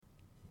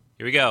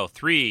Here we go.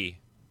 3,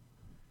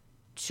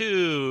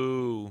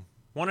 2,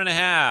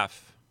 1.5,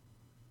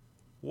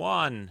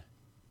 1.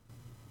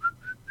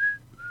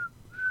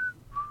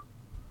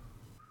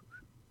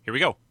 Here we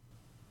go.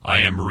 I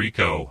am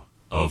Rico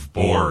of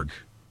Borg.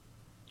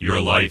 Your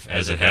life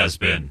as it has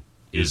been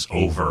is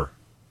over.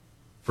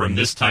 From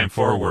this time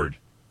forward,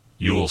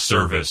 you will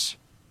service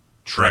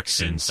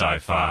Treks in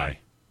Sci-Fi.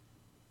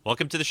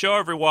 Welcome to the show,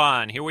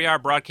 everyone. Here we are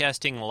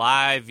broadcasting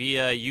live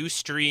via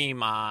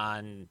Ustream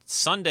on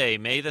Sunday,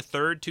 May the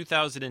 3rd,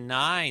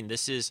 2009.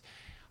 This is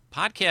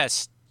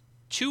podcast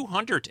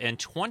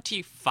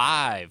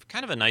 225.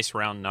 Kind of a nice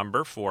round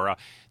number for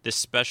this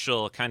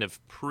special kind of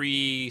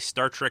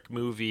pre-Star Trek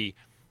movie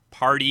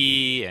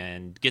party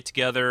and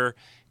get-together.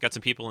 Got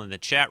some people in the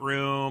chat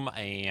room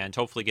and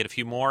hopefully get a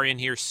few more in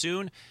here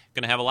soon.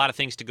 Going to have a lot of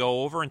things to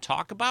go over and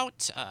talk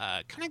about.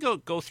 Kind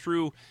of go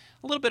through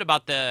a little bit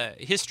about the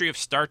history of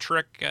Star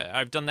Trek.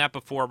 I've done that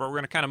before, but we're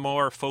going to kind of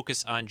more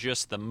focus on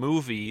just the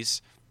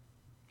movies,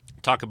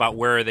 talk about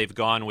where they've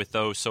gone with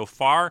those so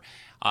far,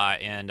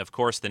 and of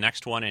course the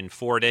next one in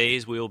 4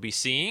 days we will be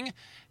seeing,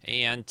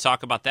 and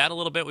talk about that a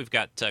little bit. We've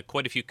got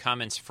quite a few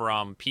comments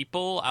from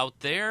people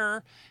out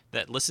there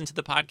that listen to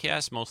the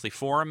podcast. Mostly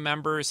forum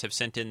members have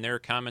sent in their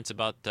comments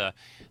about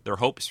their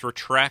hopes for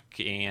Trek,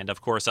 and of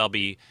course I'll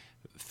be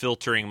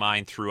filtering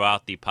mine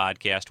throughout the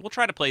podcast. We'll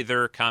try to play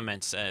their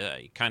comments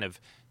kind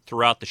of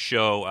throughout the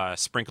show,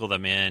 sprinkle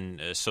them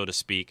in, so to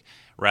speak,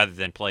 rather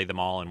than play them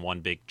all in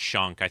one big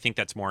chunk. I think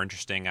that's more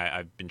interesting.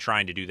 I've been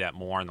trying to do that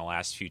more in the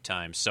last few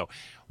times. So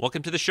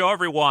welcome to the show,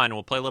 everyone.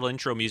 We'll play a little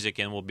intro music,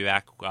 and we'll be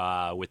back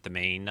with the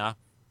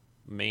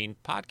main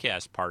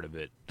podcast part of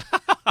it.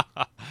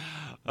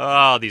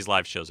 Oh, these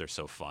live shows are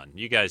so fun.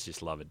 You guys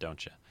just love it,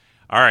 don't you?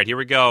 All right, here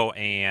we go,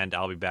 and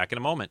I'll be back in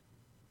a moment.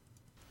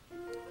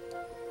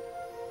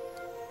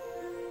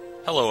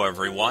 Hello,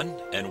 everyone,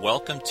 and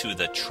welcome to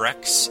the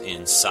Treks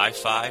in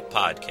Sci-Fi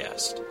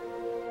podcast.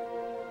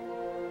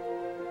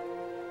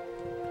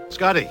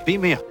 Scotty, beat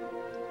me up.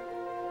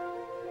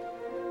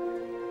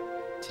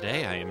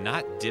 Today, I am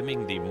not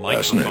dimming the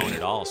microphone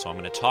at all, so I'm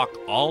going to talk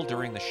all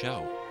during the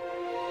show.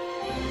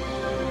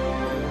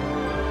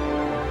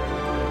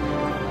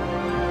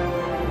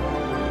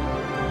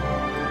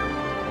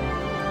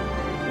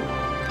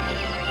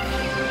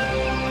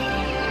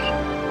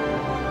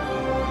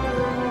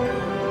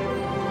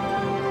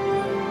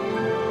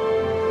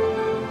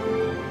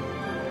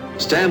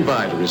 Stand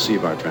by to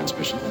receive our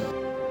transmission.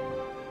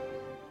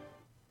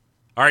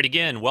 All right,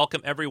 again,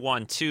 welcome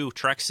everyone to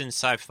Treks in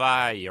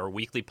Sci-Fi, your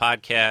weekly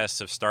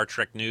podcast of Star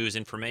Trek news,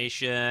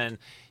 information,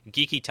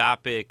 geeky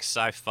topics,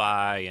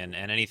 sci-fi, and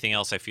anything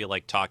else I feel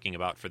like talking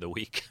about for the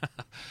week.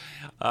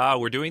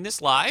 We're doing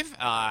this live.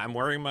 I'm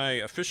wearing my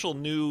official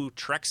new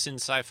Treks in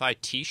Sci-Fi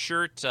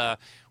t-shirt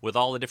with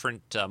all the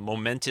different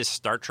momentous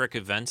Star Trek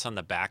events on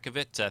the back of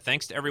it.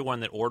 Thanks to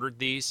everyone that ordered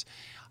these.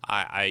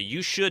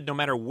 You should, no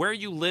matter where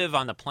you live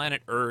on the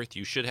planet Earth,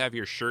 you should have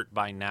your shirt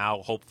by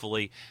now,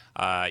 hopefully.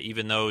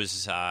 Even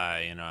those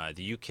in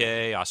the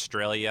UK,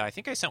 Australia. I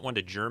think I sent one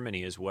to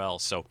Germany as well.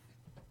 So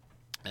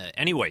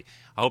anyway,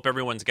 I hope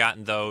everyone's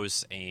gotten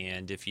those.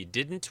 And if you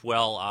didn't,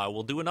 well,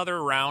 we'll do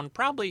another round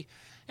probably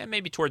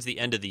maybe towards the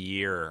end of the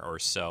year or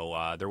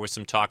so. There was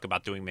some talk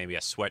about doing maybe a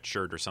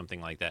sweatshirt or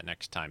something like that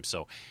next time.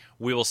 So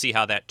we will see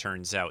how that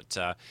turns out.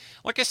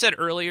 Like I said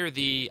earlier,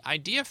 the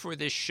idea for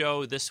this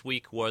show this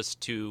week was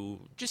to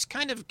just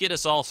kind of get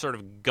us all sort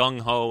of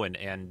gung-ho,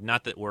 and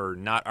not that we're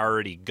not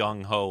already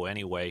gung-ho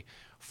anyway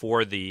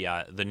for the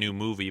new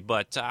movie,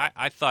 but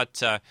I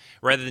thought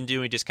rather than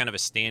doing just kind of a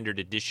standard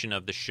edition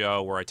of the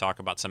show where I talk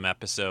about some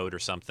episode or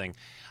something,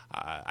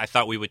 I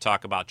thought we would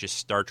talk about just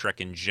Star Trek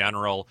in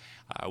general.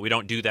 We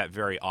don't do that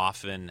very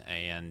often,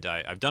 and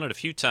I've done it a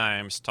few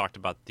times, talked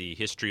about the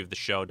history of the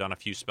show, done a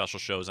few special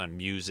shows on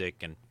music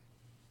and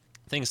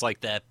things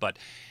like that, but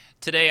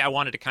today I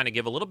wanted to kind of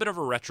give a little bit of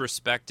a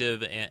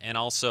retrospective and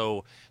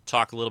also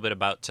talk a little bit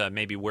about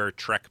maybe where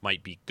Trek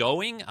might be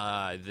going.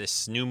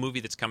 This new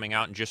movie that's coming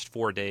out in just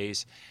 4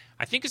 days,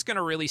 I think is going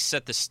to really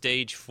set the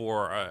stage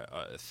for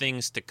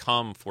things to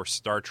come for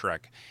Star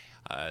Trek.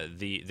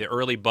 The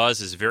early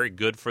buzz is very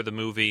good for the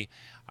movie.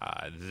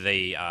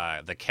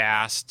 The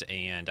cast,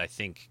 and I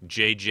think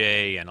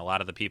JJ and a lot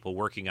of the people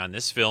working on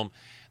this film,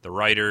 the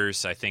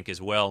writers, I think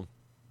as well,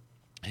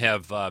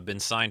 have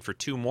been signed for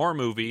 2 more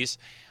movies.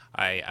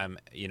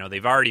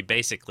 They've already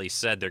basically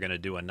said they're going to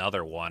do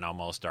another one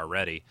almost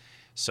already.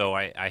 So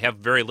I have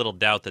very little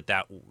doubt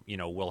that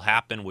will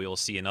happen. We will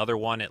see another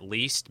one at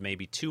least,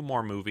 maybe 2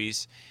 more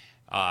movies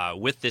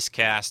with this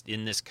cast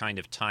in this kind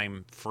of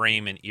time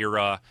frame and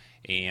era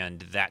and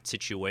that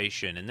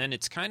situation. And then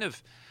it's kind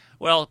of,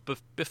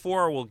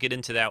 before we'll get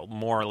into that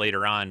more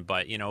later on,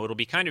 but, it'll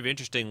be kind of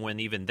interesting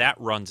when even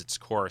that runs its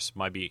course,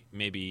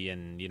 maybe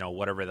in,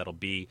 whatever that'll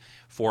be,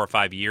 4 or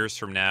 5 years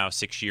from now,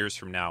 6 years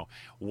from now,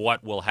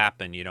 what will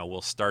happen?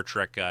 Will Star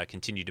Trek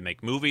continue to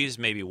make movies?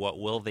 Maybe what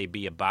will they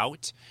be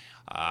about?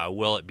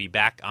 Will it be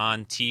back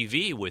on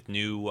TV with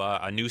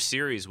a new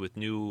series with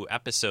new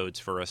episodes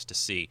for us to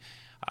see?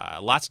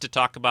 Lots to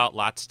talk about,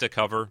 lots to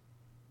cover.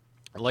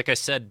 like I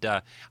said,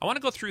 I want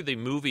to go through the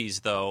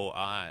movies, though.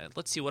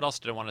 Let's see, what else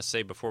did I want to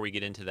say before we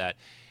get into that?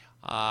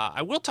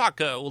 I will talk,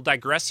 we'll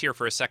digress here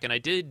for a second. I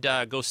did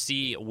go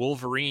see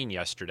Wolverine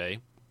yesterday.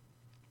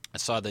 I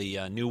saw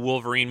the new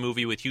Wolverine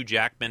movie with Hugh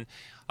Jackman,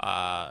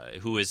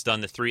 who has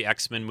done the 3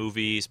 X-Men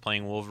movies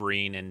playing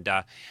Wolverine. And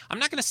I'm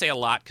not going to say a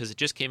lot because it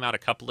just came out a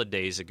couple of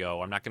days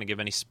ago. I'm not going to give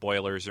any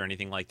spoilers or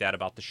anything like that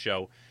about the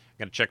show. I'm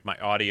going to check my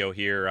audio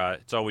here.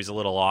 It's always a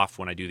little off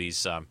when I do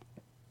these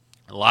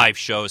live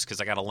shows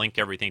because I got to link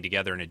everything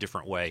together in a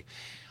different way.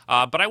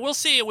 But I will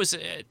say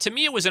to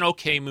me, it was an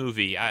okay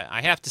movie.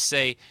 I have to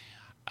say,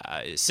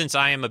 since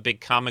I am a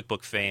big comic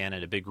book fan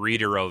and a big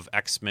reader of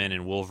X-Men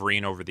and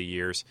Wolverine over the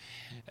years,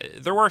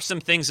 there were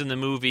some things in the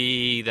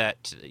movie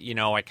that,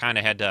 I kind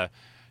of had to,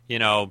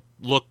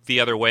 look the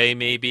other way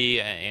maybe.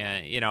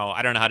 And,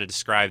 I don't know how to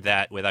describe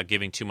that without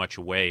giving too much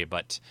away.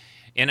 But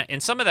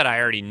and some of that I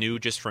already knew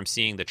just from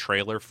seeing the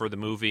trailer for the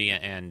movie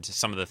and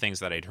some of the things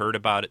that I'd heard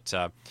about it.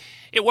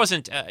 It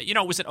wasn't,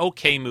 it was an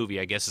okay movie,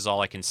 I guess is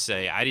all I can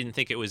say. I didn't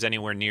think it was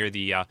anywhere near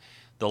the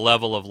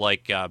level of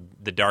like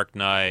The Dark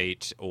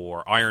Knight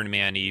or Iron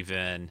Man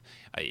even.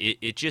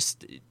 It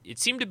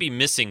seemed to be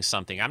missing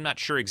something. I'm not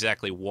sure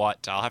exactly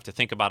what. I'll have to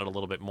think about it a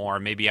little bit more.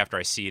 Maybe after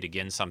I see it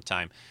again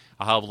sometime,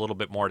 I'll have a little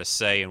bit more to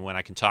say and when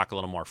I can talk a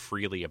little more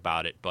freely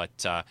about it.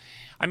 But,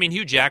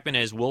 Hugh Jackman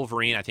as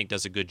Wolverine I think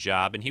does a good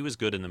job, and he was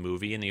good in the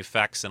movie and the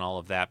effects and all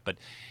of that. But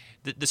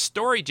the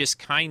story just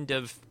kind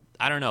of,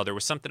 I don't know, there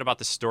was something about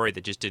the story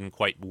that just didn't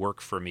quite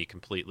work for me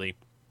completely.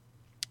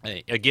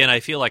 Again,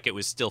 I feel like it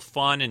was still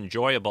fun and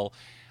enjoyable,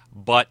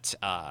 but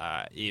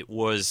it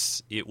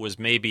was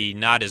maybe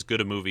not as good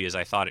a movie as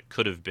I thought it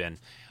could have been,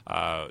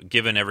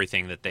 given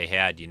everything that they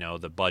had,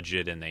 the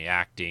budget and the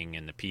acting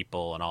and the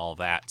people and all of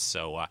that.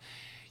 So, I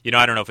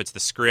don't know if it's the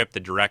script, the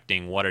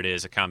directing, what it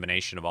is, a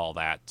combination of all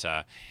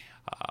that.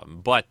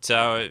 But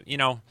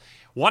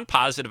one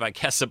positive, I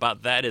guess,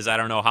 about that is I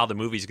don't know how the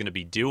movie's going to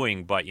be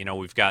doing, but,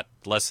 we've got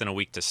less than a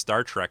week to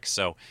Star Trek,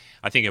 so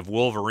I think if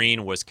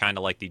Wolverine was kind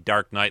of like the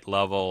Dark Knight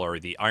level or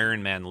the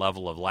Iron Man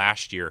level of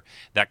last year,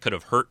 that could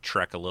have hurt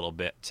Trek a little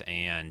bit,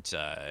 and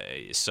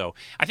so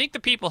I think the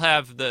people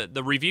have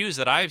the reviews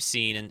that I've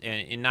seen,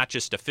 and not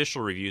just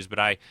official reviews, but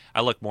I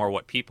look more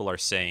what people are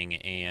saying,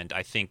 and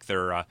I think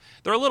they're a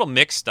little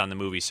mixed on the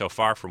movie so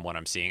far from what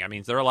I'm seeing. I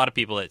mean, there are a lot of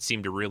people that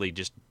seem to really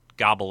just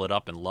gobble it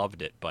up and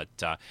loved it, but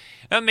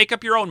make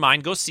up your own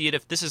mind. Go see it.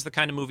 If this is the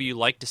kind of movie you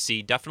like to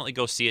see, definitely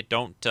go see it.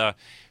 Don't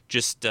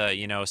just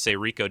say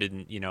Rico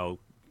didn't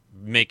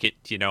make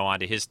it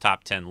onto his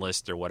top 10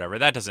 list or whatever.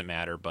 That doesn't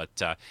matter,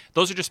 but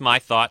those are just my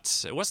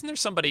thoughts. Wasn't there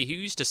somebody who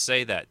used to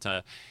say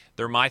that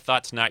they're my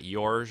thoughts, not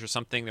yours, or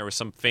something? There was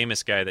some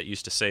famous guy that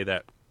used to say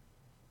that.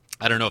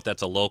 I don't know if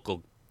that's a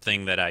local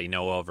thing that I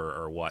know of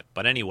or what,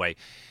 but anyway,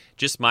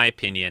 just my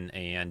opinion,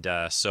 and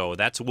so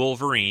that's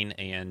Wolverine,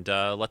 and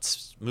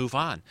let's move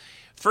on.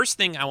 First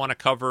thing I want to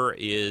cover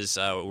is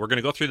we're going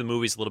to go through the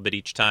movies a little bit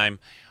each time.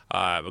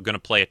 We're going to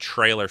play a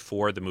trailer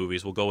for the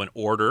movies. We'll go in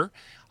order.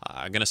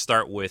 I'm going to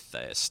start with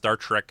Star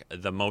Trek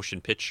The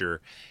Motion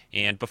Picture,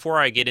 and before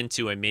I get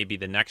into maybe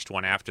the next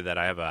one after that,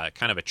 I have a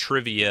kind of a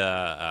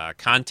trivia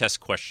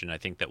contest question I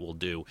think that we'll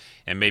do,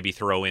 and maybe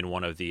throw in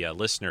one of the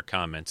listener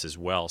comments as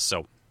well.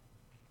 So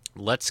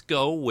let's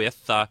go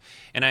with,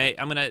 and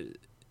I'm going to,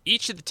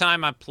 each of the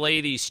time I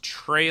play these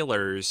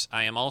trailers,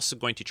 I am also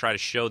going to try to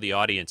show the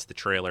audience the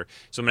trailer.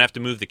 So I'm going to have to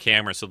move the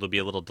camera, so there'll be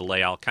a little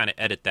delay. I'll kind of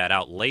edit that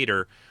out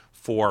later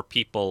for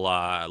people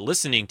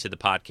listening to the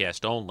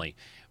podcast only.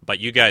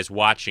 But you guys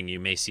watching, you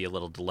may see a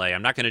little delay.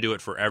 I'm not going to do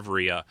it for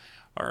every,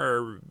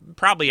 or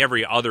probably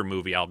every other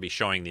movie. I'll be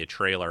showing the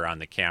trailer on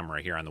the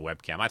camera here on the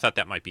webcam. I thought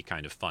that might be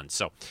kind of fun.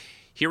 So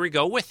here we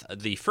go with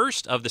the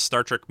first of the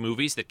Star Trek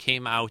movies that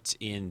came out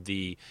in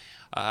the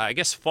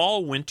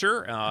fall,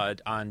 winter,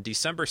 on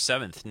December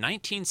 7th,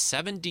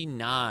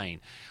 1979.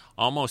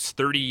 Almost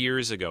 30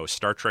 years ago,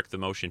 Star Trek The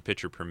Motion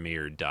Picture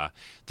premiered.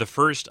 The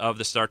first of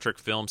the Star Trek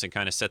films, and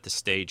kind of set the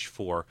stage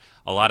for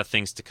a lot of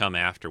things to come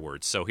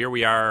afterwards. So here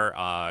we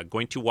are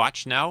going to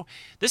watch now.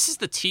 This is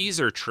the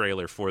teaser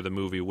trailer for the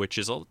movie, which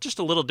is just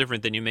a little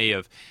different than you may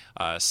have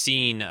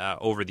seen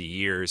over the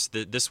years.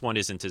 This one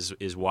isn't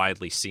as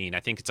widely seen.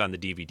 I think it's on the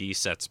DVD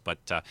sets,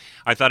 but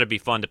I thought it'd be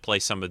fun to play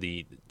some of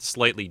the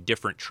slightly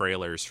different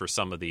trailers for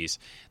some of these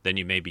than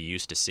you may be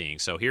used to seeing.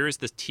 So here is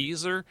the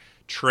teaser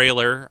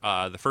trailer,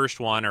 the first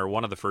one, or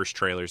one of the first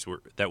trailers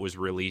that was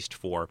released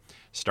for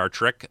Star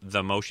Trek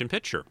The Motion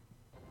Picture.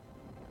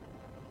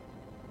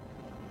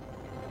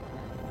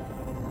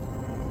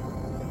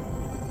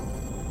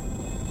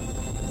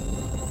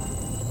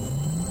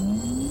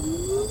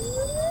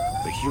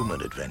 The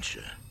human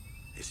adventure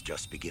is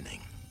just beginning.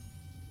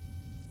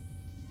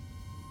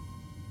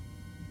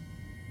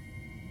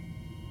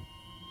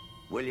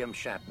 William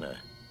Shatner.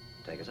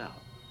 Take us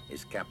out.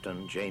 Is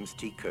Captain James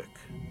T. Kirk.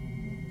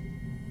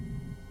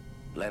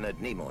 Leonard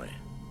Nimoy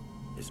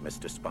is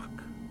Mr. Spock.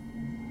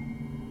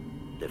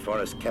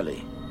 DeForest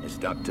Kelley is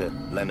Dr.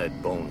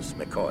 Leonard Bones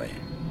McCoy.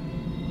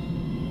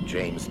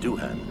 James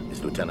Doohan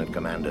is Lieutenant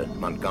Commander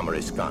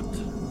Montgomery Scott.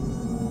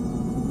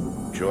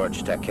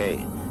 George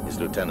Takei is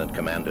Lieutenant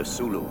Commander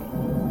Sulu.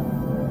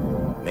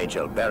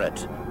 Major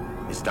Barrett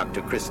is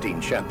Dr.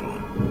 Christine Chappell.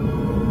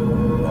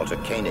 Walter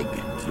Koenig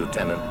is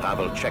Lieutenant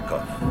Pavel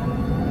Chekhov.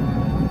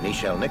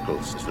 Nichelle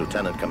Nichols is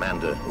Lieutenant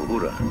Commander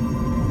Uhura.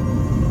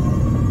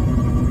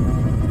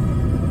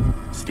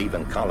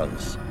 Stephen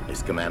Collins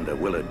is Commander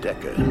Willard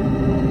Decker.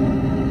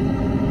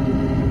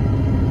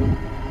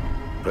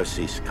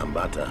 Persis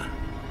Kambata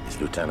is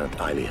Lieutenant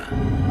Ilia.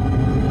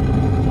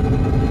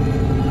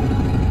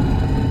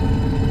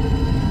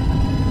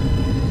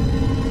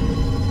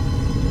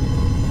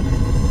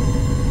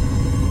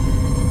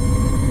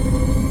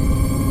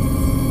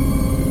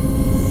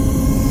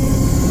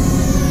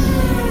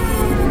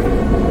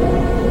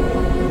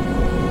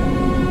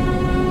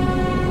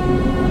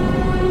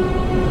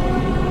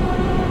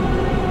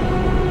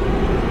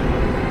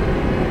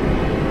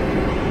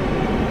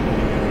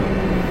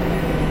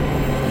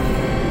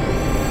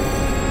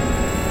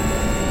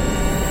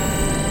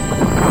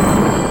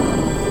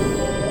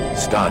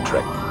 Star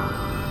Trek,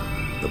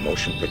 the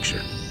motion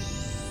picture.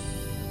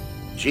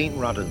 Gene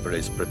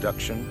Roddenberry's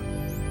production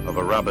of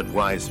a Robert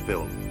Wise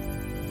film.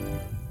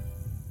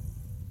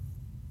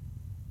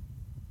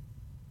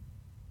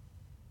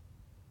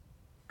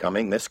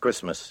 Coming this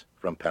Christmas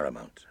from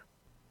Paramount.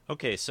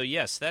 Okay, so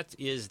yes, that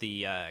is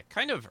the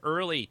kind of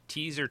early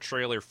teaser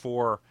trailer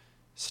for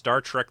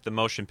Star Trek the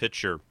Motion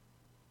Picture,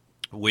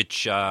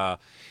 which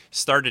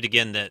started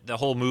again the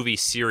whole movie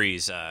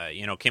series.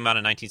 Came out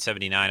in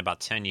 1979, about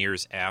 10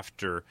 years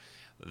after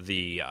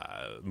the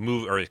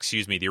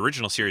the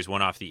original series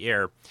went off the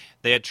air.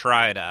 They had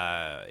tried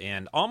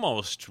and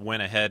almost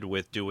went ahead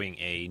with doing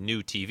a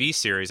new TV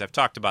series. I've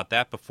talked about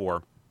that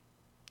before,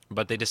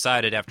 but they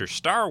decided after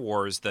Star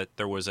Wars that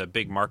there was a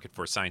big market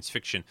for science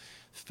fiction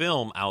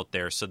film out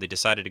there, so they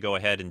decided to go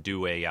ahead and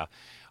do a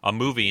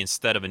movie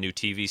instead of a new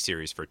TV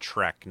series for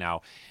Trek.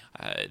 Now,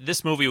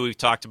 this movie we've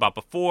talked about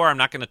before. I'm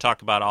not going to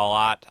talk about a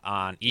lot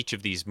on each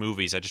of these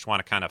movies. I just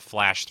want to kind of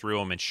flash through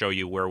them and show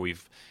you where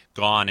we've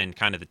gone and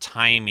kind of the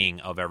timing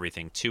of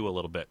everything, too, a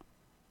little bit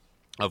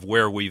of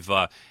where we've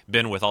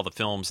been with all the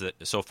films that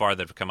so far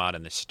that have come out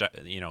in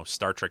the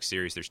Star Trek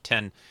series. There's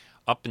 10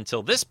 up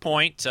until this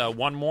point,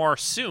 one more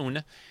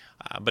soon.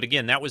 But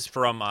again, that was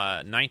from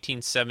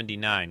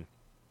 1979.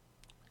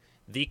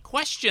 The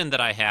question that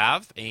I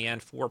have,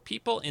 and for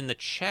people in the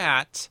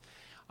chat,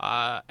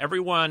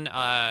 everyone,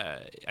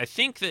 I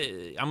think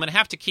that I'm going to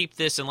have to keep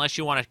this unless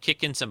you want to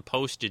kick in some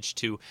postage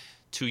to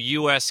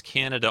U.S.,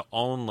 Canada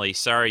only.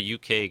 Sorry,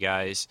 UK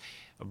guys.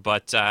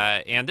 But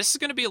and this is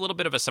going to be a little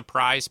bit of a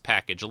surprise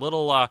package,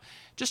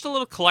 just a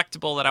little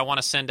collectible that I want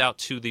to send out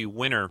to the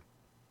winner.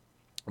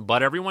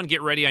 But everyone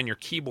get ready on your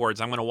keyboards.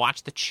 I'm going to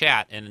watch the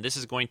chat, and this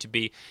is going to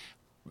be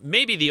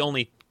maybe the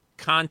only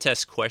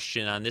contest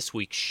question on this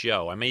week's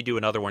show. I may do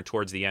another one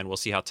towards the end. We'll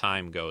see how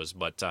time goes.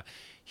 But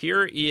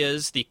here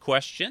is the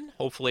question.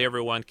 Hopefully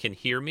everyone can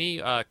hear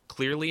me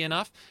clearly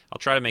enough. I'll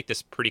try to make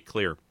this pretty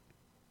clear.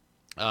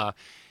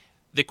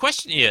 The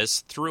question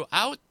is,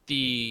 throughout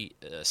the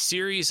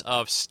series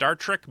of Star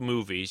Trek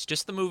movies,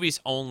 just the movies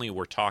only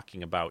we're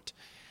talking about,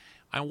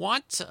 I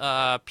want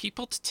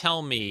people to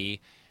tell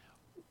me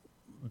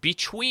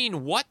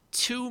between what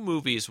two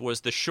movies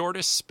was the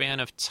shortest span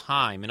of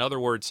time? In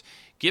other words,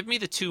 give me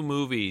the two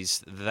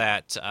movies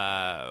that,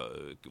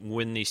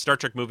 when the Star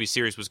Trek movie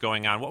series was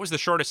going on, what was the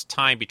shortest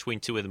time between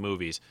two of the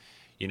movies?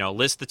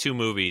 List the two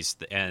movies,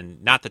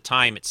 and not the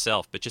time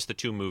itself, but just the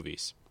two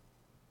movies.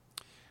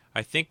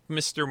 I think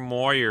Mr.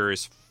 Moyer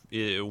is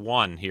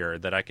one here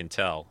that I can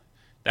tell.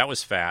 That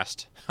was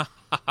fast.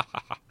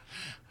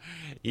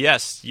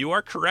 Yes, you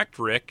are correct,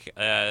 Rick.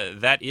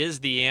 That is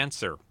the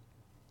answer.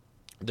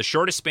 The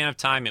shortest span of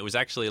time, it was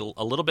actually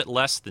a little bit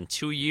less than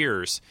 2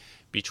 years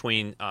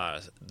between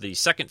the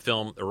second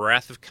film, The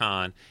Wrath of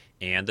Khan,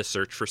 and The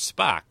Search for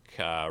Spock.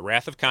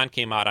 Wrath of Khan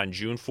came out on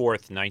June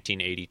 4th,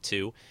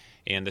 1982,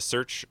 and The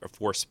Search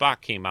for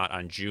Spock came out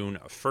on June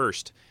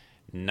 1st,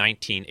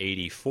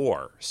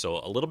 1984. So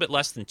a little bit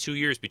less than 2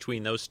 years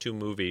between those two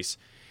movies.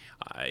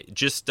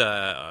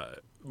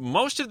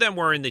 Most of them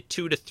were in the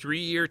 2 to 3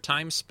 year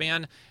time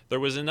span. There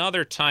was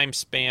another time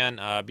span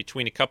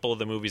between a couple of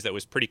the movies that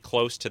was pretty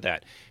close to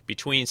that.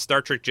 Between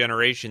Star Trek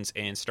Generations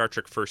and Star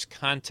Trek First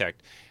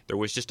Contact, there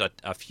was just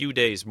a few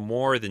days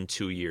more than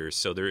 2 years.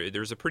 So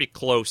there's a pretty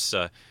close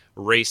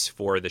race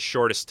for the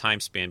shortest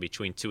time span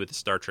between two of the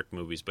Star Trek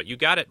movies. But you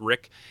got it,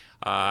 Rick.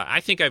 I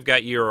think I've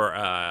got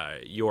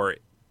your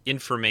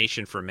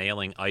information for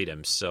mailing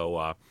items.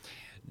 So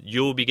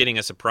you'll be getting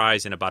a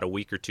surprise in about a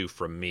week or two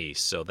from me.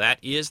 So that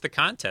is the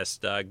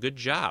contest. Good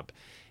job.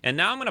 And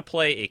now I'm going to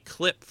play a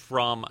clip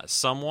from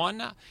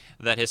someone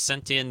that has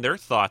sent in their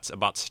thoughts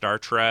about Star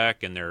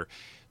Trek and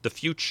the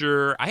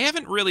future. I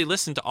haven't really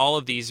listened to all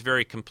of these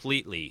very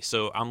completely,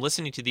 so I'm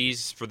listening to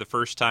these for the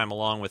first time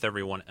along with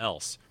everyone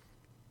else.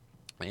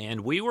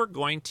 And we were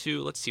going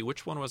to, let's see,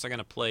 which one was I going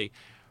to play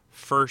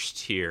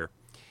first here?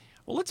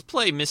 Well, let's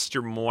play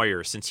Mr.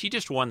 Moyer. Since he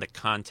just won the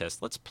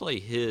contest, let's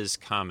play his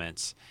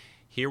comments.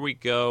 Here we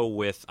go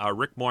with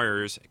Rick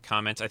Moyer's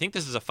comments. I think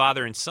this is a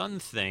father and son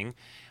thing.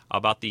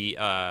 about the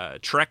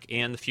Trek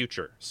and the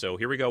future. So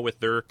here we go with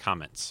their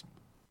comments.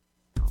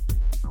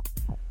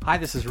 Hi,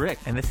 this is Rick.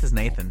 And this is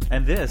Nathan.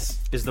 And this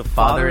is the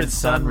Father and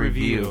Son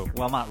Review. Review.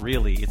 Well, not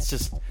really. It's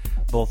just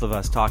both of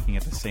us talking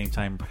at the same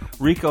time.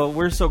 Rico,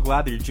 we're so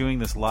glad that you're doing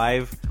this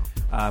live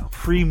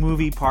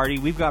pre-movie party.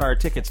 We've got our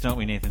tickets, don't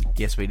we, Nathan?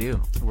 Yes, we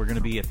do. We're going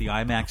to be at the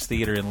IMAX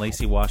Theater in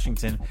Lacey,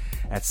 Washington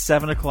at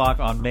 7 o'clock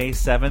on May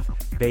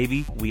 7th.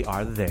 Baby, we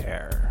are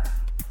there.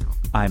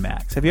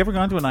 IMAX. Have you ever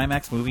gone to an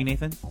IMAX movie,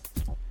 Nathan?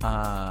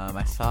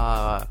 I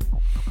saw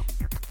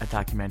a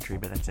documentary,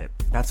 but that's it.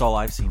 That's all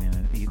I've seen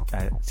in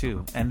it,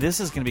 too. And this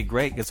is going to be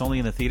great. It's only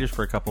in the theaters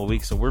for a couple of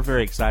weeks, so we're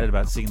very excited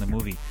about seeing the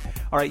movie.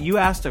 All right, you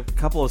asked a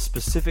couple of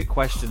specific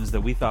questions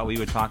that we thought we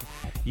would talk.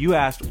 You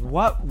asked,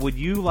 what would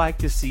you like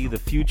to see the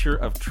future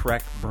of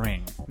Trek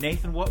bring?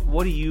 Nathan,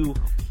 what do you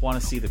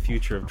want to see the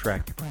future of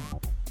Trek bring?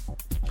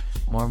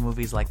 More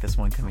movies like this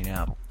one coming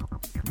out,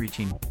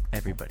 reaching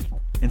everybody.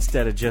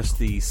 Instead of just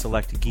the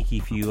select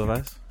geeky few of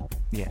us?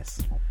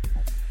 Yes.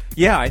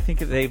 Yeah, I think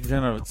they've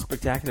done a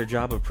spectacular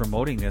job of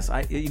promoting this.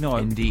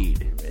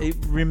 Indeed. It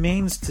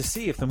remains to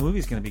see if the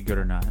movie's going to be good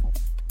or not.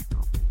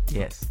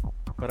 Yes.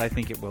 But I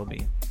think it will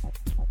be.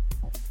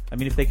 I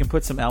mean, if they can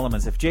put some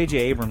elements, if J.J.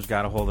 Abrams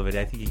got a hold of it,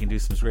 I think he can do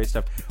some great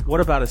stuff.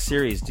 What about a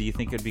series? Do you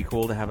think it'd be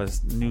cool to have a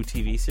new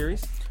TV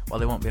series? Well,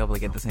 they won't be able to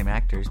get the same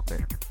actors, but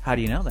How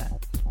do you know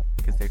that?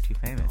 because they're too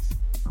famous.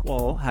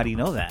 Well, how do you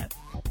know that?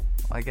 Well,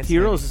 I guess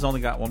Heroes has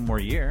only got one more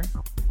year,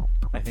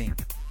 I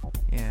think.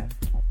 Yeah.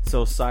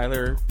 So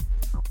Siler,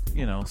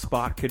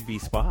 Spock could be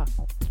Spock.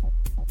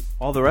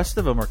 All the rest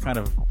of them are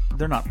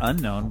they're not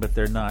unknown, but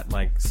they're not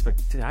like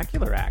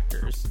spectacular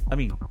actors. I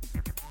mean,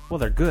 well,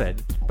 they're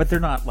good, but they're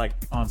not like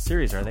on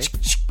series, are they?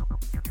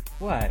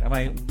 What? Am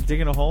I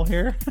digging a hole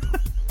here?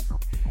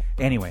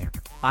 Anyway,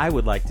 I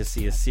would like to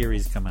see a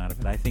series come out of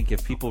it. I think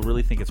if people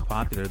really think it's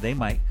popular, they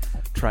might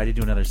try to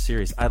do another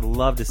series. I'd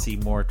love to see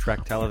more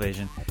Trek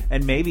television.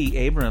 And maybe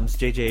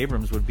J.J.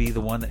 Abrams would be the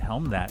one that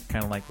helmed that,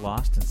 kind of like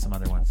Lost and some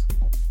other ones.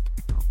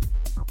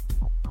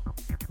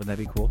 Wouldn't that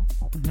be cool?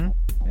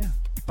 Mm-hmm. Yeah.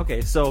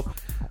 Okay, so,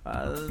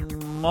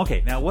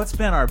 now what's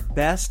been our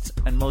best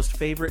and most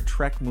favorite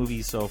Trek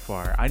movies so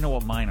far? I know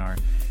what mine are.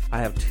 I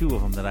have two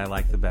of them that I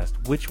like the best.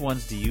 Which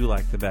ones do you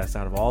like the best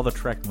out of all the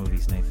Trek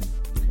movies, Nathan?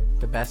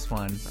 The best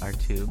ones are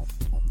two.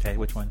 Okay,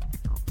 which one?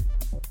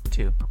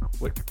 Two.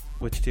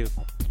 Which two?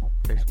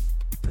 There's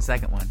the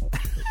second one.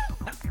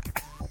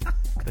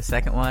 The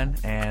second one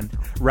and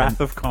Wrath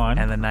of Khan.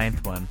 and the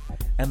ninth one,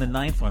 And the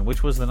ninth one.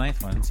 Which was the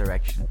ninth one?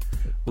 Insurrection.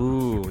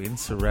 Ooh,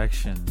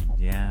 Insurrection.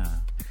 Yeah.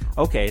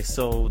 Okay,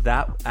 so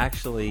that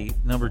actually,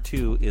 number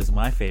 2 is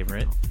my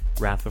favorite,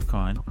 Wrath of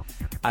Khan.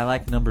 I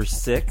like number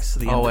 6.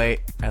 I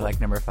like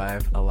number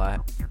 5 a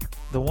lot.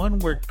 The one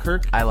where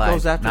Kirk I like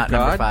goes after not God?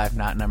 number 5,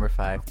 not number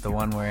 5. The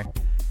one where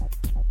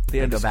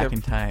they go back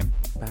in time.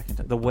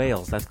 The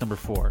Whales, that's number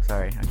 4.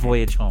 Sorry. Okay.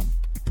 Voyage Home.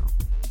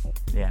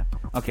 Yeah.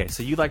 Okay,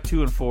 so you like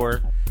 2 and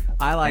 4.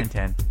 I like... And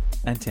 10.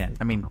 And 10.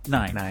 I mean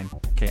 9. 9.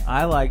 Okay,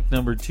 I like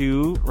number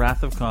 2,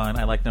 Wrath of Khan.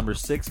 I like number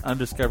 6,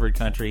 Undiscovered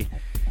Country.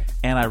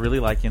 And I really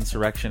like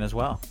Insurrection as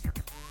well.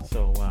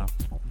 So,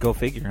 go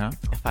figure, huh?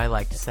 If I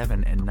liked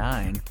 7 and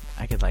 9,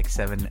 I could like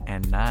 7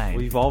 and 9.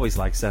 We've always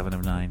liked 7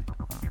 of 9.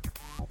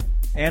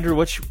 Andrew,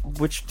 which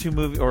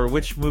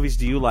movies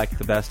do you like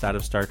the best out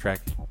of Star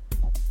Trek?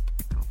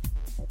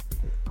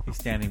 He's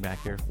standing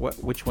back here.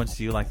 Which ones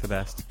do you like the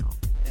best?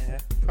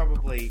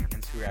 Probably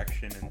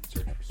Insurrection and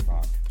Search for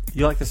Spock.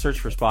 You like The Search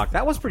for Spock.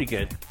 That was pretty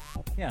good.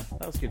 Yeah,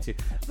 that was good too.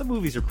 The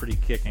movies are pretty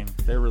kicking.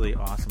 They're really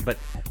awesome. But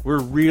we're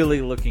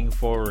really looking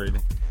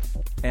forward.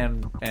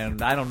 And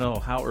I don't know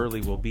how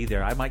early we'll be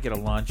there. I might get a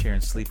lawn chair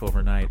and sleep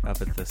overnight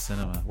up at the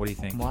cinema. What do you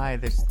think? Why?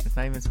 It's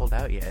not even sold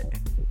out yet.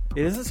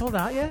 It isn't sold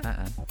out yet?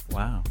 Uh-uh.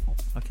 Wow.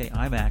 Okay,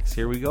 IMAX.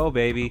 Here we go,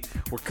 baby.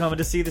 We're coming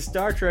to see the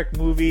Star Trek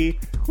movie.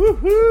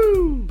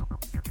 Woohoo!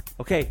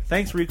 Okay,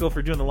 thanks, Rico,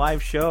 for doing the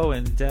live show,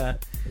 and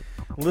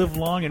live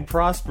long and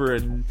prosper,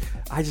 and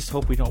I just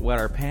hope we don't wet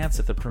our pants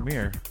at the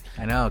premiere.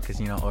 I know, because,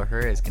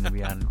 Uhura is going to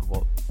be on,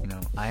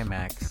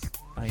 IMAX.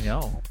 I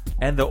know.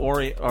 And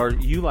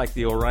you like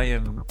the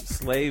Orion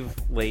slave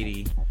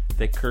lady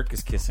that Kirk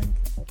is kissing.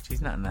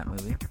 She's not in that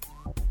movie.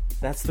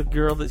 That's the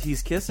girl that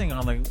he's kissing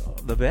on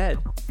the bed.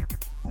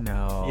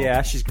 No.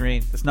 Yeah, she's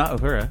green. It's not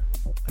Uhura.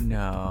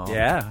 No.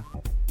 Yeah.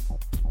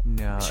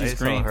 No, She's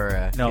it's green.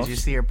 Uhura. No. Did you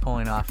see her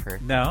pulling off her?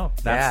 No.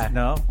 Yeah.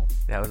 No.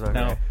 That was Uhura.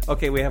 No.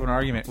 Okay, we have an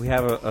argument. We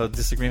have a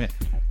disagreement.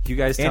 You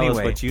guys tell us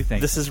what you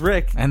think. This is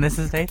Rick. And this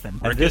is Nathan.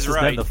 And this has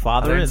been the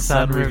Father and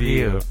Son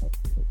Review.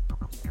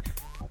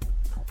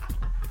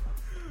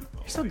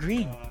 You're so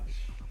green.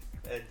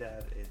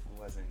 Dad, it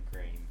wasn't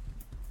green.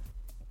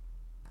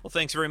 Well,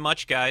 thanks very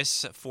much,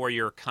 guys, for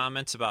your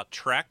comments about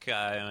Trek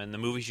and the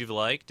movies you've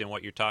liked and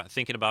what you're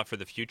thinking about for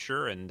the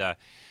future, and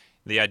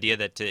the idea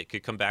that it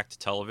could come back to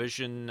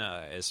television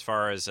as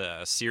far as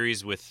a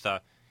series with... do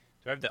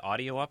I have the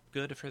audio up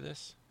good for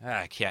this?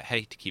 I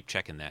hate to keep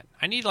checking that.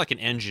 I need like an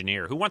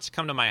engineer. Who wants to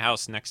come to my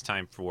house next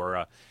time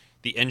for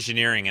the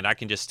engineering, and I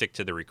can just stick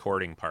to the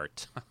recording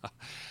part?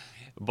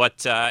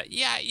 But,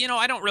 yeah,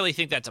 I don't really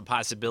think that's a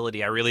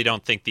possibility. I really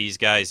don't think these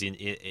guys,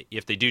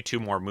 if they do 2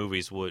 more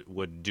movies,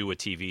 would do a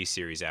TV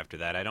series after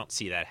that. I don't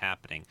see that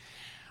happening.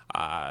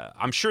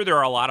 I'm sure there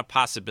are a lot of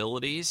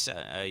possibilities.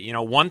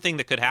 One thing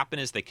that could happen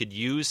is they could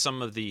use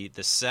some of the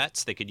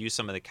sets. They could use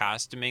some of the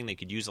costuming. They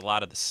could use a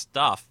lot of the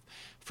stuff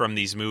from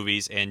these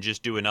movies and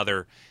just do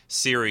another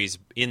series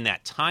in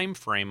that time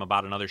frame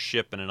about another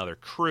ship and another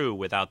crew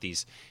without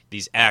these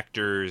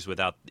actors,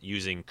 without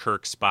using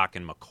Kirk, Spock,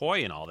 and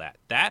McCoy and all that.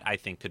 That, I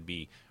think, could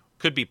be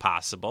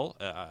possible,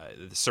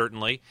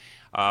 certainly.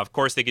 Of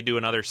course, they could do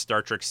another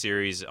Star Trek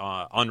series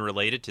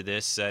unrelated to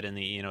this, set in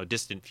the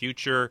distant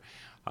future,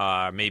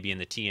 maybe in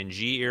the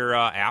TNG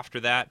era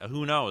after that.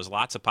 Who knows?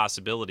 Lots of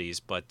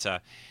possibilities, but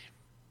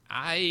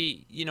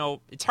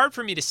it's hard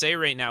for me to say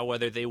right now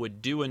whether they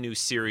would do a new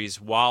series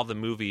while the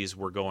movies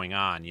were going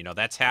on.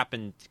 That's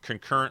happened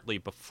concurrently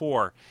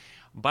before,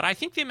 but I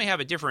think they may have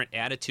a different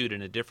attitude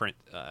and a different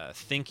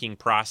thinking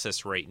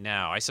process right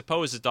now. I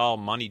suppose it's all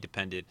money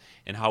dependent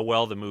and how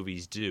well the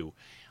movies do.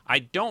 I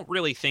don't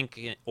really think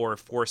or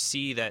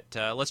foresee that,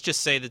 let's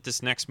just say that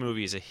this next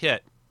movie is a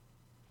hit.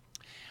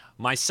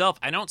 Myself,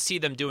 I don't see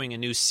them doing a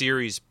new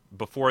series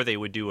before they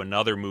would do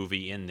another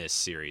movie in this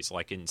series.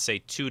 Like in, say,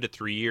 2 to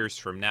 3 years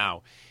from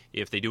now,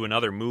 if they do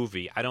another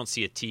movie, I don't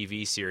see a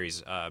TV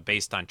series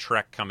based on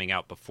Trek coming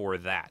out before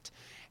that.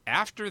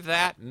 After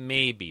that,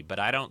 maybe, but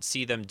I don't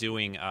see them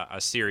doing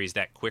a series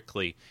that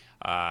quickly.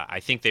 I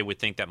think they would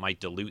think that might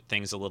dilute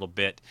things a little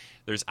bit.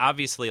 There's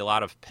obviously a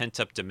lot of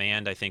pent-up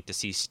demand, I think, to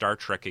see Star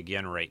Trek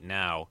again right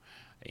now,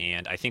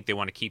 and I think they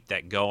want to keep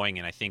that going,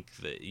 and I think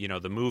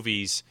the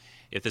movies,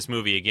 if this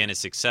movie again is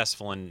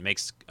successful and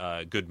makes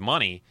good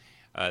money,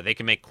 they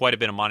can make quite a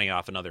bit of money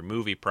off another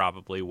movie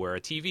probably, where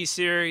a TV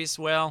series,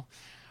 well,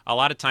 a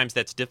lot of times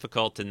that's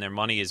difficult and their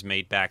money is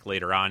made back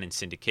later on in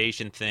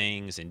syndication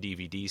things and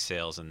DVD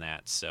sales and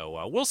that.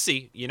 So we'll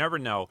see. You never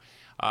know.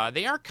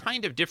 They are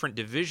kind of different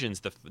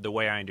divisions the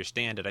way I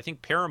understand it. I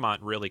think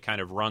Paramount really kind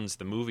of runs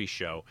the movie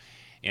show,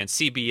 and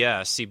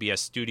CBS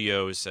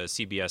Studios,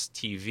 CBS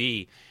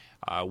TV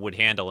would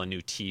handle a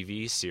new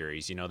TV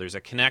series. There's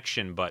a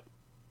connection, but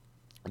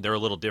they're a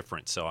little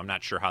different, so I'm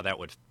not sure how that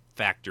would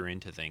factor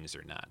into things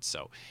or not.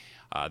 So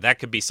that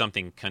could be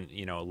something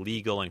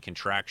legal and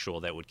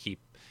contractual that would keep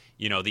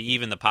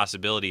even the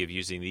possibility of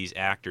using these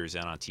actors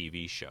on a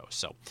TV show.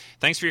 So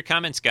thanks for your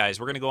comments, guys.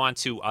 We're going to go on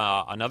to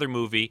another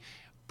movie.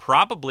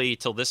 Probably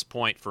till this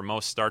point, for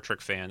most Star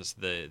Trek fans,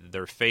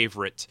 their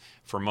favorite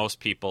for most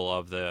people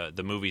of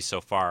the movies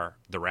so far,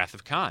 The Wrath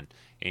of Khan.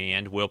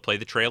 And we'll play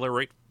the trailer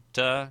right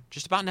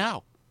just about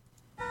now.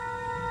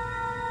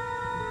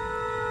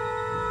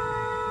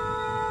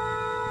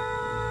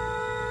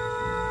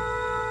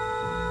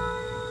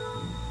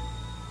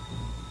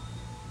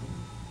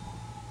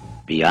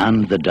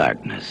 Beyond the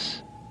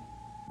darkness,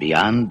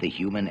 beyond the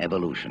human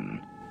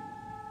evolution,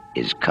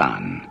 is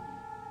Khan,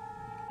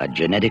 a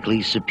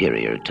genetically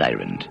superior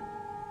tyrant.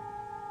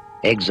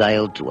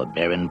 Exiled to a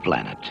barren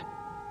planet,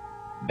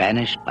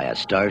 banished by a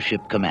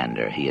starship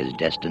commander he is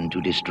destined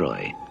to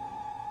destroy.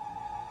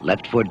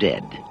 Left for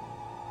dead,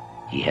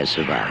 he has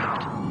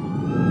survived.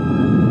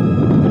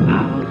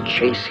 I'll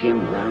chase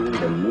him round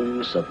the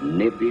moons of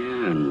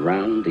Nibia and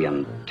round the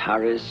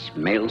Antares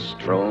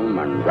maelstrom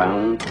and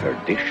round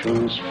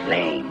perdition's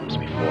flames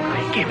before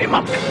I give him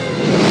up.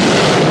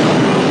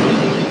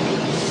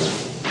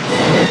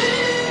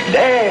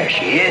 There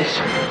she is.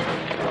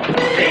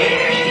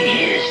 There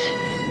she is.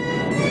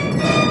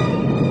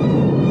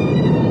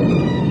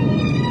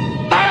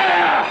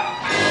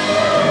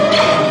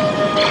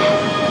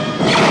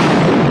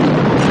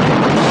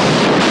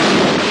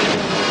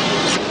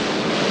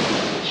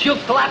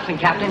 Shield's collapsing,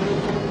 Captain.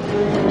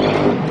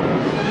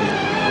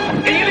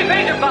 Daily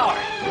phaser power.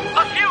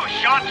 A few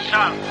shots,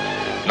 son.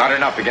 Not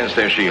enough against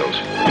their shields.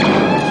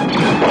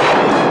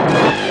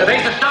 The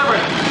base is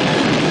stubborn.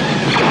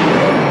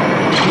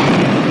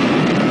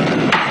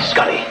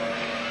 Scotty,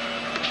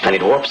 I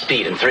need warp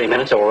speed in 3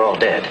 minutes or we're all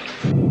dead.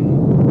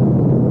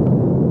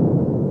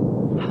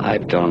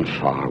 I've done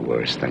far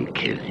worse than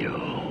kill you.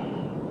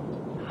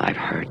 I've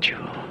hurt you.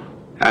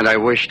 And I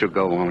wish to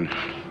go on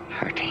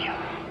hurting you.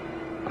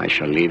 I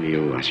shall leave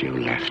you as you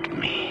left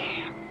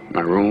me,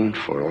 marooned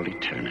for all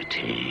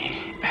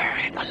eternity,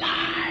 buried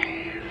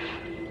alive,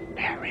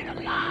 buried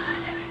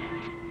alive.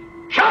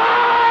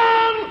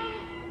 Sean!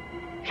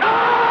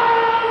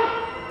 Sean!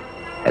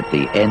 At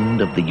the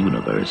end of the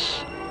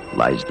universe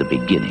lies the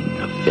beginning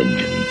of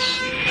vengeance.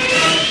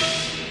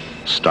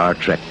 Star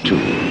Trek II,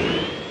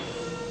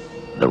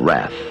 The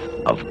Wrath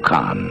of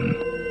Khan.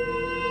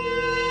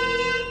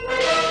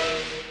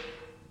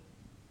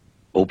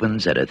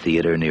 Opens at a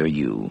theater near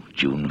you,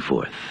 June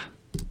 4th.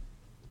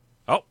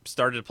 Oh,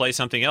 started to play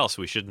something else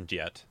we shouldn't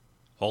yet.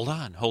 Hold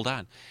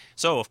on.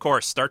 So, of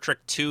course, Star Trek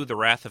II, The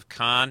Wrath of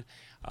Khan.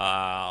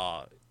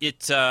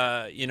 It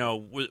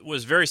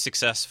was very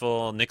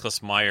successful.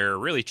 Nicholas Meyer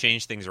really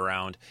changed things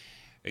around.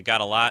 It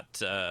got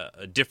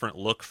a different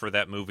look for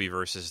that movie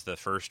versus the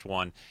first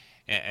one.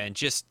 and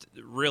just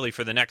really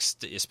for the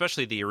next,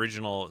 especially the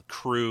original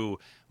Crew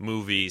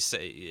movies,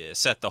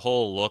 set the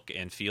whole look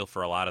and feel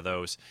for a lot of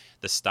those.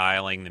 The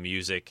styling, the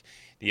music,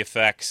 the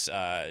effects,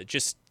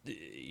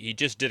 he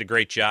just did a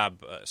great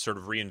job sort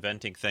of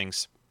reinventing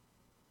things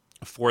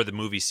for the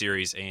movie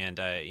series. And,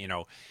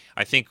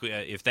 I think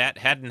if that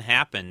hadn't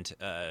happened,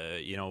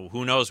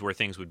 who knows where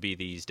things would be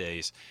these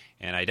days.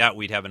 And I doubt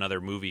we'd have another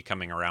movie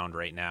coming around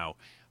right now.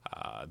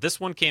 This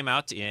one came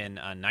out in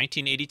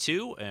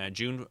 1982,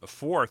 June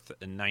 4th,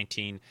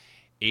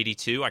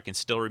 1982. I can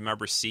still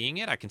remember seeing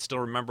it. I can still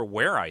remember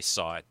where I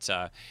saw it.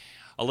 A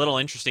little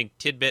interesting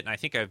tidbit, and I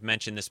think I've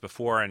mentioned this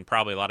before, and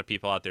probably a lot of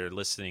people out there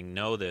listening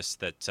know this,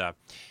 that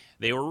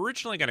they were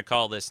originally going to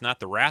call this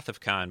not The Wrath of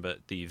Khan,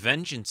 but The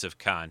Vengeance of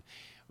Khan.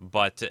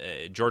 But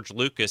George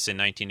Lucas in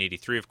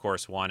 1983, of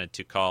course, wanted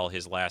to call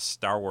his last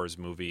Star Wars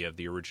movie of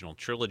the original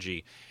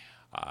trilogy.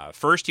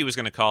 First, he was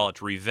going to call it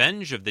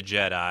Revenge of the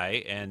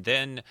Jedi, and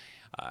then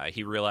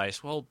he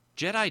realized, well,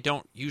 Jedi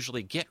don't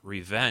usually get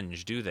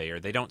revenge, do they?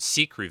 Or they don't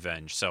seek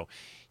revenge. So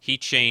he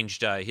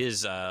changed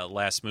his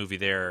last movie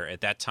there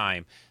at that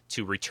time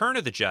to Return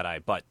of the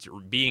Jedi. But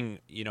being,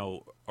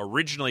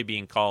 originally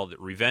being called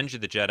Revenge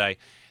of the Jedi,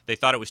 they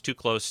thought it was too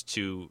close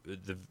to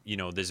the,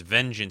 this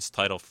Vengeance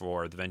title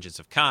for The Vengeance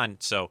of Khan.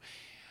 So,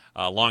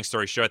 long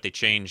story short, they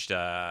changed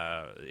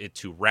it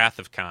to Wrath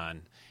of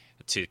Khan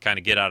to kind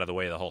of get out of the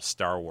way of the whole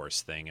Star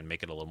Wars thing and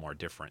make it a little more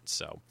different.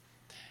 So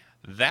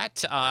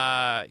that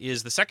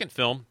is the second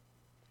film.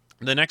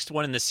 The next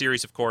one in the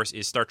series, of course,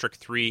 is Star Trek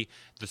III,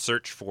 The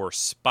Search for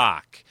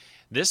Spock.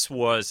 This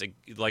was,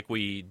 like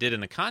we did in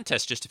the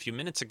contest just a few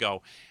minutes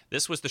ago,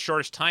 this was the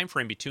shortest time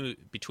frame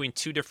between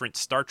two different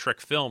Star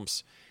Trek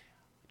films.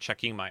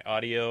 Checking my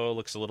audio,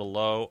 looks a little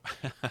low.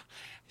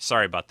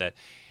 Sorry about that.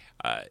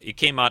 It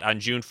came out on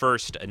June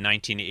 1st,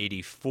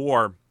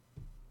 1984.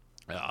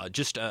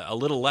 Just a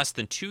little less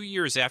than 2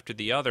 years after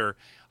the other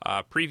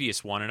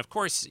previous one. And, of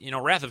course,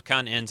 Wrath of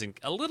Khan ends in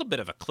a little bit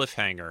of a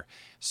cliffhanger.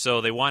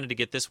 So they wanted to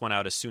get this one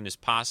out as soon as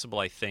possible,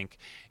 I think.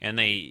 And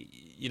they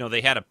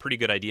had a pretty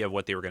good idea of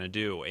what they were going to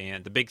do.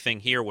 And the big thing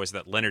here was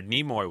that Leonard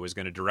Nimoy was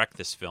going to direct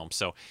this film.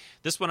 So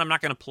this one I'm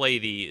not going to play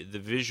the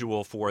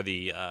visual for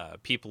the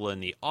people in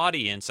the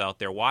audience out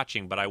there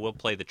watching, but I will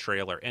play the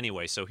trailer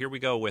anyway. So here we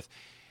go with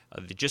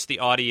just the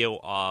audio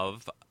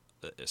of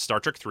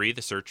Star Trek III,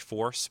 The Search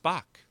for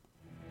Spock.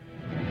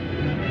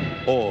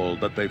 All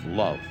that they've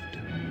loved,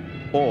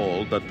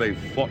 all that they've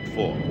fought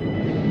for,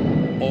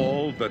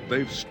 all that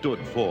they've stood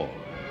for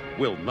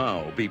will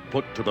now be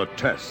put to the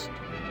test.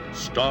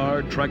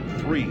 Star Trek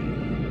III,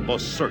 The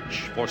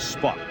Search for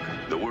Spock.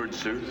 The word,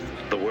 sir?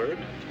 The word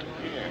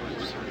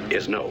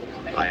is no.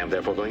 I am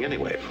therefore going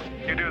anyway.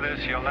 You do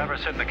this, you'll never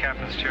sit in the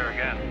captain's chair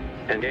again.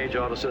 Engage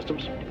auto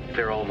systems.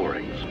 Clear all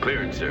moorings.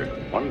 Cleared, sir.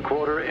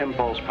 1/4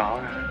 impulse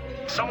power.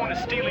 Someone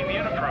is stealing the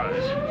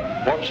Enterprise.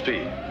 Warp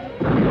speed.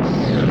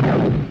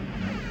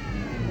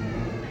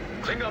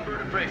 Klingon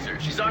bird appraiser.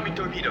 She's arming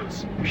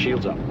torpedoes.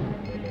 Shields up.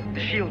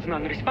 The shield's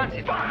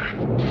non-responsive.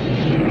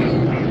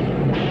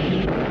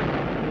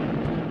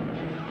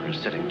 We're a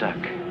sitting duck.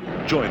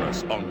 Join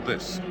us on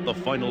this, the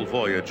final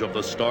voyage of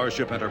the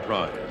Starship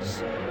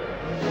Enterprise.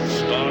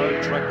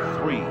 Star Trek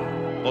III,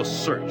 The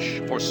Search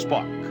for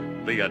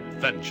Spock. The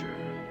adventure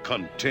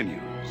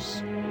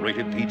continues.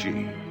 Rated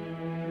PG.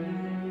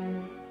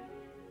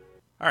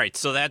 All right,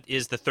 so that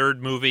is the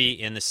third movie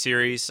in the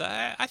series.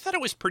 I thought it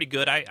was pretty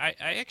good. I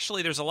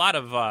actually, there's a lot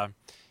of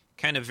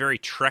kind of very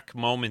Trek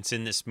moments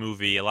in this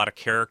movie, a lot of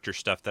character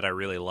stuff that I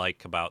really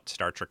like about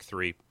Star Trek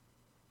III.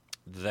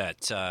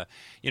 That,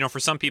 for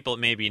some people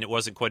it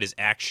wasn't quite as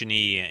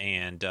actiony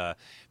and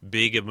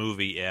big a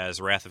movie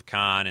as Wrath of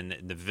Khan,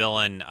 and the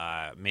villain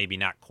maybe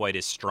not quite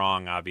as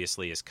strong,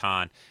 obviously, as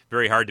Khan.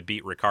 Very hard to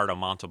beat Ricardo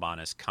Montalban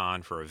as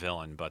Khan for a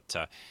villain, but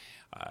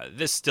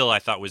this still I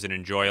thought was an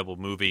enjoyable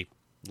movie.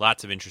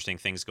 Lots of interesting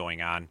things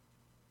going on.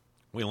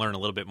 We learn a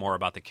little bit more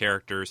about the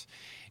characters,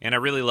 and I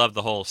really love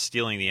the whole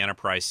stealing the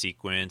Enterprise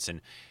sequence and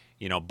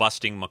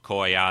busting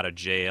McCoy out of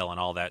jail and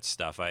all that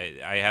stuff.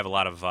 I have a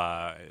lot of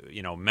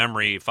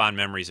fond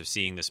memories of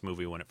seeing this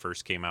movie when it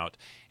first came out,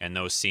 and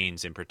those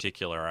scenes in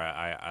particular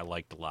I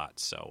liked a lot.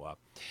 So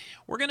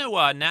we're going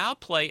to now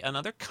play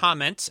another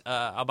comment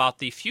about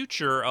the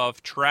future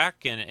of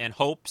Trek and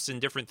hopes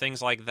and different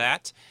things like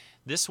that.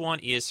 This one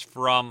is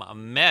from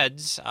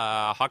Meds,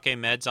 Hawkeye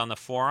Meds on the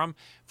forum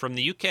from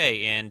the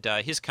UK, and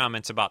his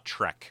comments about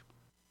Trek.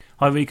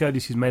 Hi Rico,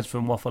 this is Meds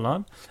from Waffle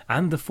On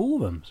and the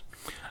forums.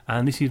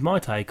 And this is my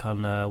take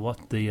on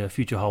what the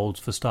future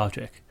holds for Star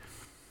Trek.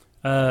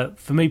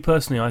 For me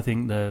personally, I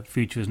think the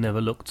future has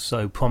never looked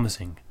so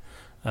promising.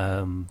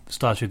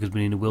 Star Trek has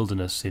been in the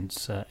wilderness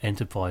since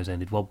Enterprise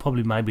ended. Well,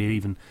 probably maybe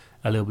even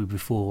a little bit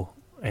before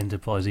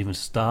Enterprise even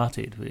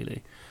started,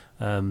 really.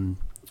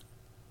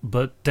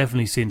 But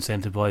definitely since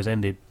Enterprise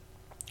ended,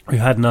 we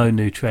had no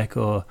new Trek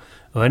or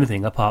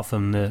anything apart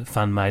from the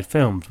fan-made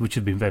films, which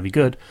have been very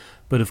good.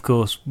 But of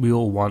course, we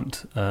all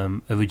want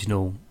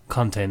original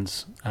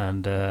contents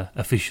and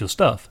official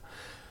stuff.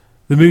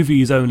 The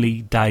movie is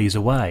only days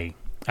away,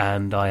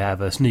 and I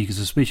have a sneaky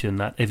suspicion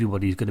that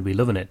everybody's going to be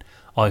loving it.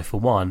 I, for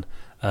one,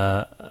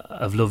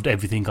 have loved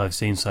everything I've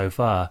seen so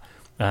far,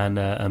 and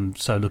I'm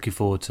so looking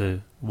forward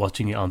to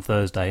watching it on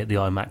Thursday at the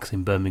IMAX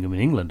in Birmingham in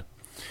England.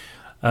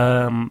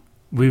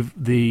 With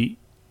the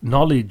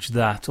knowledge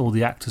that all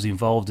the actors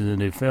involved in the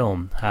new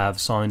film have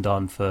signed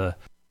on for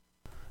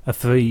a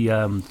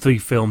three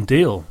film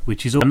deal,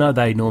 which is, I know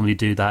they normally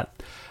do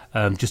that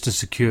just to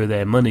secure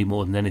their money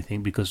more than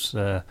anything, because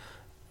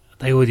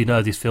they already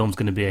know this film's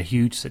going to be a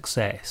huge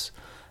success.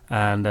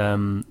 And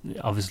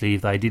obviously,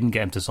 if they didn't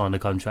get him to sign the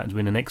contract,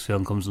 when the next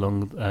film comes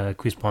along,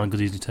 Chris Pine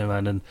could easily turn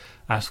around and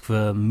ask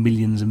for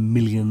millions and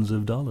millions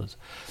of dollars.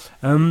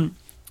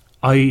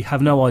 I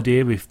have no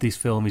idea if this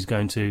film is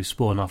going to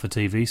spawn off a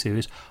TV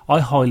series. I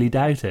highly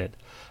doubt it,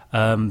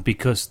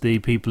 because the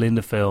people in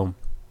the film,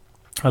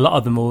 a lot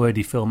of them are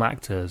already film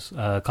actors.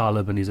 Carl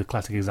Urban is a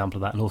classic example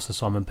of that, and also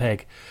Simon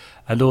Pegg,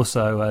 and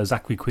also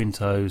Zachary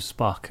Quinto's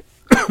Spock.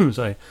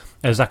 Sorry,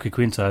 Zachary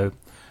Quinto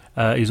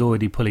is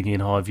already pulling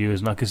in high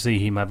viewers, and I can see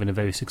him having a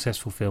very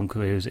successful film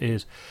career as it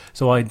is.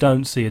 So I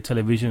don't see a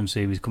television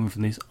series coming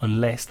from this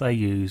unless they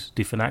use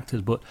different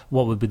actors. But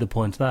what would be the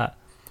point of that?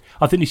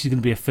 I think this is going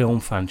to be a film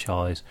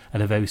franchise,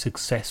 and a very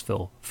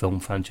successful film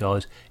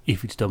franchise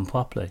if it's done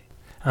properly.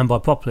 And by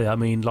properly, I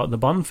mean like the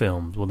Bond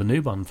films, or the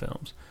new Bond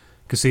films.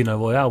 Casino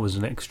Royale was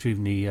an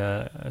extremely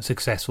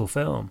successful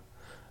film.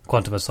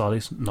 Quantum of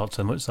Solace, not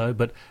so much so,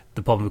 but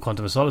the problem with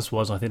Quantum of Solace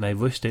was I think they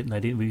rushed it and they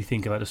didn't really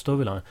think about the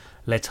storyline.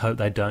 Let's hope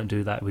they don't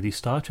do that with this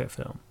Star Trek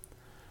film.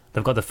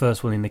 They've got the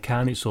first one in the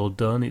can, it's all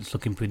done, it's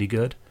looking pretty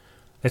good.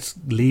 Let's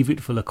leave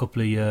it for a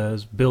couple of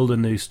years, build a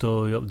new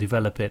story up,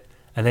 develop it,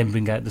 and then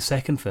bring out the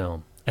second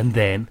film. And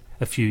then,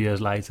 a few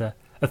years later,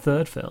 a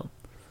third film.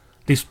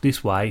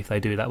 This way, if they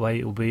do it that way,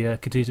 it will be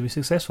continue to be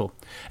successful.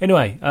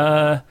 Anyway,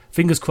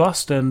 fingers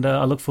crossed, and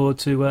I look forward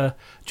to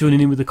joining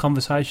in with the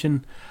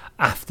conversation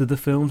after the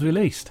film's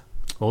released.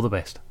 All the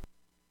best.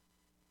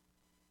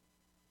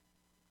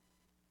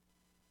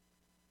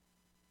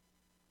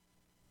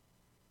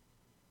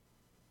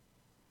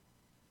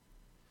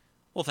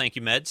 Well, thank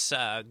you, Meds.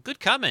 Good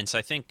comments.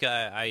 I think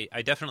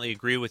I definitely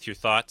agree with your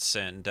thoughts,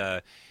 and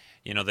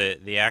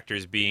the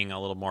actors being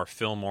a little more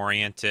film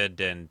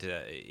oriented, and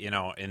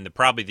and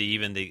probably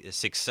even the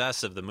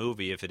success of the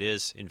movie, if it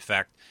is in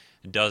fact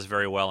does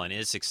very well and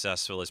is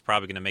successful, is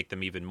probably going to make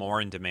them even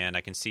more in demand.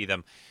 I can see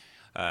them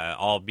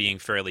all being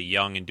fairly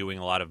young and doing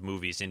a lot of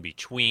movies in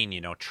between,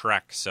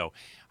 Trek. So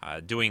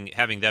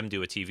having them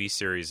do a TV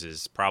series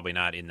is probably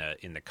not in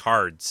the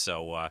cards.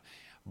 So.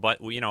 But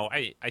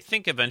I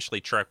think eventually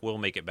Trek will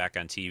make it back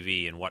on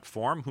TV. In what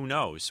form? Who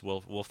knows?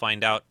 We'll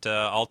find out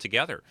all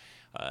together.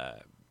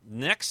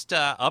 Next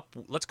up,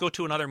 let's go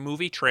to another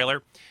movie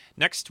trailer.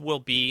 Next will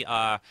be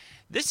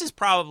this has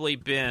probably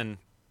been,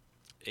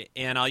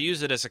 and I'll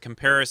use it as a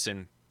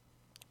comparison.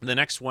 The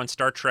next one,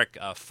 Star Trek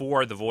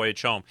IV: The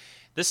Voyage Home.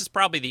 This is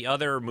probably the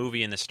other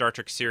movie in the Star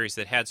Trek series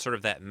that had sort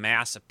of that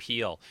mass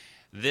appeal.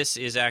 This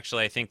is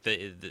actually, I think,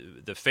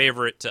 the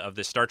favorite of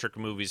the Star Trek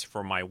movies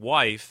for my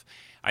wife.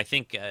 I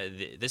think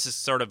this is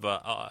sort of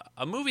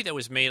a movie that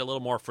was made a little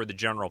more for the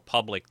general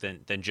public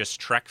than just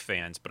Trek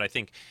fans, but I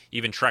think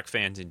even Trek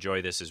fans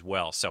enjoy this as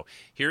well. So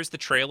here's the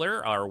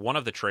trailer, or one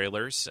of the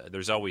trailers,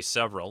 there's always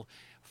several,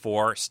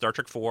 for Star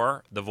Trek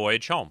IV: The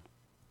Voyage Home.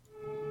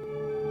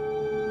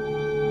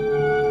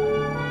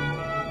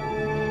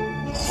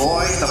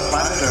 Avoid the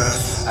planet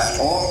Earth at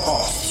all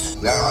costs.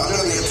 We are under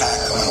the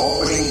attack of an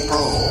orbiting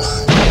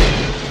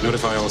probe.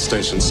 Notify all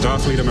stations.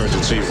 Starfleet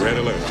emergency. Red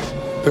alert.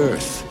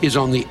 Earth is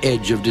on the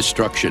edge of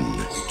destruction.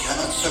 We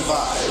cannot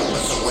survive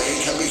unless a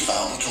way can be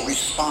found to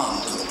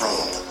respond to the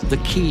probe. The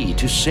key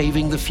to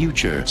saving the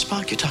future.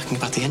 Spock, you're talking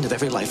about the end of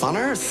every life on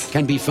Earth.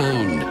 Can be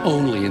found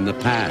only in the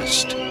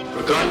past.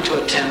 We're going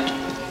to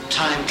attempt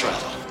time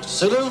travel.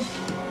 Sulu,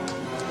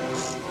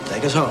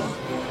 take us home.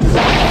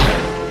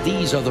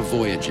 These are the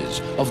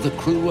voyages of the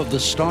crew of the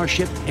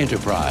Starship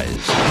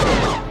Enterprise.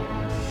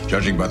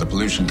 Judging by the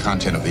pollution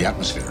content of the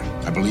atmosphere,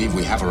 I believe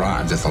we have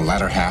arrived at the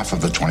latter half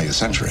of the 20th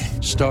century.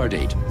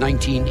 Stardate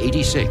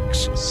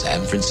 1986.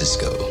 San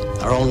Francisco.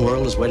 Our own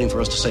world is waiting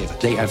for us to save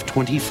it. They have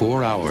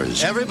 24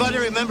 hours. Everybody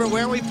remember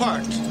where we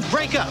parked.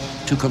 Break up.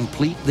 To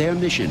complete their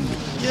mission.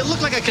 You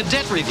look like a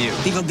cadet review.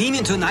 We will beam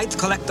in tonight,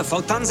 collect the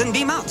photons, and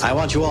beam out. I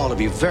want you all to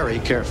be very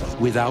careful.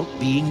 Without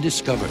being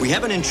discovered. We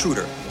have an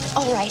intruder.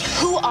 All right,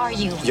 who are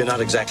you? You're not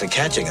exactly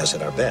catching us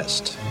at our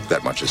best.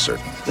 That much is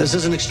certain. This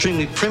is an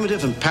extremely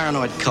primitive and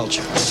paranoid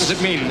culture. What does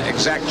it mean,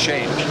 exact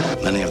change?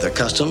 Many of their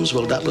customs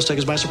will doubtless take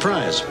us by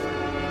surprise.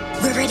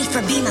 We're ready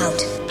for beam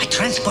out. My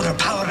transporter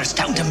power is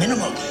down to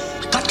minimal.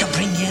 Got to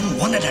bring you in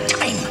one at a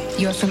time.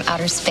 You're from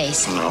outer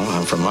space. No,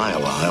 I'm from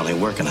Iowa. I only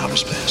work in outer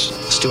space.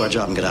 Let's do our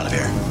job and get out of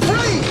here.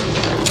 Freeze!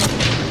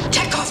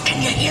 Chekhov,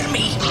 can you hear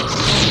me?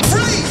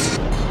 Freeze!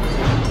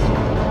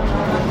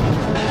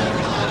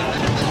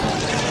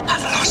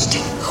 I've lost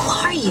it. Who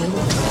are you?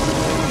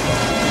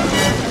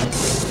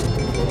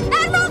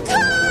 Admiral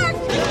Kirk!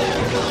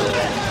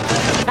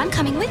 I'm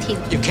coming with you.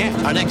 You can't.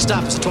 Our next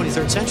stop is the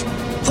 23rd century.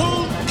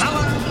 Full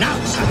power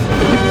now, sir.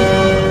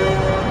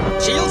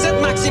 Shields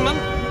at maximum.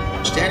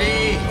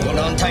 Steady. Hold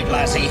on tight,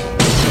 lassie.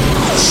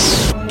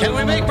 Can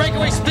we make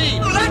breakaway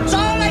speed? That's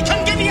all I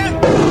can give you.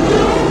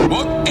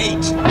 Book 8.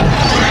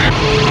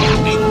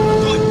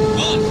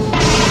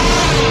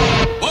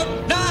 8.1. Book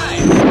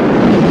 9.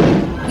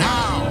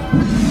 Now.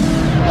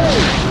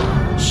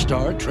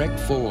 Star Trek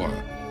IV,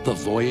 The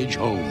Voyage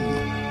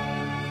Home.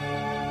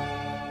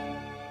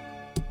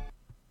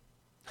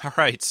 All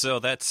right, so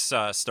that's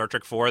Star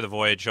Trek IV, The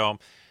Voyage Home.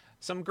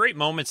 Some great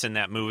moments in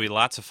that movie,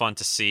 lots of fun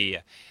to see.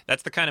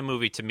 That's the kind of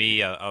movie, to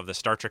me, of the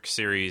Star Trek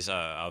series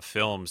of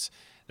films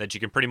that you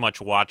can pretty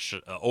much watch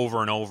over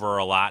and over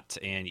a lot,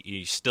 and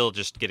you still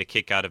just get a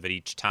kick out of it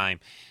each time.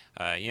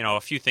 A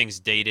few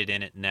things dated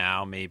in it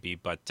now, maybe,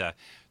 but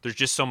there's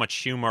just so much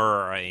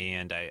humor,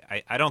 and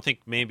I don't think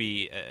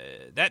maybe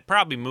that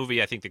probably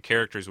movie, I think the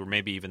characters were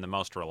maybe even the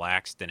most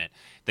relaxed in it.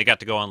 They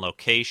got to go on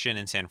location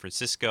in San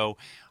Francisco,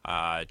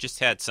 just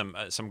had some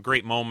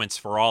great moments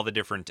for all the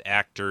different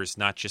actors,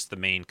 not just the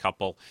main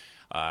couple.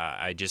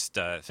 I just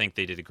think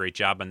they did a great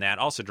job on that.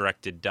 Also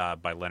directed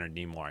by Leonard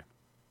Nimoy.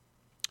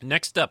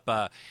 Next up,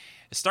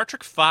 Star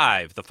Trek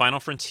V, The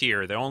Final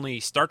Frontier, the only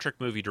Star Trek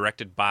movie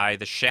directed by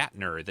the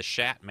Shatner, the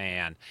Shat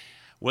Man.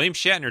 William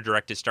Shatner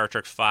directed Star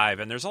Trek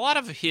V, and there's a lot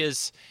of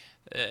his,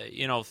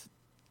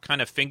 kind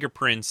of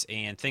fingerprints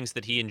and things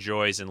that he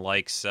enjoys and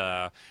likes,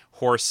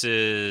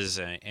 horses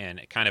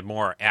and kind of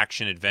more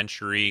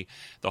action-adventure-y,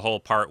 the whole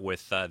part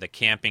with the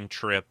camping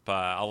trip.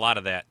 A lot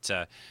of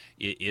that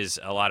is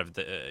a lot of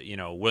the,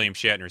 William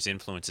Shatner's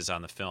influences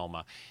on the film.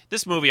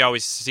 This movie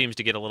always seems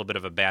to get a little bit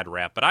of a bad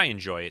rap, but I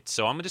enjoy it.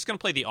 So I'm just going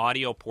to play the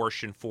audio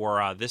portion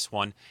for this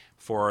one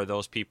for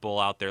those people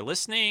out there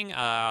listening.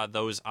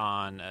 Those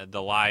on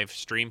the live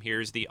stream,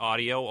 here's the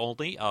audio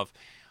only of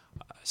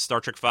Star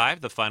Trek V,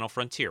 The Final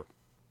Frontier.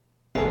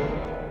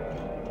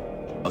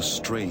 A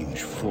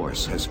strange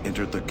force has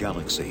entered the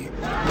galaxy.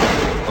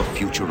 The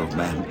future of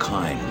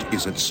mankind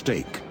is at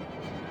stake.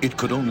 It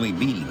could only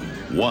mean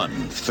one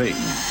thing.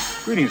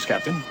 Greetings,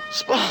 Captain.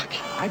 Spock.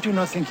 I do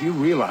not think you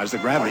realize the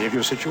gravity of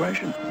your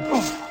situation.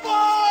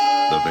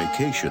 The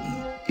vacation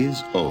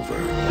is over.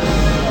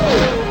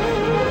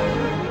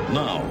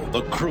 Now,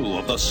 the crew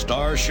of the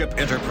Starship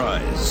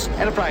Enterprise.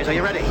 Enterprise, are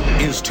you ready?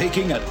 Is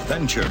taking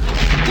adventure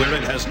where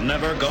it has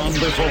never gone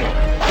before.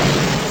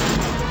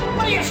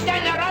 What are you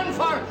standing around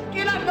for? Do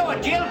you not know a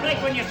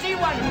jailbreak when you see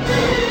one?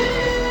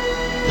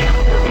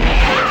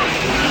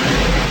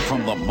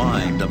 From the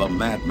mind of a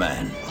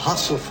madman. A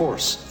hostile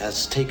force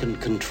has taken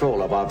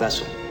control of our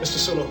vessel. Mr.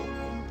 Sulu,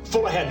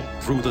 full ahead.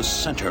 Through the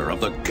center of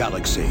the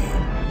galaxy.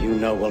 You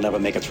know we'll never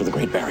make it through the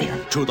Great Barrier.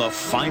 To the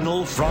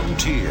final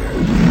frontier.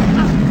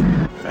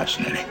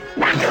 Fascinating.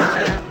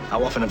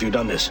 How often have you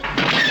done this?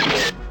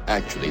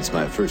 Actually, it's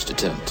my first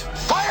attempt.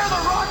 Fire the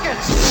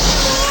rockets!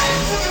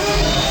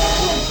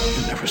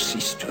 You never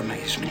cease to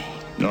amaze me.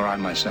 Nor I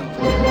myself.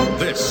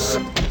 This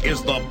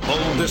is the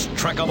boldest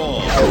trek of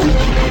all.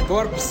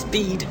 Warp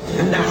speed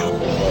now.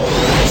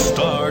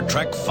 Star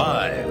Trek V,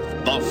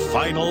 The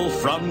Final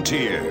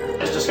Frontier.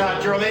 Mr.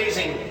 Scott, you're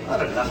amazing. Oh,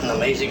 there's nothing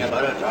amazing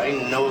about it. I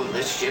know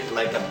this ship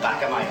like the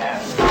back of my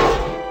hand.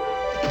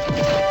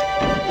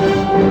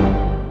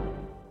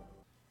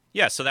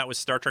 Yeah, so that was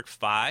Star Trek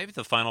V,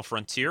 The Final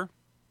Frontier.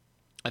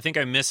 I think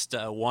I missed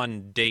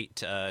one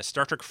date.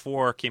 Star Trek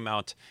IV came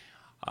out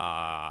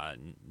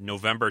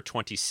November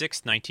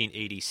 26,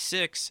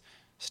 1986.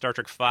 Star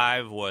Trek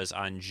V was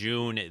on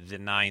June the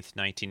 9th,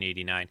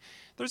 1989.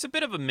 There's a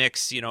bit of a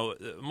mix.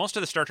 Most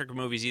of the Star Trek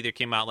movies either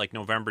came out like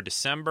November,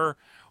 December,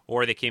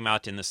 or they came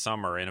out in the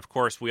summer. And, of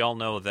course, we all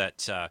know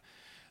that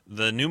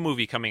the new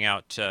movie coming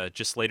out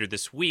just later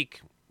this week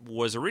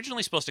was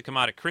originally supposed to come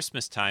out at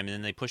Christmas time, and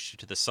then they pushed it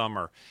to the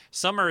summer.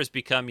 Summer has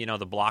become, the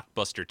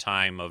blockbuster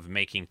time of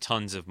making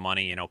tons of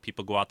money.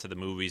 People go out to the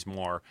movies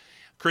more.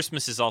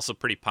 Christmas is also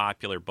pretty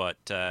popular, but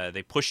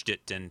they pushed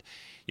it, and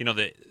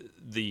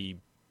the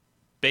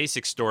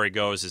basic story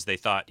goes is they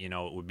thought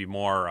it would be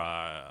more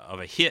of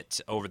a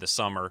hit over the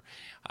summer.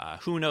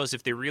 Who knows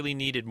if they really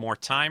needed more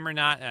time or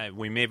not?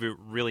 We maybe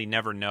really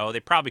never know. They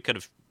probably could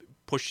have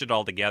pushed it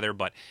all together,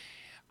 but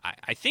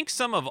I think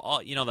some of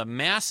all the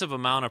massive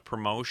amount of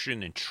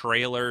promotion and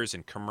trailers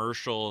and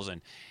commercials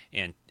and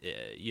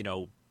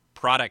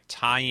product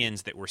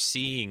tie-ins that we're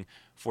seeing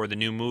for the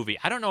new movie.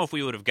 I don't know if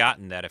we would have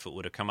gotten that if it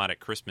would have come out at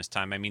Christmas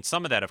time. I mean,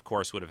 some of that, of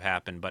course, would have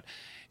happened, but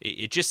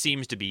it just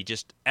seems to be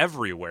just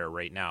everywhere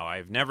right now.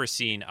 I've never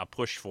seen a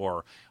push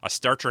for a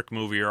Star Trek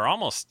movie, or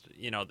almost,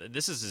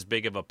 this is as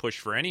big of a push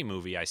for any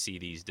movie I see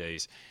these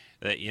days.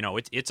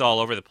 It's all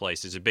over the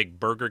place. There's a big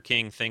Burger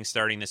King thing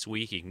starting this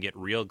week. You can get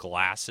real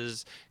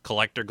glasses,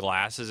 collector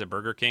glasses at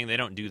Burger King. They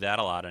don't do that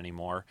a lot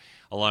anymore,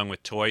 along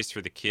with toys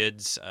for the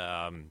kids.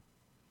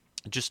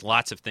 Just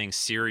lots of things,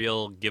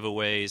 cereal,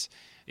 giveaways.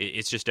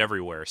 It's just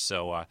everywhere.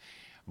 So,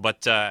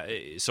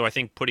 so I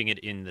think putting it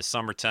in the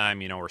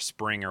summertime, or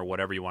spring or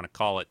whatever you want to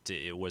call it,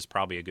 it was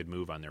probably a good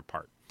move on their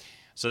part.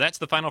 So that's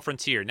The Final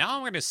Frontier. Now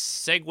I'm going to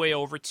segue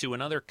over to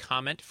another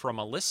comment from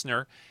a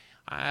listener.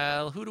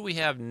 Who do we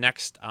have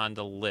next on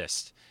the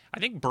list? I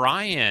think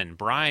Brian.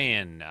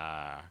 Brian,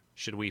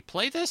 should we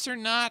play this or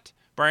not?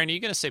 Brian, are you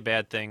going to say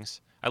bad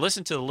things? I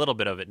listened to a little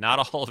bit of it,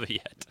 not all of it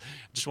yet.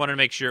 Just wanted to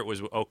make sure it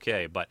was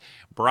okay. But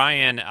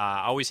Brian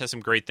always has some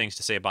great things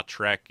to say about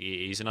Trek.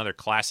 He's another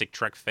classic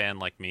Trek fan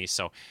like me.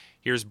 So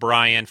here's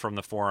Brian from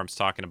the forums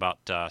talking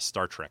about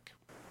Star Trek.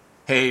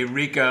 Hey,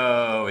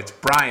 Rico, it's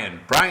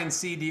Brian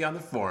CD on the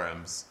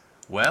forums.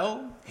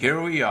 Well,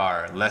 here we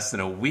are, less than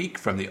a week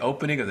from the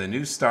opening of the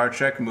new Star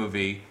Trek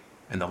movie,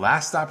 and the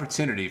last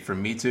opportunity for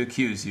me to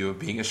accuse you of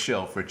being a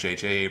shill for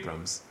J.J.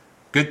 Abrams.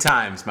 Good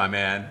times, my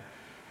man.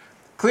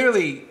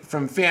 Clearly,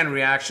 from fan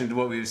reaction to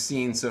what we've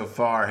seen so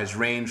far has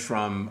ranged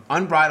from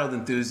unbridled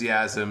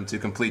enthusiasm to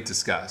complete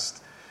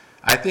disgust.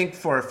 I think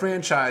for a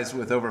franchise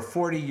with over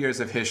 40 years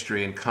of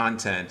history and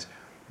content,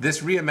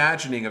 this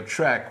reimagining of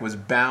Trek was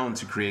bound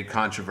to create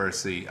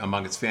controversy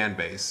among its fan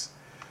base.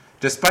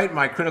 Despite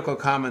my critical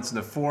comments in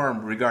the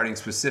forum regarding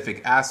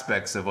specific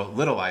aspects of what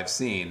little I've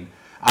seen,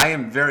 I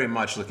am very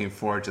much looking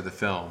forward to the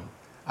film.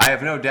 I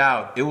have no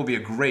doubt it will be a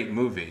great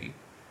movie.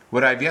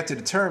 What I've yet to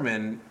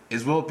determine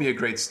is will it be a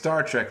great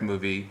Star Trek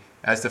movie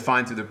as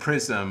defined through the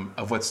prism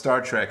of what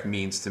Star Trek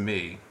means to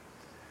me.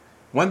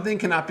 One thing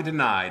cannot be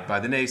denied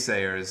by the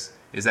naysayers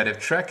is that if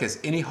Trek has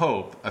any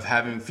hope of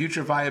having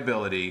future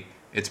viability,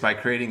 it's by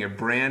creating a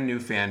brand new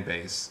fan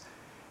base.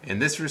 In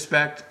this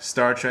respect,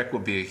 Star Trek will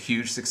be a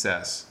huge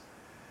success.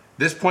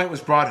 This point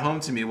was brought home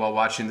to me while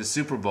watching the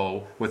Super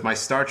Bowl with my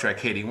Star Trek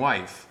hating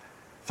wife.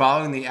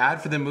 Following the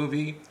ad for the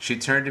movie, she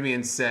turned to me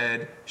and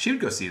said she would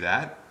go see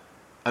that.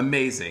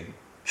 Amazing.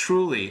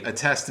 Truly a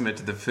testament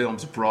to the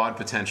film's broad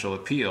potential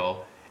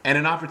appeal and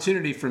an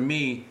opportunity for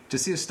me to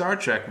see a Star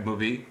Trek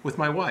movie with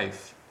my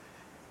wife.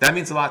 That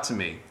means a lot to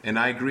me, and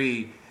I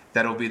agree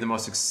that it will be the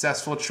most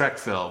successful Trek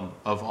film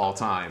of all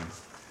time.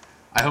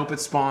 I hope it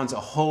spawns a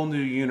whole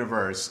new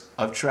universe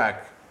of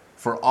Trek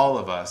for all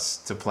of us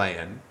to play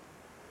in.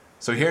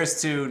 So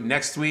here's to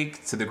next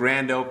week, to the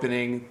grand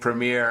opening,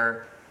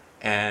 premiere,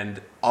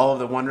 and all of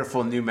the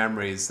wonderful new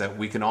memories that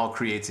we can all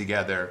create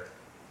together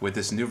with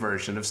this new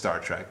version of Star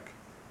Trek.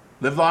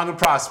 Live long and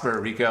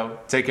prosper, Rico.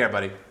 Take care,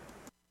 buddy.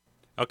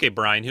 Okay,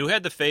 Brian, who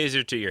had the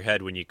phaser to your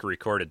head when you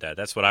recorded that?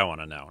 That's what I want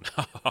to know.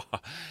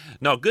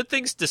 No, good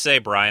things to say,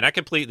 Brian. I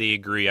completely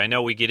agree. I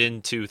know we get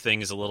into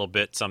things a little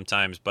bit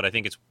sometimes, but I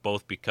think it's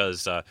both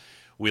because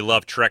we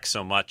love Trek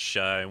so much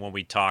when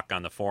we talk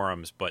on the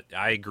forums. But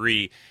I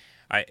agree.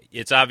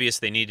 It's obvious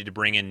they needed to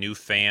bring in new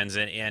fans,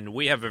 and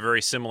we have a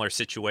very similar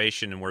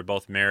situation, and we're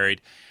both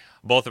married.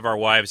 Both of our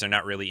wives are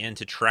not really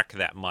into Trek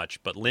that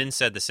much, but Lynn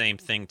said the same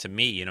thing to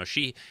me. You know,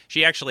 she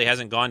actually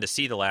hasn't gone to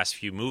see the last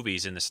few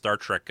movies in the Star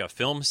Trek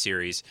film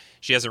series.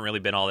 She hasn't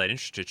really been all that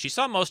interested. She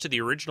saw most of the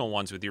original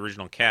ones with the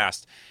original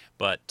cast,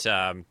 but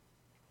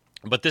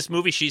this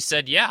movie, she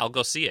said, yeah, I'll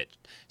go see it.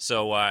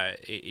 So,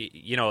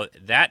 you know,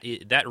 that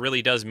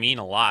really does mean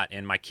a lot,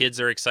 and my kids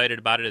are excited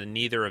about it, and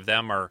neither of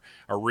them are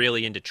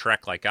really into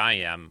Trek like I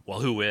am. Well,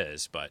 who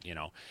is, but, you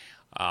know.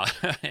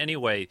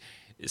 Anyway,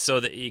 so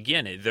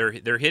again,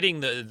 they're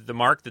hitting the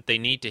mark that they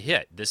need to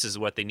hit. This is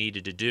what they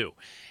needed to do.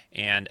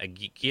 And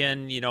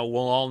again, you know,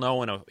 we'll all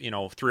know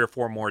in 3 or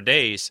 4 more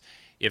days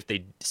if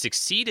they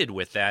succeeded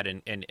with that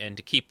and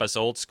to keep us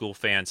old school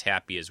fans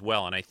happy as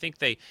well. And I think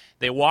they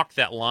walked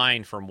that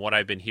line from what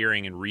I've been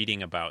hearing and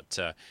reading about.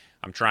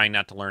 I'm trying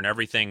not to learn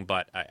everything,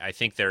 but I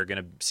think they're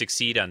going to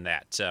succeed on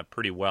that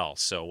pretty well.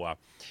 So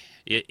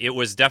it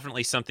was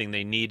definitely something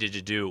they needed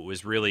to do. It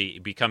was really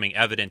becoming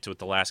evident with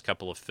the last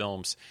couple of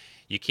films.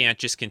 You can't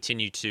just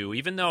continue to,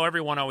 even though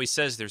everyone always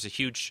says there's a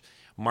huge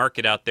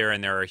market out there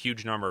and there are a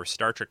huge number of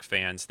Star Trek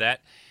fans,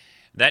 that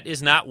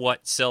is not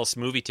what sells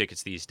movie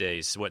tickets these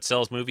days. What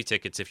sells movie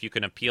tickets, if you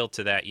can appeal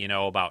to that, you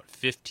know, about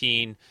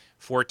 15,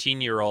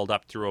 14-year-old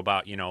up through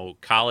about, you know,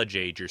 college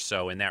age or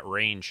so, in that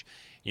range,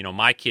 you know,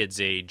 my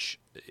kids' age,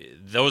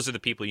 those are the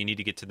people you need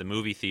to get to the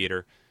movie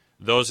theater.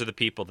 Those are the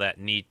people that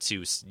need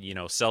to, you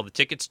know, sell the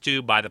tickets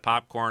to, buy the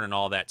popcorn and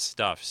all that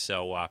stuff.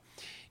 So,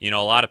 you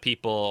know, a lot of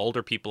people,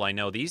 older people I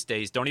know these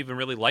days, don't even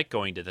really like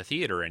going to the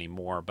theater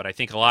anymore. But I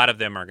think a lot of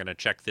them are going to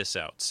check this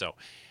out. So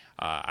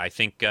I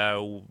think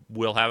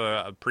we'll have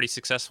a pretty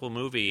successful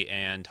movie,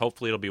 and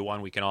hopefully it'll be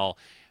one we can all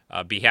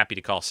be happy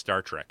to call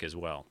Star Trek as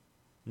well.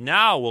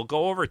 Now we'll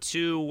go over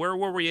to, where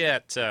were we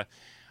at?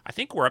 I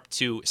think we're up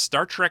to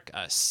Star Trek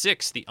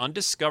 6, The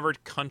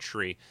Undiscovered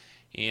Country.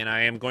 And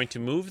I am going to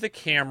move the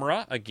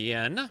camera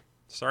again.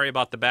 Sorry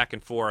about the back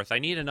and forth. I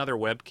need another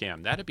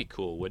webcam. That'd be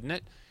cool, wouldn't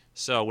it?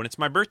 So when it's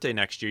my birthday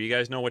next year, you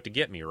guys know what to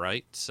get me,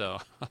 right? So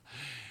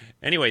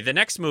anyway, the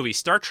next movie,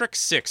 Star Trek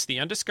VI, The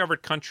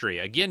Undiscovered Country,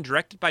 again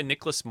directed by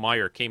Nicholas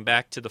Meyer, came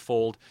back to the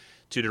fold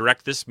to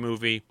direct this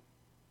movie.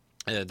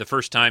 The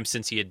first time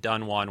since he had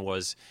done one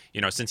was,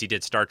 you know, since he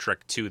did Star Trek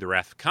II, The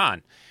Wrath of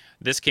Khan.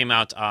 This came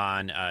out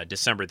on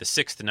December the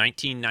 6th,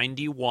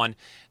 1991.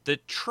 The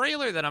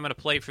trailer that I'm going to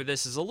play for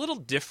this is a little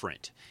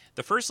different.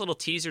 The first little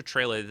teaser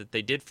trailer that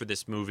they did for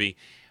this movie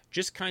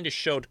just kind of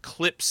showed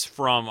clips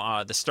from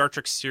the Star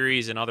Trek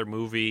series and other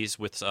movies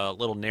with a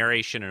little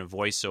narration and a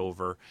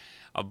voiceover.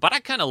 But I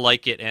kind of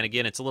like it, and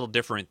again, it's a little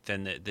different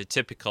than the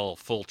typical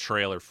full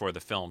trailer for the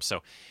film.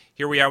 So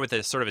here we are with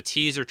a sort of a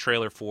teaser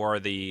trailer for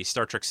the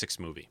Star Trek VI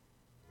movie.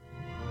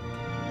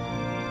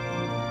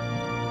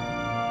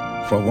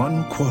 For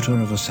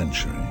 1/4 of a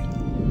century,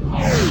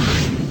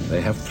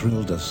 they have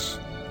thrilled us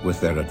with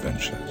their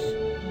adventures,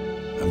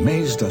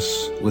 amazed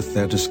us with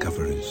their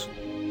discoveries,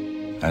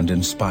 and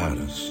inspired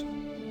us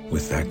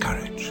with their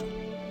courage.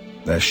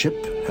 Their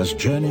ship has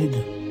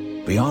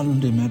journeyed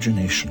beyond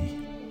imagination.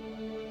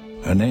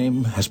 Her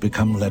name has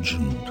become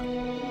legend.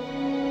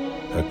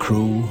 Her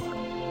crew,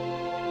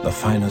 the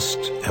finest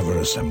ever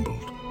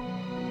assembled.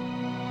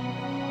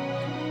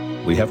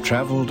 We have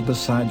traveled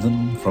beside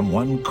them from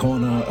one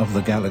corner of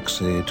the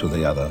galaxy to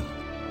the other.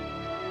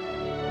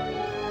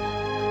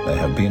 They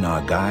have been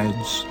our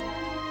guides,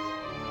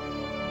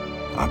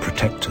 our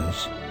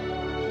protectors,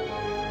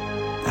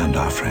 and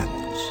our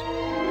friends.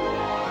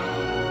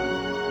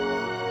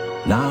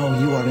 Now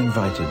you are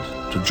invited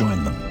to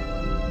join them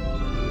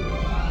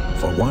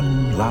for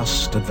one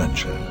last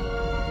adventure.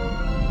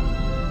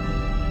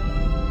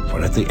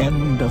 For at the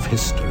end of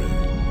history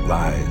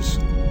lies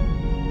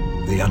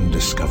the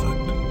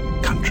undiscovered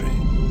country.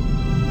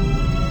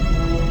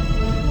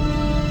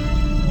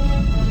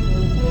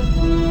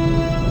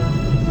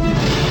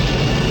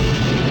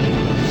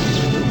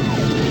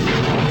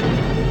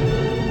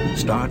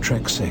 Star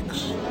Trek VI,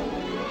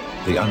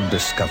 The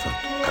Undiscovered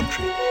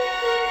Country.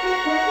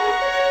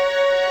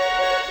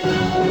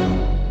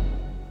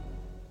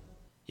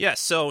 Yeah,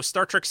 so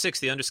Star Trek VI,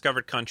 The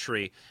Undiscovered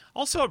Country,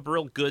 also a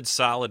real good,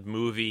 solid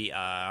movie.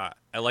 I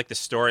like the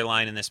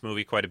storyline in this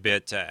movie quite a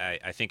bit.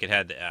 I think it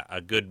had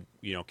a good,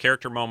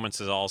 character moments,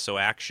 as also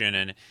action,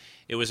 and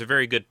it was a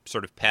very good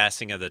sort of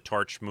passing of the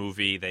torch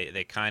movie.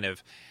 They kind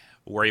of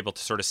were able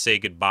to sort of say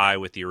goodbye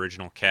with the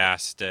original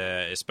cast,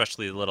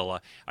 especially the little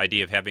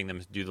idea of having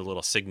them do the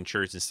little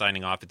signatures and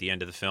signing off at the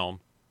end of the film.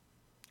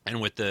 And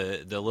with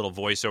the little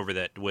voiceover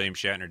that William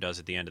Shatner does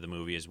at the end of the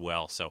movie as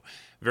well. So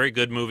very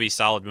good movie,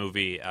 solid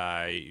movie.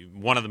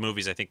 One of the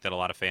movies I think that a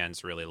lot of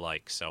fans really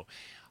like. So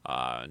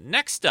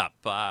next up,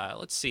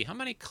 let's see. How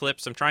many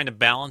clips? I'm trying to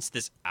balance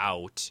this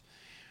out.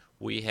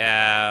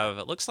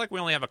 It looks like we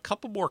only have a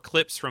couple more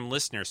clips from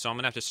listeners, so I'm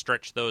going to have to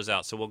stretch those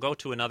out. So we'll go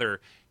to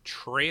another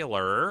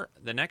trailer.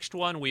 The next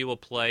one we will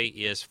play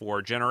is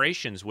for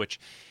Generations, which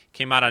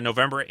came out on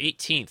November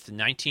 18th,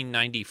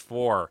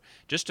 1994,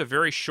 just a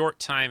very short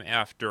time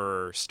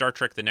after Star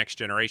Trek The Next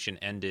Generation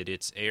ended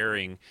its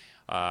airing,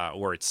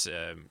 or its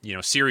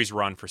series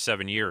run for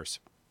 7 years.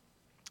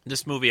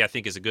 This movie, I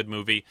think, is a good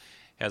movie,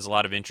 has a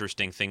lot of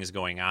interesting things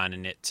going on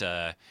in it,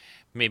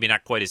 maybe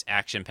not quite as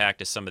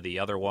action-packed as some of the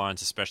other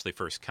ones, especially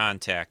First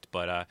Contact,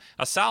 but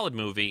a solid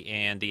movie,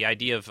 and the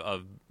idea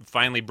of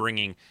finally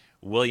bringing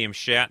William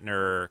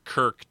Shatner,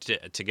 Kirk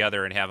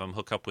together and have him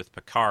hook up with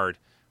Picard.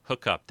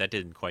 Hook up, that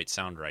didn't quite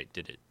sound right,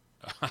 did it?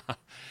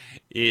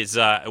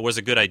 It was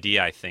a good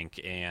idea, I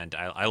think, and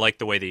I like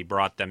the way they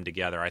brought them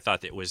together. I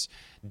thought it was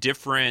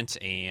different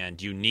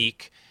and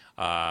unique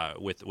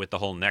with the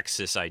whole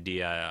Nexus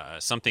idea,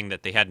 something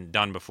that they hadn't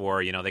done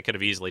before. They could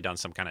have easily done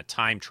some kind of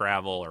time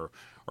travel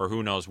or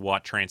who knows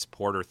what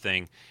transporter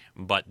thing,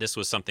 but this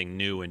was something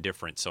new and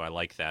different, so I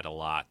like that a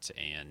lot.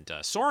 And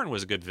Soren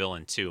was a good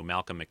villain, too.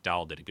 Malcolm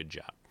McDowell did a good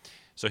job.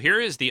 So here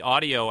is the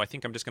audio. I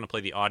think I'm just going to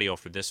play the audio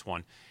for this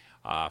one.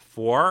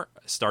 For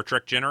Star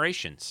Trek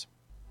Generations.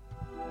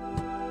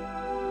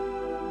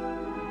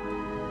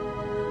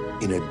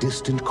 In a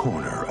distant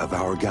corner of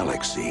our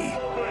galaxy,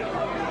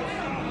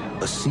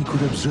 a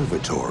secret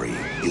observatory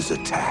is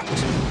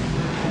attacked.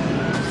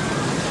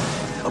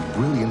 A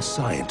brilliant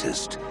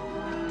scientist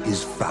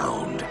is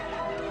found,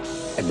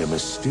 and a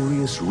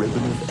mysterious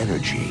ribbon of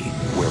energy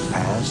where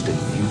past and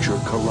future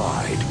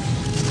collide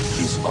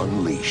is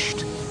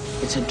unleashed.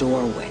 It's a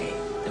doorway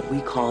that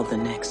we call the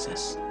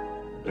Nexus.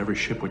 Every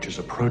ship which has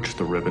approached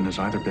the ribbon has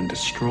either been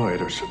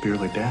destroyed or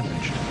severely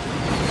damaged.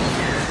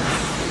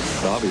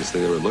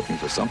 Obviously, they were looking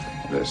for something.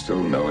 There's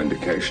still no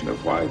indication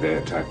of why they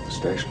attacked the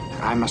station.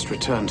 I must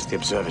return to the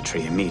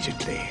observatory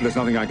immediately. There's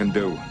nothing I can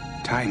do.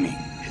 Timing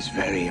is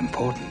very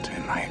important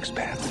in my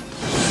experiment.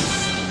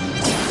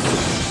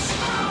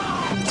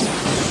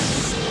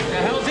 The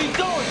hell's he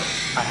doing?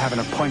 I have an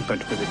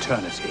appointment with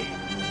Eternity,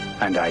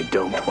 and I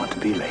don't want to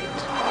be late.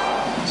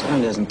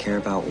 Soren doesn't care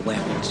about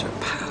weapons or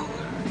power.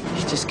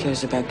 He just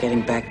cares about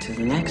getting back to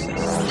the Nexus.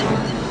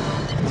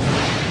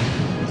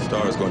 The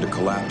star is going to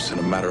collapse in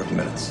a matter of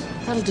minutes.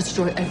 That'll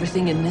destroy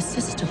everything in this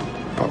system.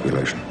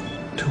 Population?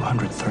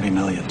 230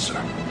 million, sir.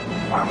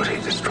 Why would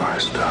he destroy a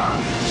star?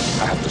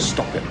 I have to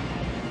stop him.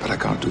 But I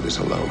can't do this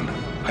alone.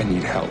 I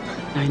need help.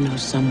 I know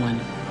someone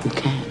who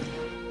can.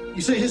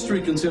 You say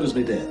history considers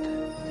me dead.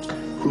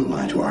 Who am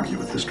I to argue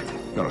with history?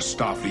 You're a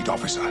Starfleet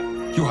officer.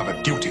 You have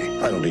a duty.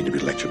 I don't need to be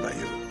lectured by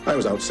you. I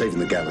was out saving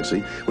the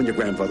galaxy when your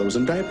grandfather was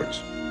in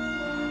diapers.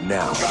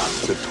 Now,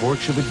 the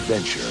torch of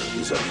adventure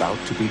is about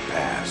to be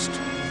passed.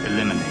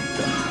 Eliminate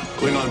them.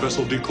 Klingon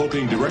vessel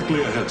decloaking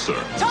directly ahead,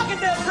 sir. Talking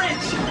to the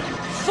bridge!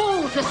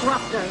 Full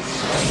disruptors!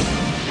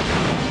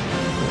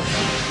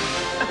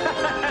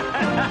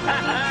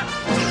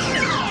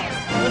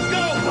 Let's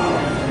go!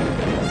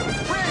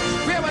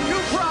 Bridge, we have a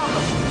new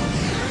problem!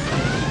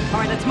 All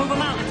right, let's move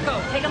them out. Let's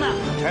go. Take them out.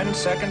 10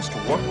 seconds to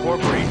warp core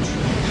breach.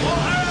 All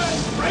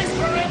hands, brace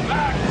for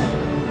impact!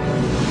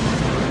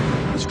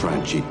 Let's try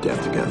and cheat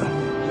death together.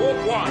 Warp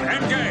 1,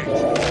 engage!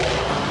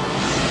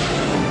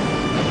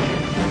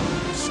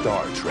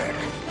 Star Trek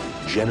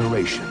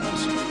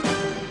Generations.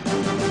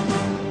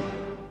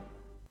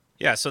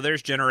 Yeah, so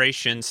there's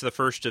Generations, the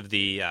first of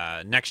the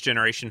Next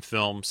Generation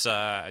films.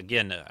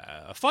 Again,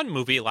 a fun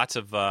movie, lots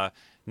of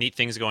neat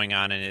things going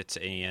on in it,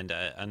 and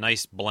a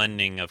nice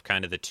blending of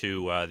kind of the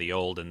two, the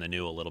old and the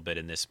new a little bit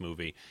in this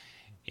movie.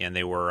 And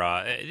they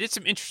were did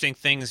some interesting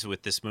things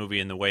with this movie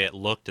and the way it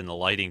looked and the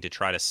lighting to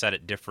try to set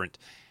it different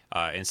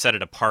and set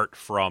it apart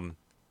from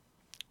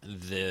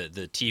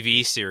the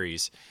TV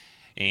series.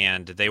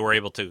 And they were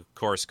able to, of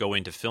course, go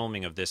into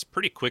filming of this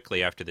pretty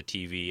quickly after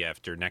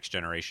Next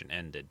Generation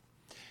ended.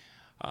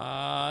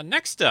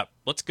 Next up,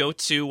 let's go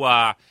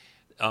to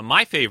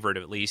my favorite,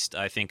 at least,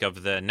 I think,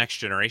 of the Next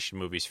Generation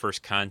movies,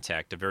 First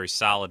Contact, a very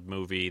solid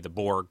movie, the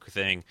Borg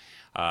thing,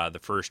 the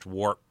first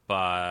warp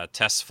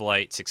test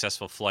flight,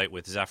 successful flight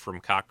with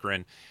Zefram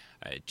Cochrane.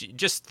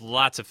 Just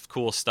lots of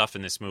cool stuff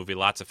in this movie,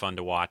 lots of fun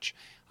to watch.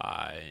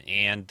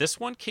 And this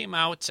one came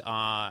out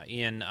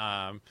in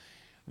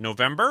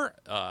November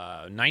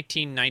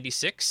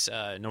 1996,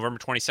 November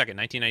 22nd,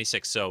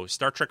 1996. So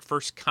Star Trek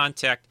First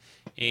Contact,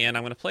 and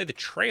I'm going to play the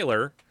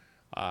trailer,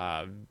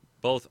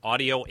 both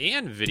audio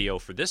and video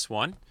for this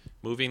one.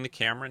 Moving the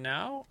camera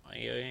now,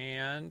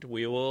 and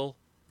we will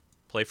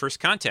play First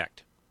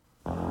Contact.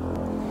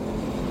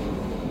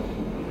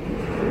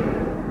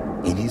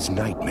 In his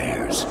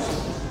nightmares,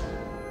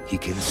 he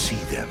can see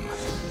them.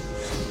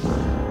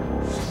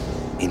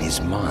 In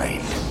his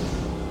mind,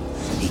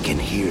 he can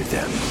hear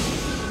them.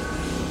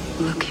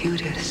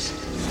 Locutus.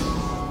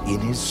 In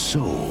his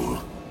soul,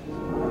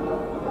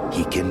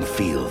 he can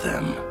feel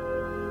them.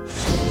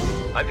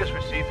 I've just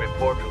received a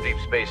report from Deep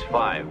Space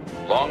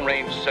 5.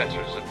 Long-range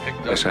sensors have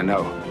picked up... Yes, I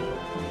know.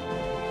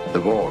 The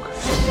Borg.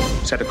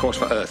 Set a course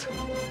for Earth.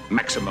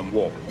 Maximum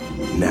warp.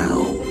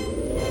 Now,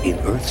 in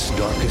Earth's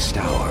darkest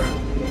hour,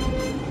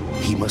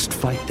 he must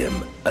fight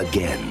them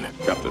again.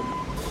 Captain,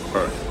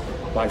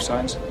 Earth. Life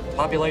signs?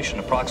 Population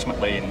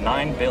approximately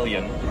 9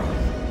 billion.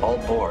 All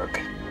Borg.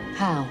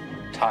 How?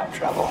 Time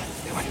travel.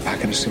 They went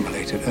back and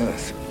assimilated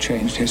Earth.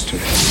 Changed history.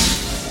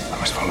 I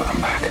must follow them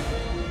back.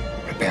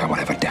 Repair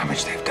whatever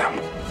damage they've done.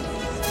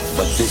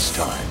 But this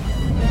time,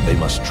 they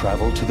must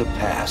travel to the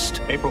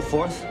past. April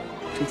 4th,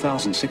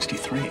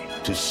 2063.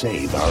 To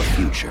save our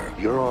future.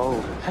 You're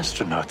all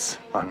astronauts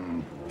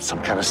on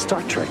some kind of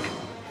Star Trek.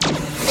 They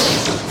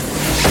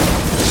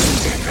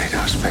invade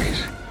our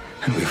space,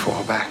 and we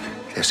fall back.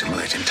 They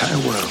assimilate entire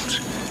worlds,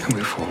 and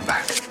we fall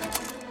back.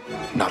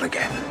 Not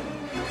again.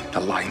 The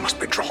line must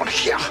be drawn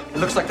here. It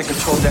looks like the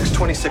control deck's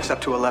 26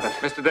 up to 11.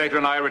 Mr. Data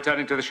and I are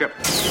returning to the ship.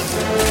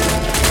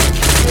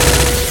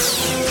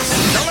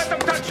 Don't let them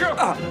touch you!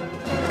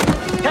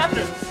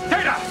 Captain!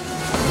 Data!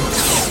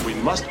 We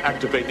must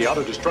activate the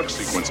auto-destruct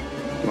sequence.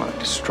 You want to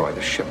destroy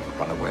the ship and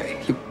run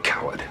away? You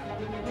coward.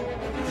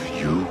 If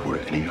you were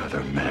any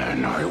other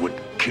man, I would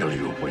kill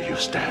you where you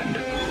stand.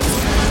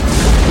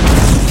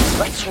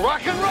 Let's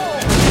rock and roll!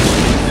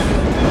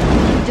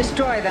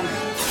 Destroy them.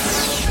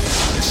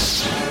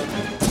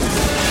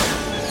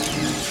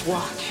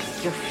 Watch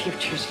your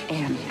futures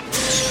end.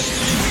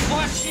 We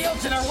bought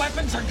shields and our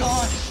weapons are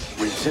gone.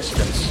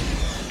 Resistance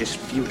is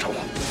futile.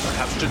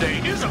 Perhaps today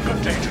is a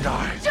good day to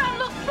die.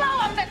 Jean-Luc, blow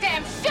up the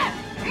damn ship!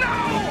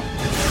 No!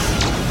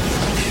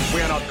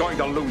 We are not going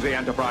to lose the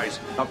Enterprise.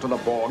 Not to the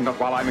Borg, not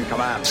while I'm in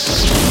command.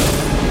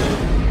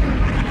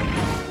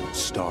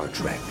 Star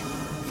Trek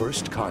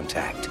First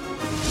Contact.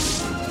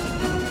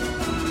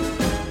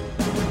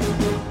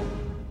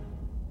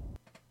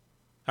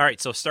 All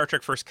right, so Star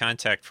Trek First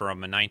Contact from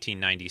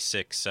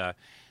 1996.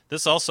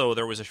 This also,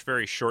 there was a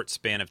very short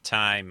span of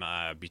time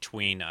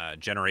between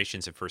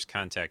Generations and First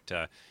Contact,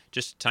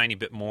 just a tiny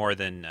bit more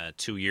than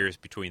 2 years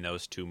between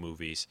those two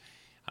movies.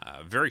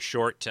 Very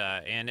short,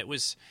 and it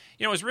was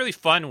really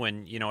fun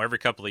when, every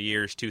couple of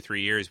years,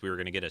 2-3 years, we were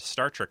going to get a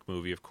Star Trek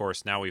movie. Of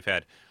course, now we've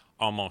had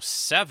almost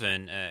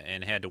 7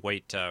 and had to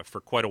wait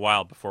for quite a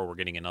while before we're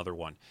getting another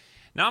one.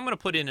 Now I'm going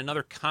to put in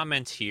another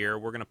comment here.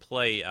 We're going to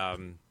play...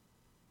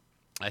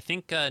 I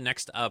think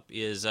next up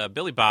is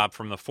Billy Bob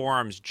from the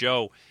forums.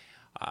 Joe,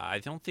 I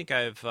don't think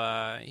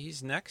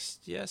he's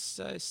next. Yes,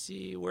 I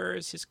see. Where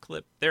is his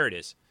clip? There it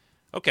is.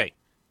 Okay,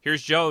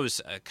 here's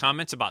Joe's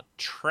comments about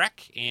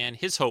Trek and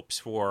his hopes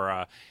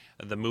for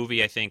the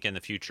movie, I think, in the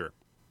future.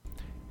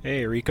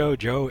 Hey, Rico,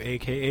 Joe,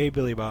 a.k.a.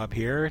 Billy Bob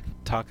here,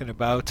 talking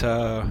about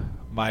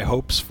my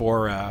hopes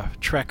for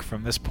Trek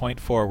from this point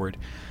forward.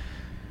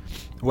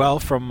 Well,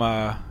 from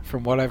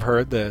what I've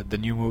heard, the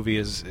new movie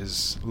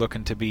is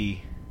looking to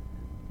be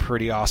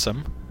pretty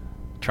awesome.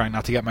 Trying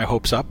not to get my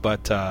hopes up,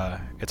 but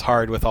it's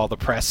hard with all the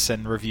press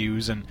and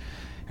reviews and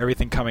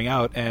everything coming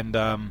out. And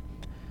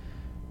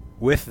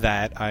with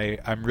that,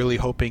 I'm really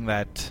hoping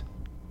that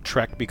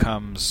Trek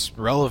becomes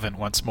relevant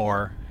once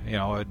more.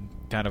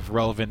 Kind of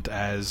relevant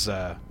as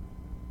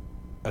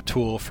a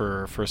tool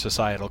for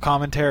societal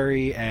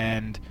commentary,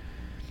 and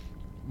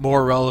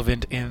more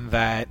relevant in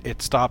that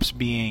it stops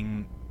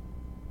being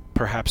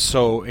perhaps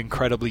so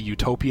incredibly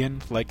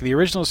utopian. Like, the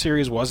original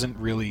series wasn't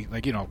really,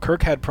 like, you know,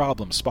 Kirk had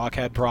problems, Spock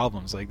had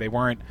problems, like, they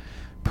weren't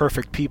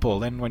perfect people.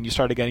 Then when you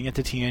started getting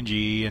into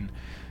TNG and,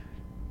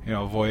 you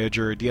know,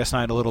 Voyager,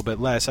 DS9 a little bit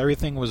less,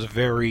 everything was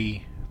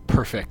very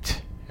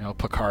perfect. You know,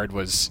 Picard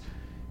was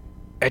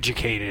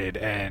educated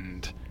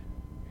and,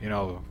 you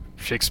know,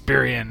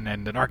 Shakespearean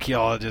and an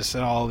archaeologist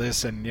and all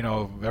this, and, you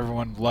know,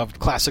 everyone loved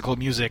classical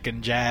music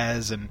and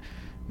jazz, and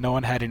no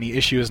one had any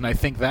issues. And I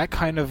think that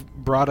kind of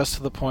brought us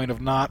to the point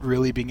of not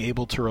really being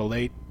able to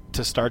relate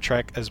to Star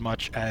Trek as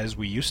much as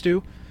we used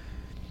to.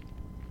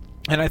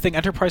 And I think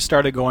Enterprise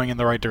started going in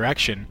the right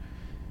direction,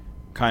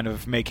 kind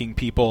of making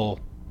people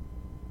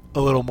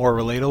a little more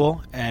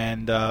relatable.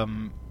 And,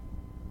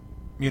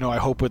 you know, I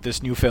hope with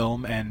this new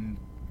film and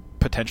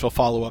potential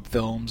follow-up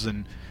films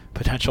and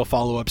potential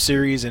follow-up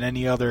series and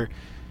any other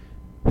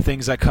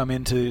things that come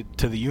into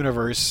the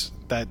universe,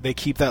 that they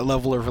keep that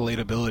level of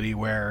relatability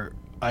where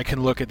I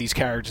can look at these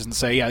characters and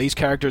say, yeah, these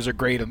characters are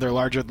great and they're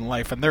larger than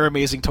life and they're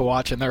amazing to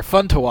watch and they're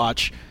fun to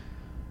watch,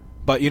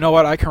 but you know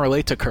what, I can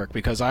relate to Kirk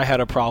because I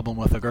had a problem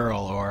with a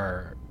girl,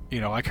 or,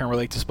 you know, I can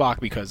relate to Spock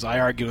because I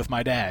argued with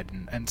my dad,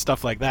 and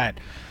stuff like that.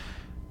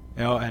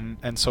 You know,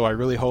 and so I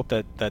really hope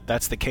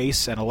that's the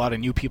case, and a lot of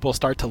new people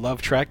start to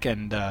love Trek,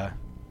 and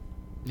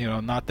you know,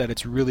 not that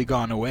it's really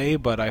gone away,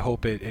 but I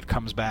hope it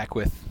comes back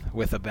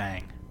with a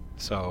bang.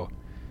 So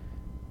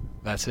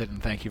that's it,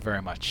 and thank you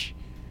very much.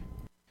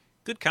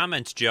 Good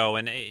comments, Joe.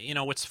 And, you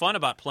know, what's fun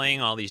about playing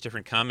all these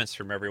different comments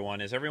from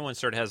everyone is everyone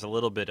sort of has a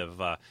little bit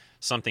of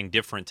something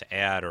different to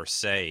add or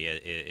say.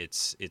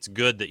 It's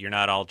good that you're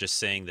not all just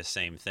saying the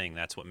same thing.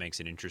 That's what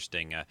makes it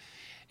interesting.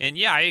 And,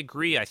 yeah, I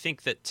agree. I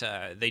think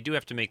that they do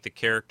have to make the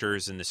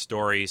characters and the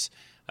stories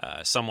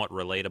somewhat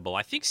relatable.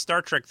 I think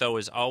Star Trek, though,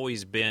 has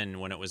always been,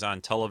 when it was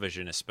on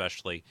television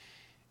especially,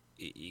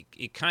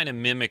 it kind of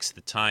mimics the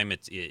time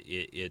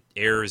it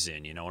airs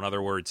in. You know, in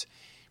other words,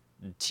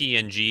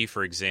 TNG,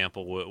 for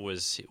example,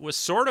 was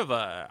sort of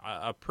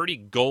a pretty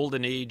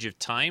golden age of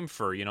time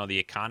for, you know, the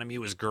economy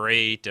was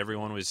great,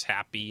 everyone was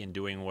happy and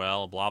doing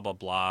well, blah, blah,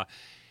 blah.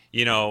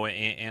 You know,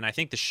 and I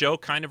think the show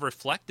kind of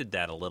reflected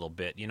that a little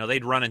bit. You know,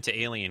 they'd run into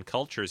alien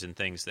cultures and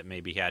things that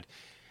maybe had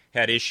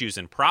issues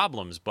and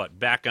problems, but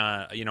back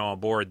on, you know,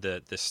 aboard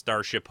the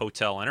Starship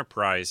Hotel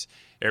Enterprise,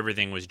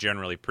 everything was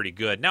generally pretty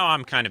good. Now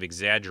I'm kind of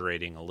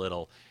exaggerating a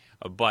little,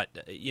 but,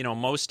 you know,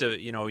 most of,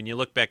 you know, when you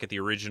look back at the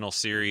original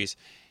series,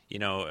 you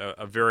know,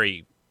 a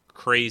very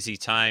crazy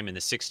time in the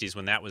 60s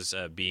when that was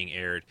being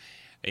aired.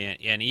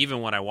 And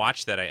even when I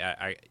watched that,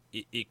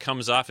 it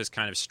comes off as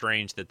kind of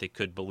strange that they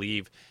could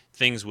believe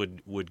things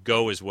would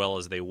go as well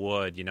as they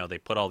would. You know, they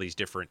put all these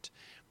different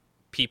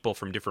people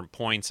from different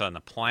points on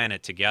the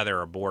planet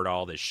together aboard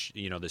all this,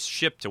 you know, this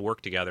ship to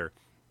work together.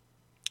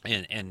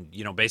 And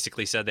you know,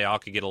 basically said they all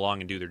could get along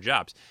and do their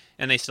jobs.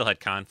 And they still had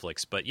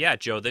conflicts. But yeah,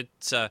 Joe,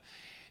 that's,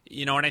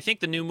 you know, and I think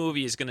the new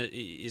movie is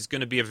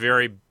gonna be a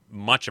very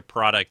much a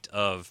product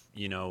of,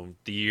 you know,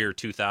 the year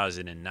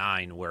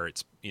 2009, where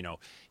it's, you know,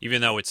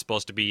 even though it's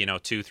supposed to be, you know,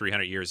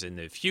 200-300 years in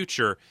the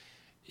future,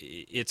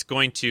 it's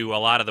going to, a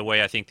lot of the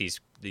way I think these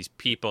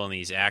people and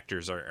these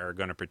actors are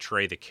going to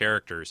portray the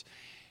characters,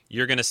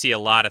 you're going to see a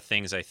lot of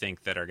things, I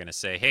think, that are going to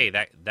say, hey,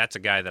 that's a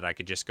guy that I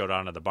could just go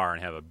down to the bar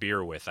and have a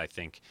beer with, I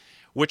think,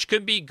 which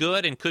could be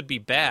good and could be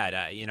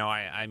bad. You know,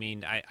 I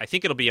mean, I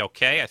think it'll be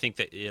okay. I think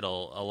that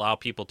it'll allow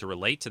people to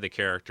relate to the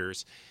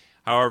characters.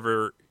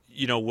 However,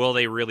 you know, will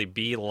they really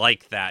be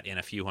like that in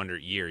a few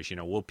hundred years? You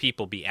know, will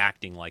people be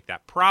acting like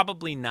that?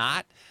 Probably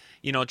not.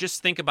 You know,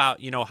 just think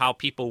about, you know, how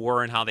people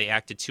were and how they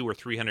acted 200 or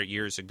 300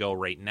 years ago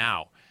right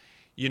now.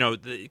 You know,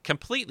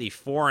 completely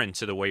foreign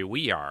to the way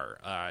we are,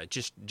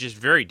 just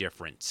very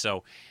different.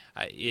 So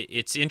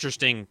it's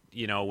interesting,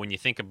 you know, when you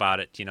think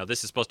about it, you know,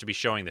 this is supposed to be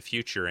showing the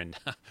future, and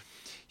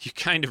you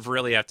kind of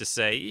really have to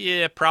say,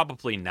 yeah,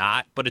 probably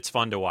not, but it's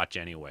fun to watch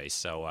anyway.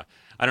 So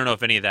I don't know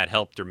if any of that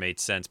helped or made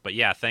sense, but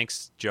yeah,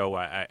 thanks, Joe.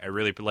 I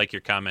really like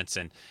your comments,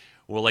 and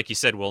well, like you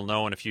said, we'll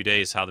know in a few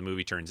days how the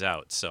movie turns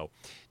out. So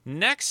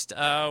next,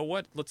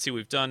 let's see,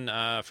 we've done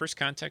First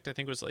Contact, I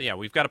think was, yeah,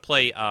 we've got to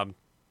play,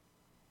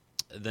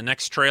 the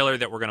next trailer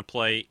that we're going to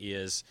play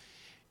is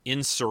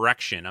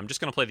Insurrection. I'm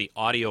just going to play the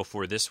audio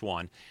for this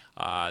one.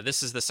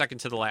 This is the second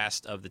to the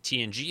last of the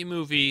TNG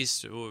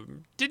movies.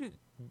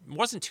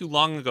 Wasn't too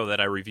long ago that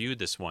I reviewed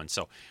this one,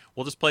 so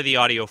we'll just play the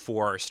audio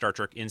for Star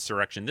Trek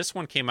Insurrection. This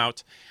one came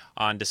out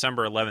on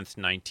December 11th,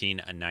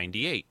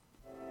 1998.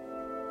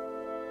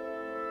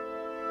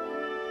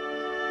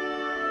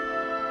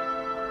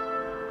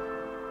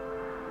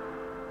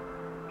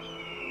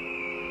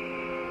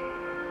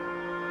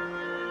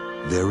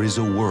 There is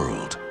a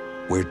world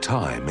where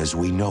time as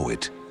we know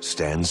it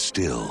stands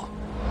still,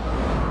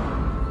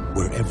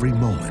 where every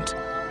moment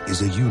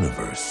is a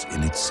universe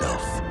in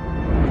itself.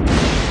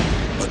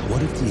 But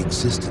what if the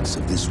existence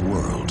of this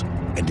world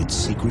and its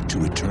secret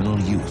to eternal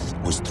youth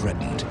was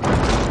threatened?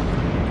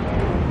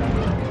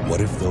 What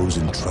if those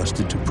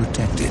entrusted to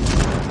protect it?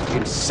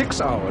 In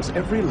 6 hours,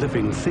 every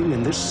living thing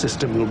in this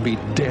system will be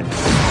dead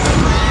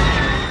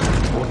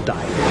or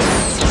die.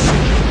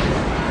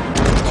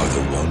 Are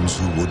the ones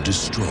who would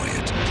destroy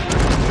it.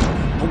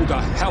 Who the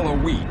hell are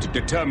we to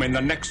determine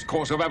the next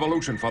course of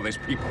evolution for this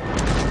people?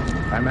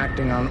 I'm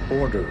acting on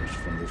orders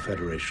from the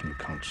Federation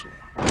Council.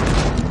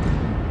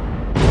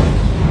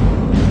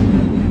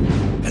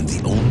 And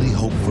the only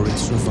hope for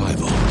its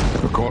survival.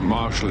 The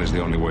court-martial is the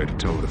only way to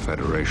tell the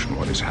Federation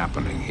what is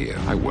happening here.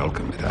 I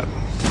welcome it,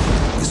 Admiral.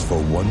 Is for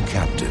one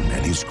captain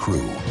and his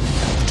crew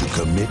to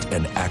commit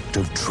an act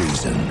of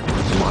treason.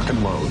 Lock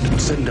and load.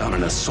 Send down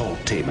an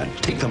assault team and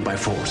take them by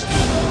force.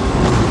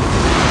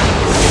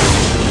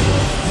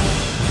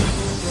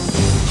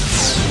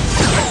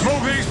 Let's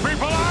move these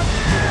people out!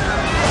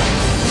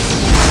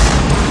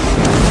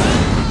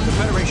 The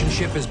Federation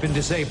ship has been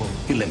disabled.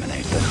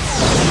 Eliminate them.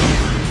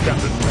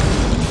 Captain,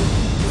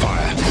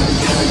 fire.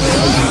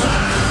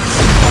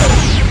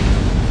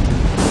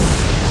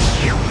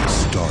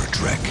 Star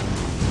Trek.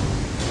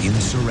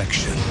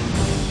 Insurrection.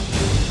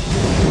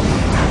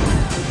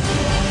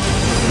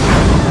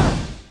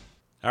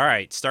 All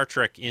right, Star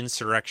Trek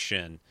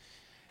Insurrection.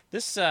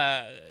 This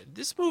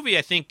movie,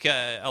 I think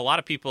a lot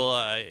of people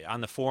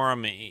on the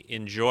forum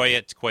enjoy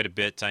it quite a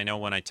bit. I know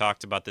when I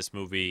talked about this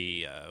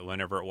movie,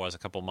 whenever it was, a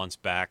couple months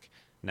back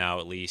now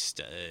at least,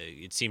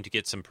 it seemed to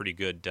get some pretty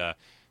good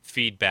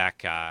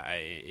feedback.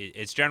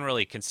 It's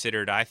generally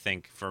considered, I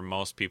think, for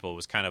most people, it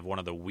was kind of one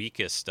of the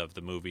weakest of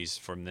the movies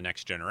from the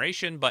Next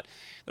Generation, but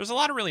there's a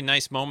lot of really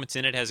nice moments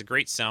in it. It has a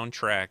great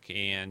soundtrack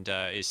and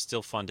is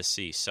still fun to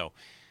see. So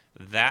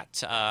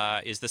that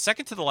is the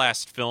second to the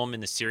last film in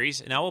the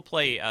series. Now we'll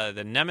play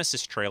the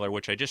Nemesis trailer,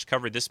 which I just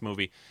covered this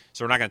movie,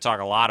 so we're not going to talk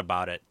a lot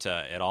about it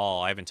at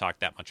all. I haven't talked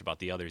that much about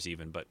the others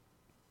even, but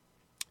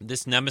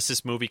this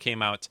Nemesis movie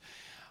came out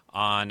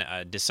on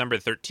December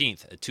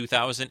 13th,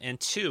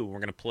 2002. We're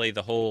going to play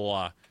the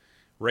whole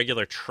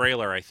regular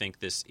trailer, I think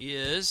this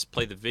is.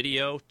 Play the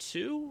video,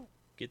 too.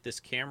 Get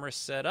this camera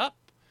set up.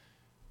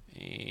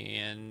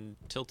 And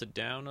tilt it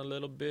down a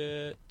little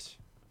bit.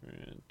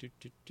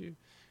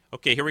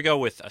 Okay, here we go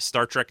with a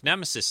Star Trek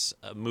Nemesis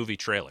movie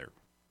trailer.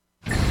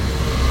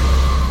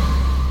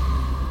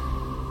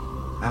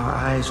 Our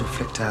eyes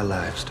reflect our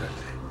lives, don't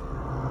they?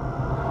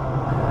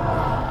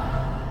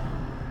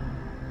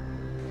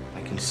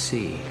 I can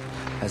see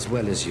as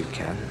well as you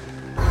can.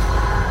 I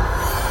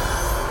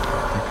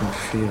can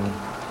feel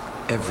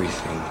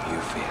everything you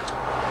feel.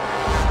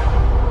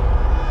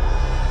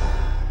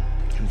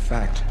 In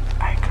fact,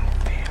 I can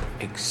feel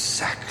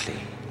exactly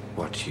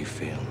what you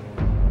feel.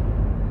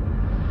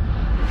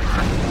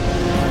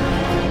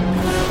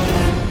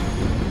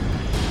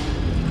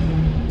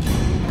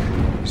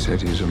 He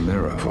said he's a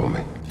mirror for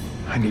me.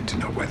 I need to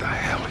know where the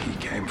hell he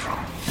came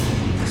from.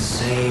 The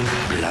same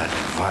blood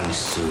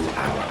runs through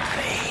our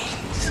veins.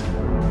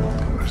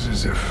 It was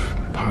as if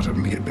part of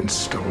me had been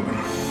stolen.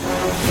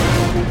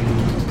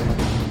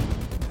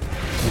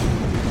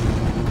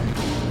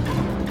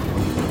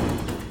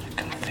 I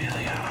can feel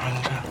your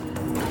hunger.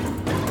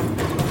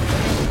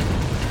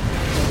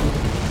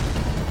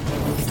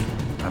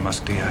 I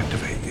must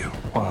deactivate you.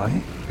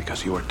 Why?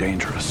 Because you are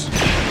dangerous.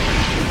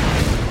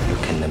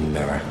 Look in the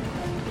mirror.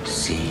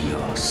 See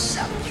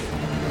yourself.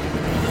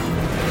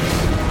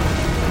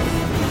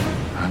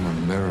 I'm a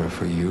mirror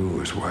for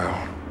you as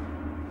well.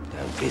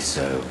 Don't be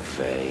so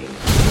vain.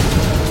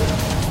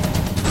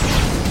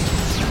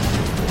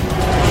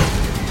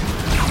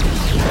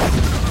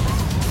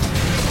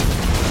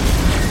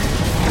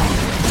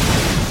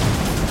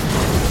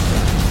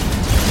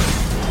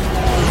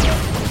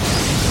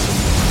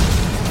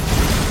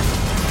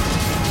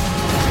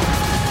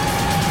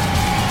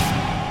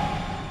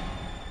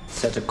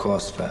 Set a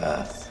course for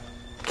Earth.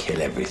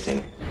 Kill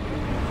everything.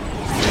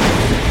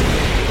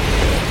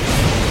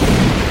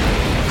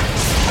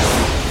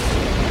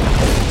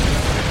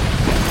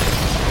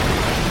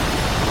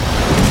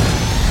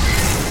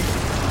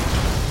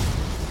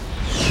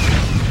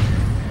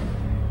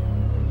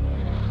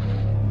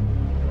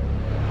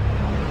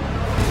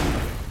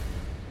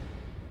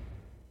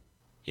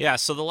 Yeah,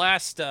 so the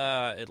last,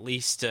 at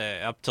least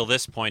up till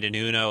this point, and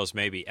who knows,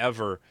 maybe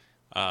ever,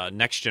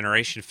 Next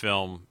Generation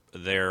film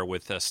there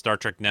with Star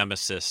Trek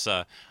Nemesis.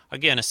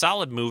 Again, a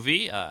solid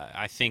movie.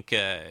 I think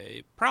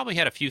it probably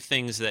had a few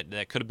things that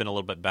could have been a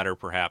little bit better,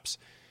 perhaps.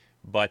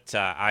 But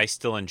I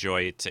still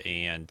enjoy it,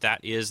 and that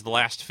is the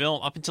last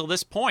film up until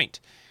this point.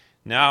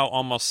 Now,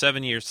 almost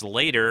 7 years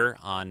later,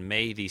 on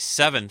May the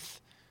 7th,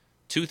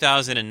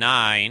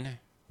 2009...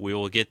 we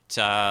will get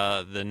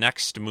the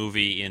next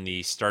movie in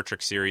the Star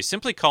Trek series,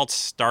 simply called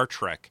Star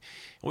Trek.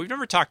 We've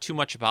never talked too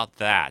much about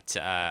that,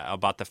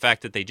 about the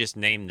fact that they just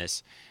named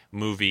this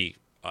movie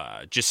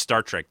just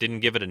Star Trek. Didn't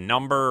give it a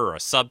number or a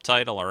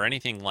subtitle or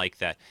anything like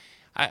that.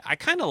 I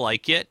kind of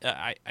like it.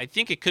 I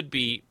think it could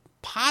be,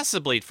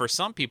 possibly for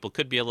some people,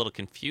 could be a little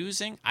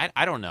confusing.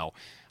 I don't know.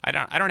 I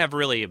don't have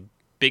really a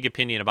big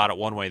opinion about it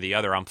one way or the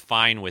other. I'm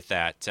fine with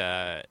that,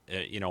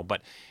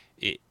 but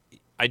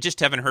I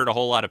just haven't heard a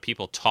whole lot of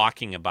people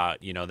talking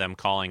about, them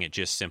calling it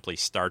just simply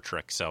Star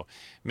Trek. So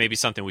maybe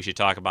something we should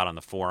talk about on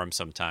the forum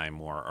sometime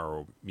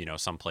or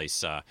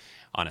someplace on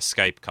a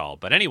Skype call.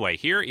 But anyway,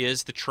 here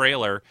is the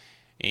trailer.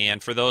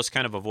 And for those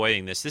kind of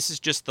avoiding this is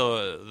just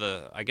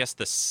the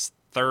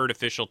third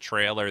official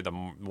trailer, the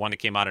one that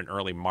came out in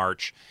early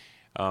March.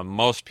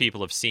 Most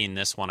people have seen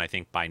this one, I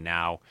think, by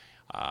now.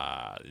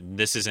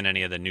 This isn't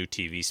any of the new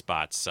TV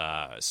spots.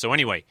 So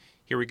anyway,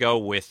 here we go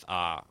with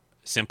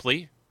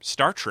simply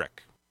Star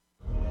Trek.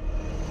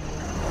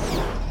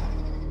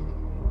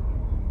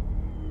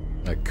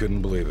 I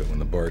couldn't believe it when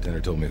the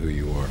bartender told me who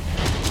you are.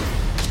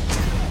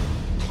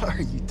 Why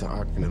are you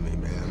talking to me,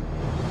 man?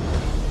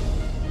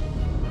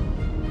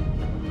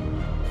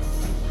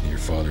 Your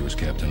father was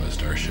captain of a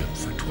starship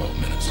for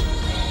 12 minutes.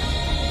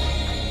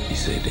 He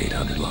saved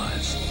 800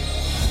 lives,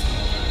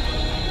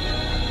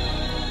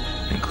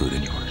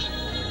 including yours.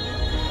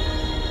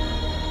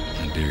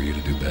 I dare you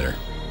to do better.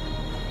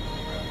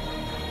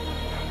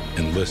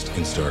 Enlist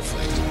in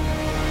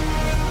Starfleet.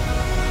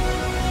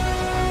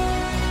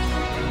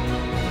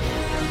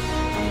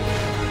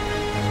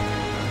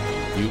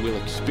 You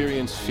will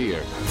experience fear.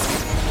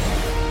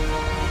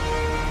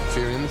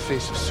 Fear in the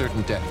face of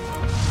certain death.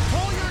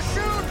 Pull your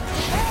chute!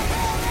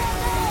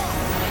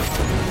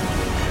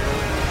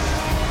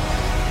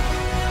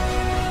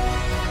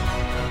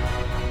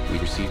 We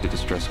received a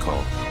distress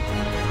call.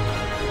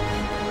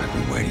 I've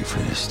been waiting for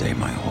this day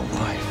my whole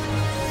life.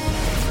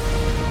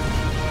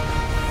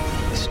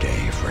 This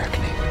day of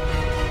reckoning.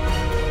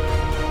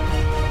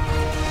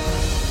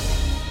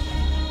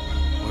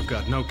 We've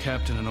got no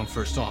captain and no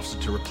first officer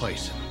to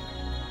replace him.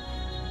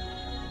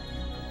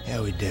 Yeah,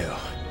 we do. You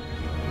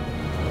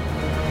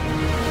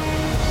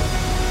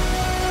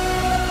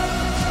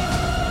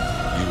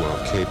are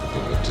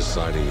capable of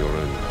deciding your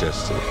own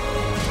destiny.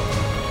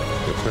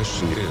 The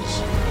question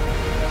is,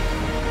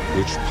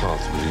 which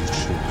path will you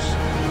choose?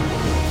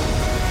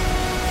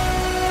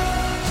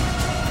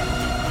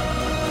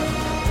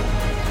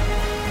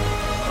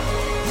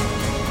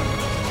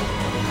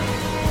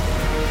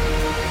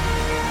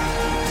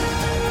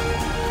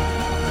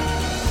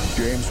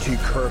 James T.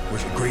 Kirk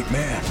was a great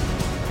man.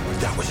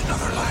 That was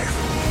another life.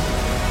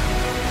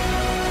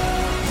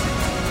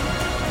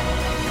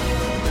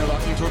 They're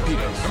locking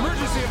torpedoes.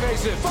 Emergency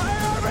evasive!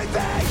 Fire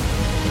everything!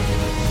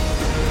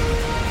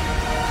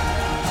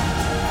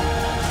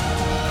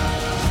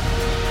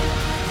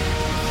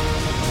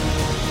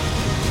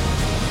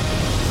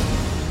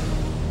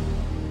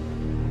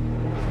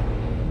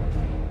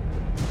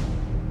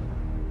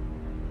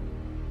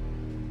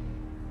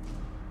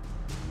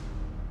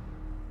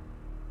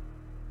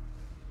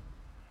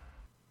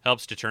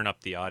 Helps to turn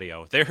up the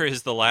audio. There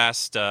is the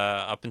last,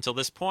 up until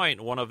this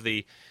point, one of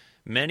the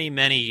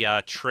many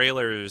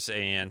trailers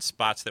and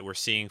spots that we're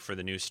seeing for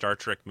the new Star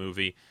Trek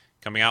movie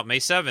coming out May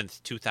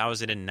 7th,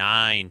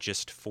 2009,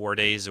 just 4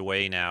 days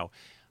away now.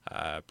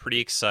 Pretty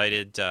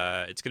excited.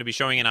 It's going to be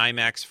showing in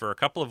IMAX for a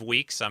couple of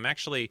weeks. I'm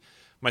actually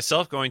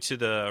myself going to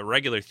the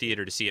regular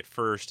theater to see it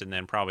first, and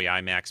then probably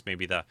IMAX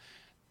maybe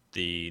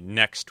the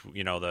next,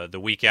 the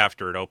week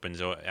after it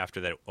opens, after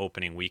that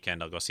opening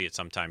weekend. I'll go see it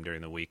sometime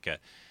during the week at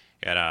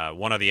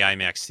one of the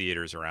IMAX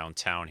theaters around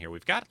town here.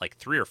 We've got like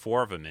 3 or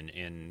 4 of them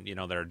in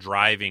that are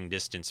driving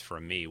distance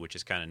from me, which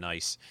is kind of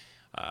nice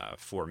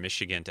for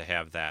Michigan to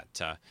have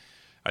that.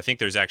 I think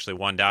there's actually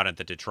one down at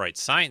the Detroit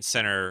Science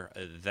Center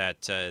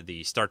that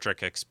the Star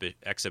Trek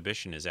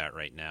exhibition is at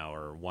right now,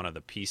 or one of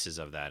the pieces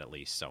of that at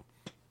least. So,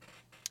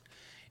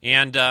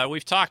 and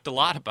we've talked a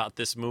lot about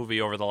this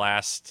movie over the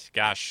last,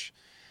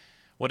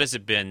 what has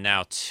it been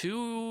now?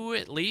 2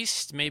 at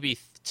least, maybe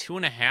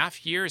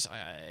 2.5 years.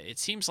 It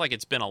seems like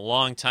it's been a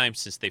long time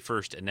since they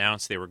first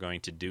announced they were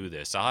going to do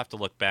this. I'll have to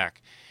look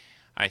back.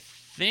 I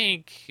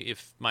think,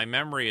 if my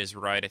memory is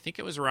right, I think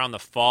it was around the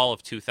fall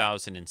of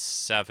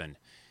 2007.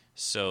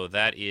 So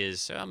that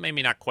is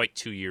maybe not quite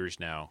 2 years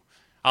now.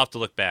 I'll have to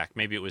look back.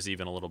 Maybe it was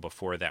even a little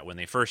before that when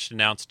they first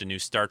announced a new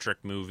Star Trek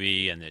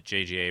movie and that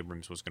J.J.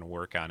 Abrams was going to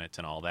work on it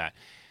and all that.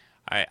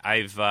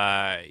 I've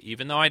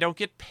even though I don't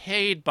get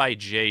paid by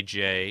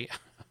J.J.,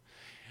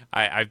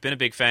 I've been a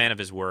big fan of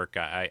his work.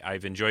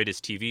 I've enjoyed his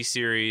TV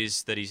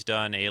series that he's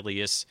done,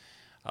 Alias,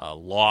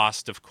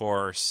 Lost, of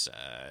course,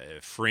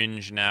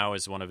 Fringe now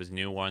is one of his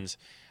new ones.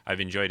 I've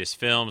enjoyed his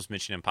films,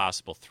 Mission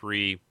Impossible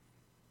 3,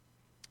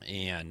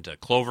 and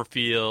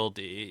Cloverfield.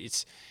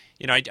 It's,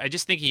 I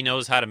just think he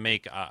knows how to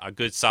make a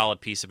good, solid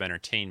piece of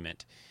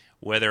entertainment.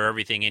 Whether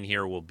everything in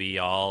here will be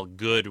all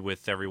good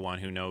with everyone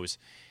who knows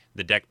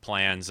the deck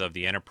plans of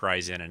the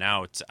Enterprise in and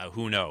out,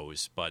 who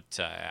knows? But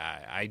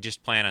I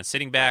just plan on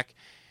sitting back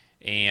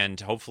and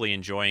hopefully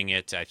enjoying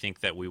it. I think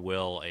that we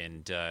will,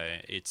 and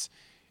it's,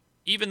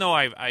 even though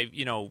I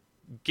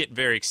get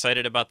very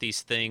excited about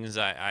these things,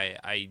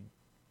 I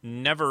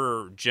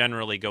never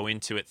generally go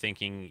into it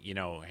thinking,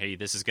 hey,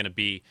 this is going to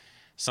be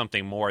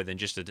something more than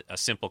just a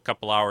simple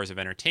couple hours of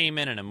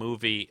entertainment and a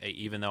movie,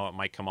 even though it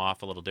might come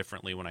off a little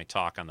differently when I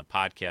talk on the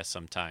podcast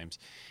sometimes.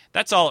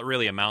 That's all it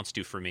really amounts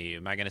to for me.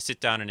 Am I going to sit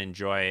down and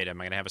enjoy it?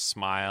 Am I going to have a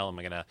smile? Am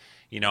I going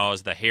to,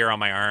 is the hair on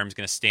my arms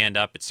going to stand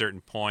up at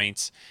certain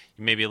points?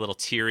 Maybe a little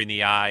tear in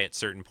the eye at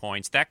certain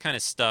points. That kind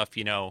of stuff,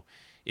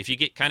 if you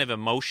get kind of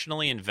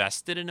emotionally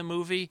invested in a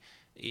movie,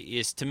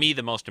 is to me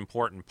the most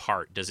important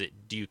part.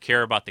 Do you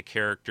care about the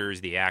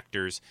characters, the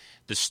actors,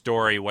 the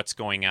story, what's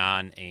going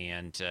on?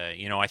 And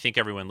I think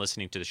everyone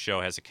listening to the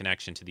show has a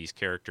connection to these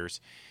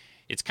characters.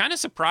 It's kind of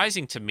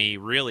surprising to me,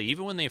 really,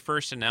 even when they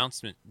first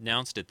announced it,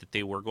 that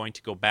they were going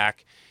to go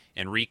back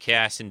and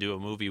recast and do a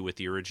movie with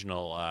the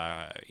original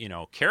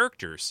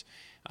characters.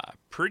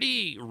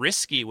 Pretty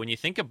risky when you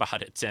think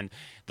about it. And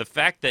the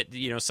fact that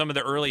some of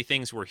the early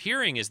things we're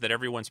hearing is that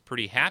everyone's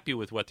pretty happy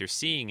with what they're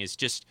seeing is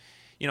just,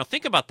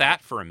 think about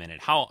that for a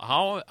minute.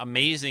 How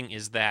amazing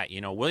is that?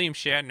 William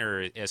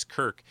Shatner as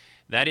Kirk,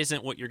 that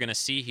isn't what you're going to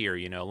see here.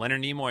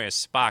 Leonard Nimoy as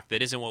Spock,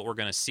 that isn't what we're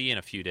going to see in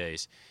a few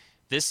days.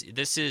 This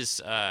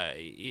is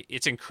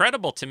it's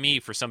incredible to me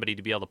for somebody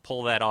to be able to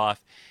pull that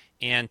off,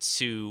 and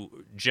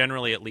to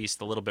generally, at least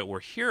a little bit we're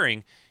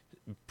hearing,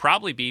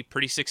 probably be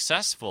pretty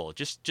successful.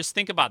 Just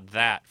think about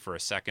that for a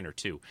second or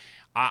two.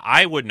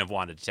 I wouldn't have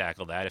wanted to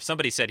tackle that. If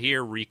somebody said,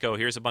 here, Rico,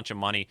 here's a bunch of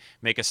money,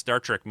 make a Star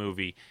Trek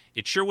movie,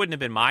 it sure wouldn't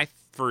have been my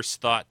first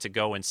thought to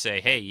go and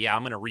say, hey, yeah,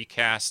 I'm going to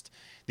recast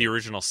the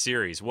original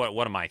series.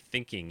 What am I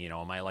thinking?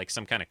 Am I like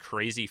some kind of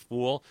crazy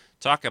fool?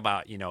 Talk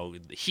about,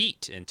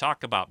 heat, and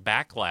talk about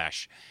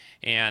backlash.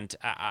 And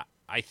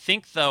I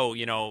think,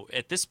 though,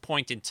 at this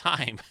point in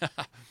time,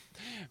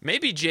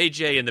 maybe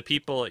JJ and the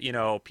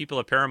people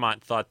at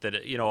Paramount thought that,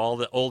 all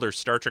the older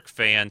Star Trek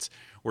fans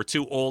were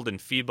too old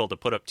and feeble to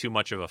put up too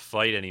much of a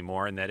fight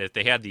anymore, and that if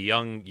they had the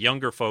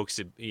younger folks,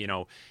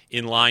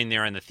 in line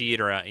there in the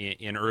theater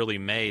in early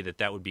May,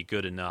 that would be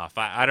good enough.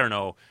 I don't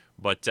know,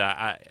 but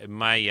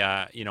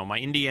my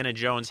Indiana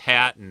Jones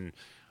hat and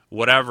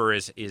whatever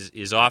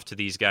is off to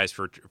these guys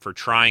for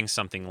trying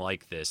something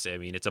like this. I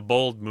mean, it's a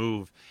bold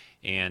move,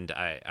 and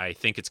I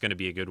think it's going to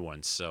be a good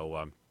one.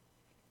 So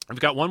I've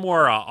got one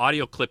more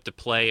audio clip to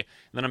play, and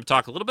then I'm going to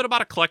talk a little bit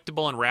about a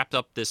collectible and wrap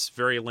up this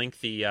very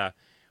lengthy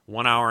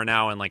 1 hour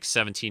now and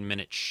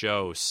 17-minute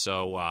show.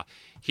 So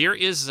here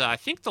is, I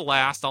think, the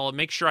last. I'll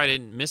make sure I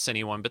didn't miss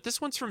anyone, but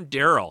this one's from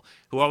Daryl,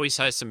 who always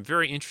has some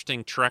very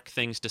interesting Trek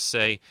things to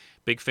say.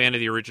 Big fan of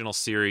the original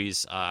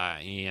series,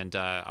 and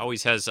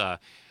always has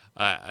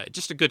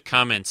just a good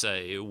comments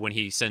when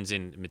he sends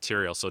in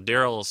material. So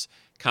Daryl's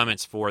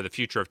comments for the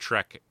future of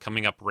Trek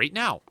coming up right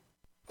now.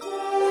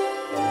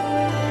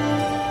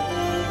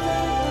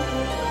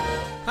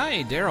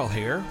 Hi, Daryl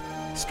here.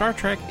 Star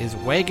Trek is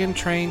Wagon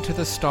Train to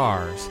the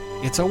Stars.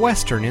 It's a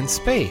western in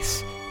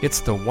space. It's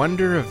the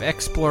wonder of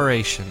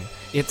exploration.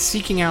 It's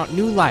seeking out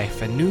new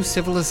life and new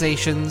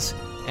civilizations,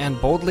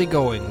 and boldly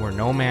going where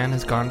no man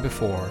has gone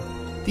before.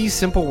 These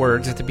simple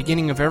words at the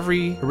beginning of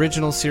every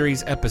original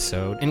series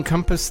episode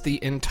encompass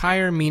the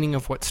entire meaning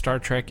of what Star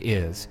Trek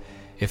is.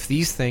 If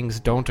these things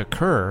don't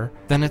occur,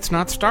 then it's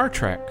not Star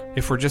Trek.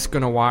 If we're just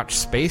going to watch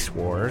Space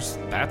Wars,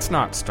 that's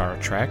not Star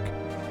Trek.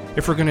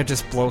 If we're going to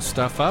just blow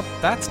stuff up,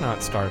 that's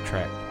not Star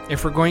Trek.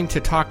 If we're going to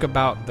talk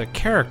about the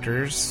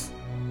characters,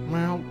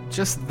 well,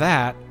 just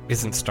that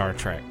isn't Star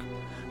Trek.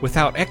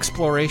 Without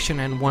exploration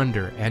and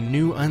wonder and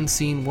new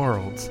unseen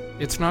worlds,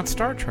 it's not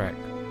Star Trek.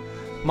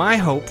 My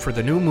hope for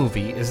the new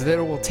movie is that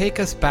it will take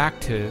us back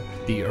to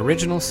the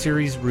original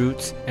series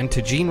roots and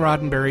to Gene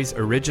Roddenberry's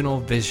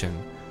original vision.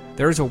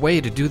 There's a way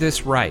to do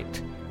this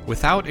right,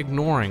 without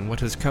ignoring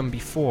what has come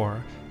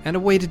before, and a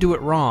way to do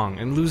it wrong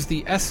and lose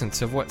the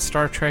essence of what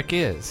Star Trek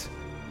is.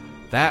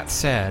 That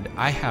said,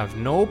 I have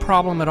no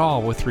problem at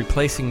all with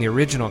replacing the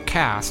original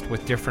cast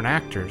with different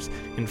actors.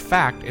 In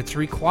fact, it's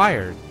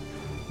required.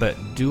 But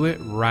do it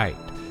right.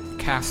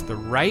 Cast the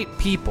right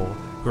people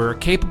who are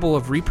capable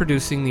of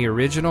reproducing the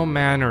original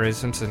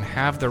mannerisms and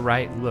have the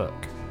right look.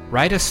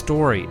 Write a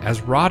story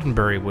as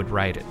Roddenberry would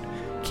write it,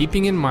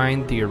 keeping in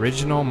mind the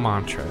original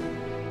mantra.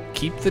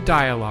 Keep the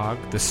dialogue,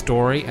 the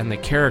story, and the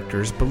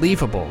characters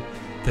believable.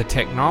 The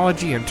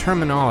technology and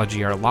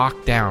terminology are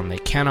locked down, they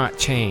cannot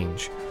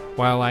change.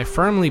 While I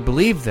firmly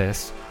believe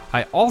this,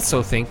 I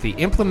also think the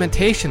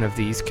implementation of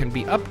these can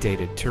be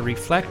updated to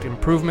reflect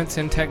improvements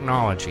in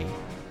technology.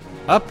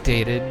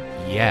 Updated,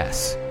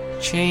 yes.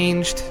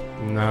 Changed,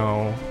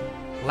 no.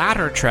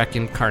 Latter Trek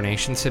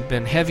incarnations have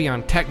been heavy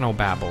on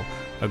technobabble,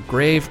 a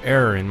grave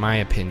error in my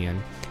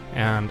opinion,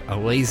 and a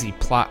lazy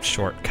plot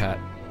shortcut.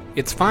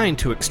 It's fine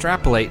to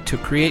extrapolate to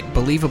create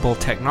believable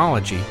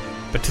technology,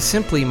 but to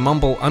simply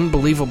mumble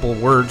unbelievable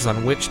words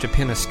on which to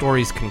pin a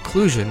story's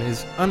conclusion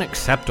is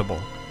unacceptable.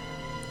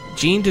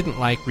 Gene didn't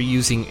like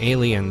reusing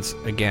aliens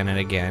again and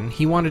again.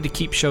 He wanted to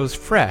keep shows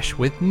fresh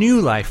with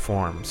new life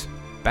forms.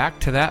 Back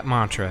to that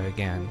mantra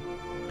again.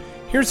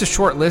 Here's a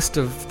short list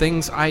of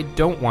things I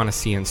don't want to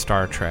see in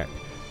Star Trek.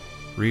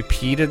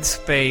 Repeated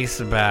space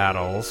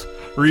battles,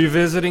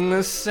 revisiting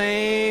the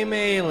same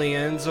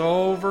aliens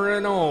over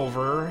and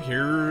over.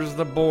 Here's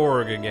the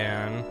Borg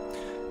again.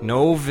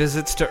 No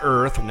visits to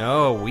Earth.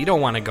 No, we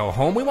don't want to go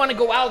home. We want to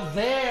go out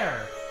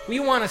there. We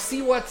want to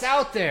see what's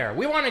out there.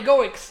 We want to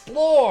go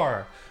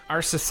explore.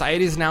 Our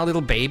society is now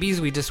little babies.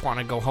 We just want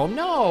to go home.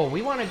 No,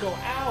 we want to go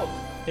out,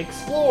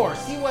 explore,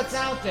 see what's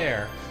out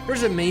there.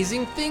 There's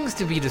amazing things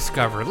to be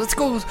discovered. Let's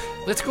go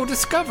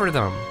discover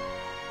them.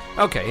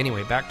 Okay,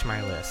 anyway, back to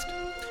my list.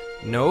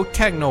 No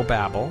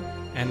technobabble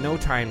and no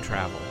time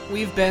travel.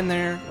 We've been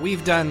there.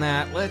 We've done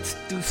that. Let's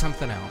do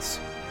something else.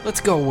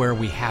 Let's go where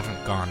we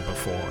haven't gone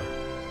before.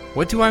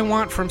 What do I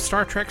want from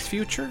Star Trek's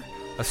future?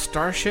 A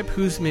starship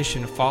whose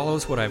mission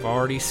follows what I've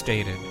already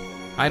stated.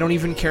 I don't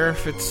even care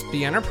if it's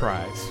the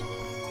Enterprise,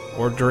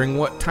 or during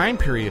what time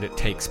period it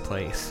takes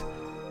place.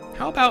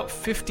 How about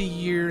 50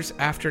 years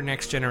after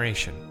Next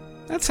Generation?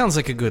 That sounds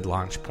like a good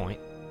launch point.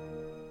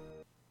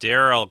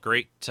 Daryl,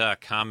 great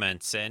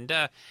comments. And,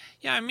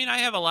 yeah, I mean, I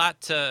have a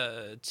lot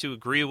to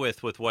agree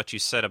with what you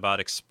said about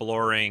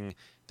exploring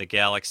the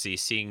galaxy,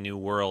 seeing new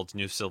worlds,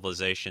 new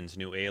civilizations,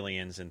 new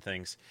aliens and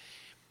things.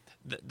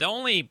 The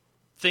only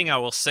thing I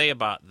will say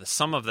about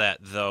some of that,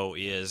 though,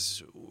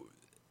 is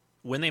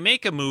when they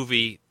make a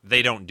movie,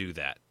 they don't do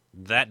that.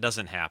 That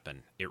doesn't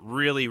happen. It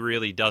really,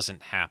 really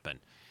doesn't happen.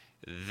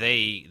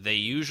 They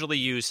usually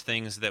use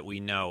things that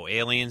we know,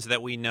 aliens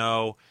that we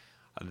know.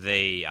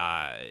 They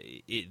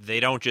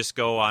don't just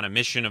go on a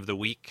mission of the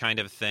week kind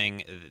of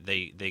thing.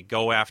 They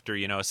go after,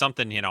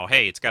 something,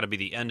 hey, it's got to be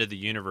the end of the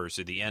universe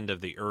or the end of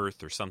the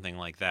Earth or something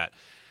like that.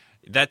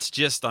 That's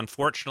just,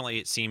 unfortunately,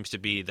 it seems to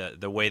be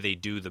the way they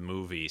do the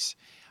movies.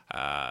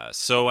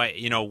 So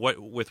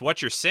with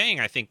what you're saying,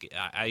 I think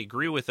I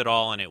agree with it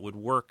all, and it would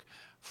work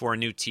for a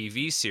new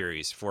TV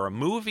series. For a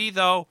movie,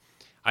 though,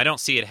 I don't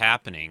see it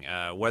happening.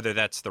 Whether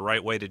that's the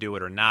right way to do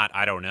it or not,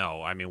 I don't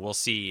know. I mean, we'll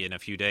see in a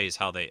few days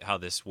how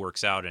this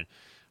works out and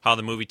how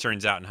the movie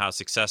turns out and how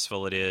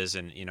successful it is,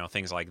 and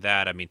things like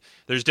that. I mean,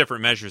 there's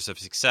different measures of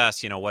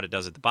success. What it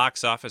does at the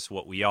box office,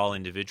 what we all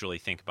individually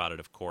think about it,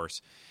 of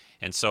course,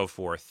 and so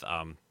forth.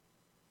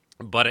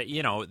 But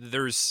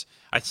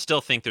I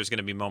still think there's going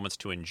to be moments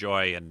to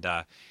enjoy, and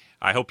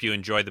I hope you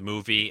enjoy the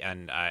movie,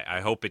 and I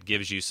hope it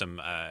gives you some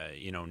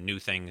new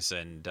things,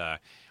 and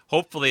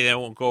hopefully they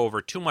won't go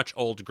over too much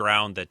old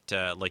ground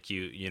that like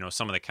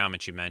some of the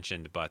comments you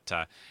mentioned. But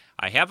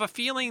I have a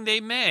feeling they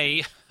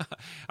may.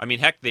 I mean,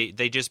 heck,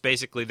 they just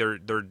basically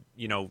they're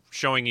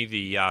showing you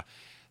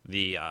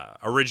the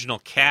original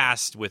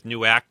cast with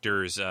new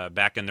actors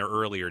back in their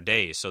earlier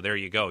days. So there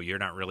you go. You're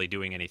not really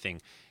doing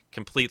anything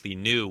completely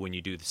new when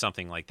you do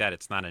something like that.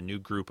 It's not a new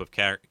group of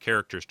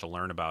characters to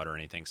learn about or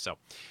anything. So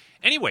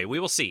anyway, we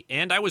will see.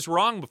 And I was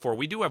wrong before.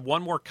 We do have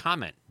one more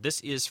comment.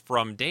 This is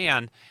from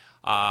Dan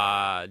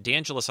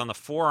DeAngelis on the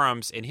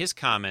forums in his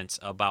comments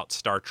about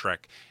Star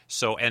Trek.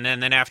 So, and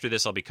then after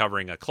this, I'll be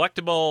covering a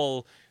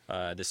collectible,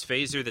 this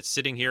phaser that's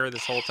sitting here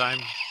this whole time,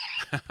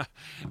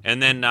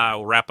 and then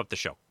we'll wrap up the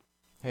show.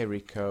 Hey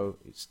Rico,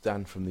 it's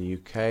Dan from the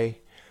UK,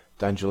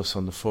 DeAngelis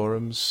on the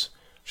forums.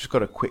 Just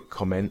got a quick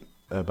comment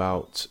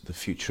about the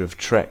future of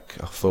Trek.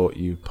 I thought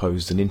you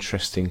posed an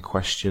interesting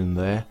question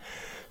there.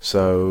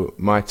 So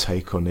my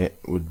take on it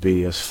would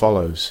be as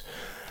follows.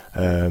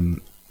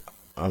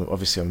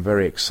 Obviously, I'm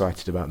very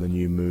excited about the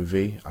new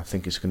movie. I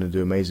think it's going to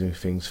do amazing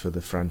things for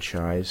the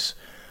franchise.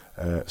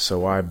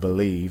 So I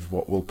believe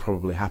what will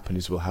probably happen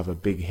is we'll have a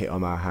big hit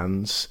on our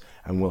hands,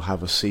 and we'll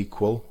have a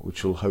sequel,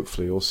 which will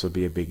hopefully also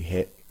be a big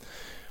hit.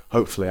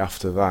 Hopefully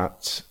after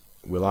that,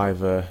 we'll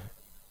either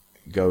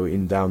go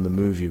down the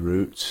movie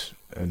route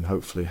and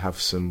hopefully have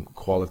some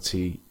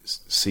quality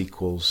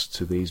sequels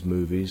to these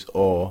movies,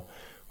 or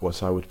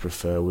what I would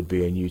prefer would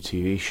be a new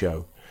TV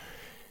show.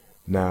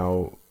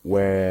 Now,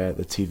 where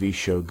the TV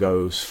show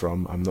goes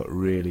from, I'm not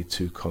really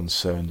too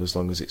concerned, as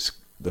long as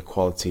the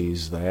quality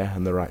is there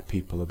and the right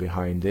people are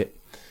behind it.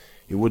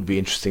 It would be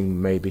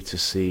interesting maybe to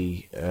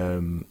see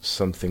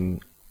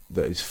something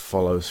that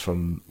follows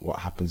from what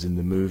happens in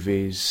the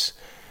movies.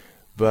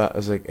 But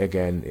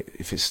again,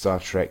 if it's Star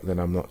Trek, then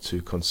I'm not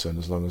too concerned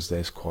as long as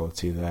there's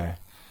quality there.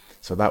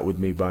 So that would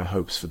be my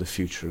hopes for the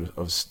future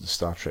of the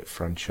Star Trek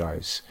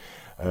franchise.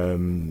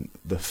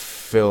 The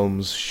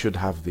films should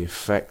have the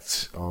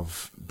effect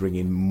of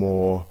bringing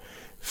more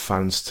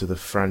fans to the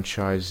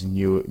franchise,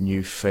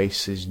 new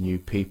faces, new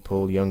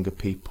people, younger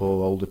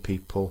people, older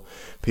people,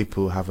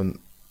 people who haven't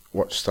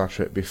watched Star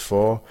Trek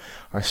before.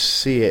 I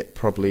see it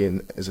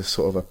probably as a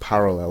sort of a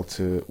parallel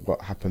to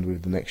what happened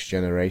with The Next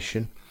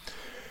Generation.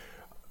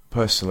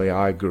 Personally,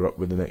 I grew up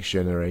with The Next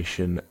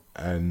Generation,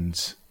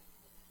 and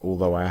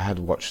although I had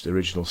watched the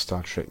original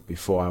Star Trek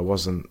before, I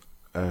wasn't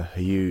a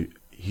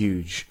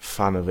huge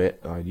fan of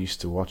it. I used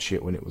to watch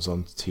it when it was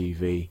on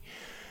TV.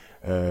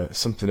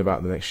 Something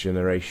about The Next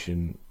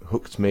Generation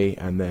hooked me,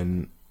 and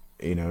then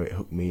it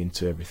hooked me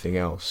into everything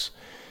else.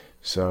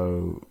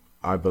 So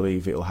I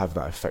believe it'll have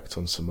that effect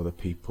on some other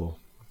people.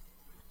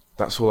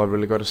 That's all I've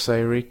really got to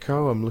say,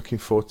 Rico. I'm looking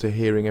forward to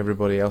hearing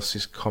everybody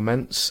else's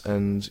comments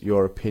and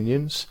your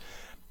opinions.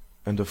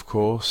 And of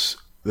course,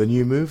 the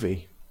new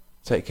movie.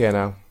 Take care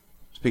now.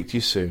 Speak to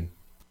you soon.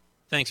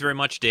 Thanks very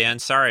much, Dan.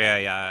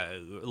 Sorry,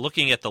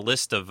 looking at the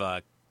list of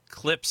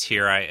clips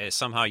here.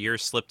 Somehow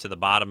yours slipped to the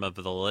bottom of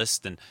the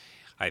list, and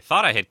I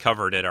thought I had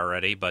covered it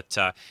already. But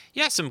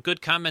yeah, some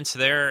good comments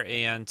there,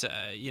 and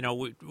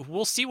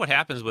we'll see what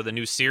happens with a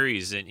new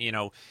series. And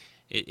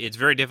it's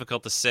very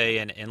difficult to say.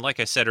 And like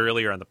I said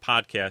earlier on the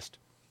podcast,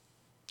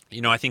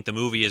 I think the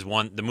movies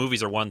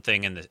are one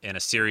thing, and a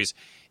series,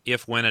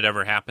 if when it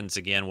ever happens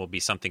again, will be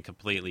something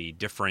completely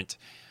different.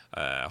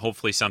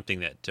 Hopefully something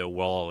that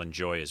we'll all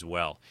enjoy as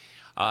well.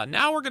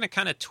 Now we're going to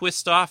kind of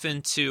twist off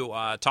into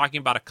talking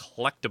about a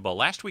collectible.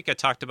 Last week I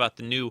talked about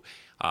the new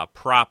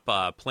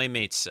prop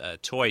Playmates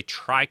toy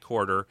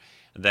tricorder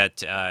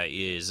that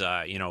is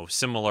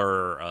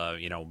similar,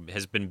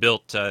 has been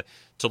built to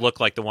look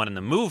like the one in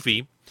the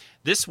movie.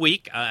 This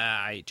week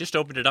I just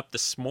opened it up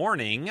this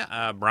morning.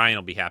 Brian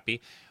will be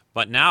happy.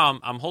 But now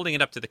I'm holding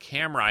it up to the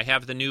camera. I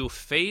have the new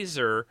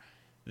phaser.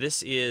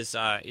 This is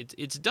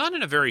it's done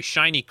in a very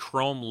shiny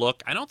chrome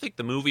look. I don't think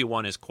the movie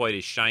one is quite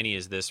as shiny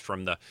as this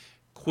from the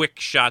quick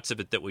shots of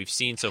it that we've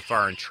seen so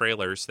far in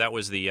trailers. That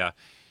was the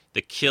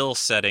kill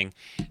setting.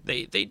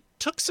 They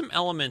took some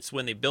elements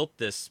when they built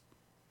this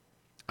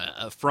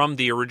from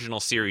the original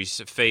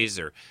series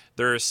phaser.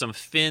 There are some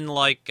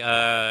fin-like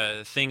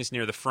things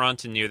near the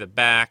front and near the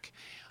back.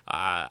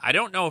 I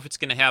don't know if it's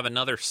going to have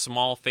another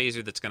small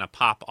phaser that's going to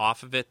pop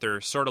off of it. There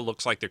sort of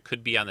looks like there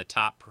could be on the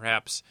top,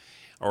 perhaps,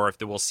 or if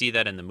we'll see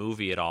that in the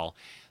movie at all.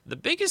 The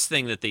biggest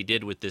thing that they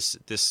did with this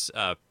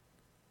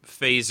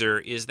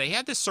phaser is they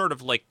had this sort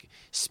of like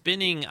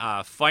spinning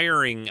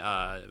firing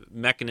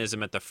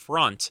mechanism at the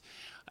front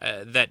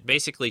that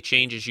basically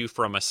changes you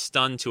from a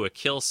stun to a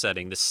kill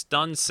setting. The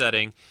stun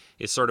setting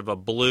is sort of a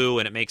blue,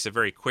 and it makes a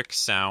very quick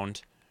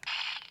sound.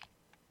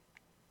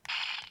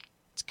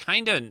 It's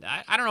kind of,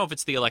 I don't know if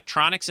it's the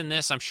electronics in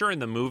this. I'm sure in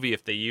the movie,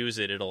 if they use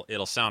it,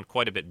 it'll sound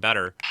quite a bit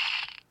better.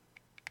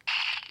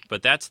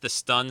 But that's the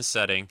stun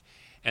setting.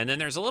 And then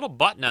there's a little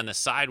button on the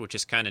side, which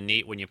is kind of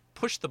neat. When you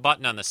push the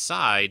button on the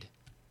side,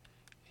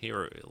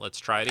 here, let's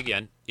try it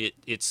again.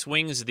 It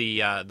swings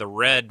the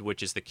red,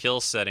 which is the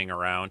kill setting,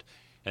 around,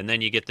 and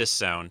then you get this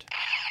sound.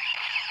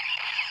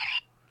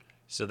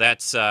 So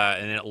that's,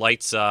 and then it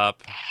lights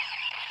up,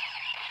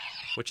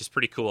 which is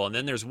pretty cool. And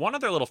then there's one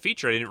other little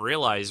feature I didn't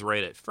realize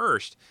right at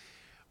first,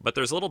 but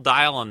there's a little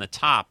dial on the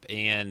top,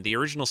 and the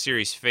original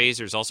series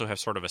phasers also have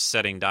sort of a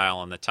setting dial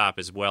on the top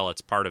as well.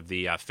 It's part of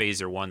the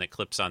phaser one that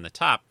clips on the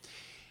top.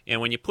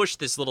 And when you push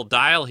this little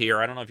dial here,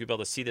 I don't know if you'll be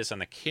able to see this on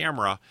the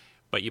camera,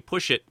 but you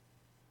push it,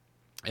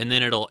 and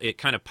then it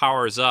kind of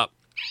powers up.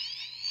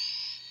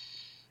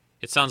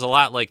 It sounds a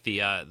lot like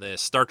the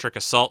Star Trek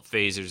Assault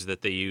phasers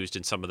that they used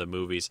in some of the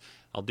movies.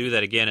 I'll do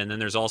that again, and then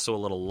there's also a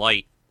little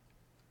light.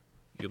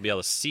 You'll be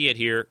able to see it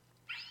here.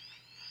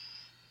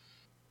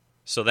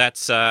 So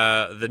that's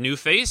the new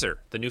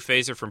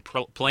phaser from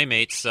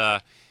Playmates.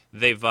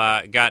 They've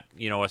got a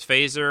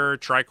phaser,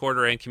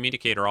 tricorder, and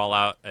communicator all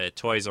out at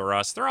Toys R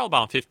Us. They're all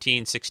about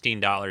 $15,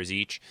 $16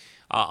 each.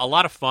 A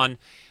lot of fun.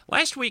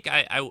 Last week,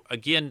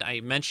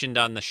 I mentioned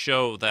on the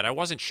show that I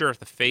wasn't sure if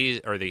the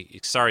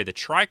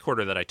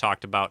tricorder that I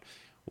talked about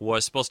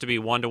was supposed to be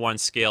 1-to-1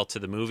 scale to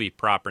the movie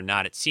prop or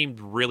not. It seemed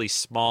really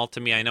small to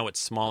me. I know it's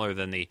smaller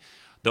than the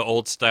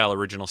old style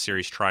original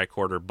series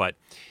tricorder, but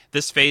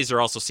this phaser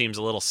also seems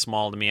a little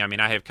small to me. I mean,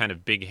 I have kind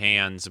of big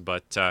hands,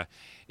 but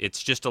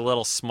it's just a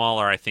little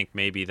smaller, I think,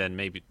 than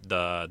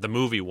the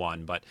movie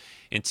one. But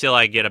until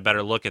I get a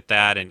better look at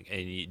that,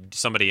 and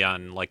somebody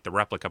on like the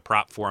Replica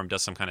Prop Forum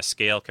does some kind of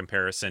scale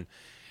comparison,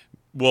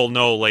 we'll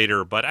know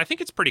later. But I think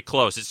it's pretty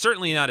close. It's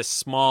certainly not as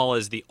small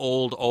as the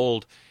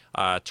old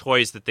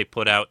toys that they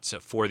put out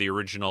for the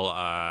original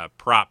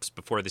props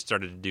before they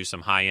started to do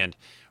some high-end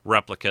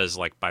replicas,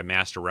 like by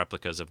Master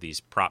Replicas of these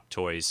prop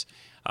toys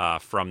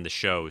from the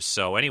shows.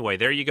 So anyway,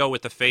 there you go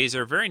with the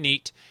phaser. Very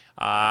neat.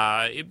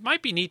 It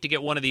might be neat to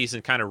get one of these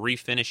and kind of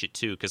refinish it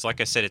too, because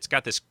like I said, it's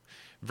got this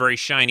very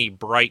shiny,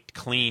 bright,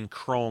 clean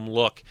chrome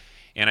look,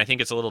 and I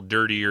think it's a little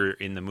dirtier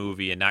in the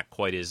movie and not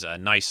quite as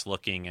nice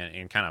looking,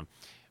 and kind of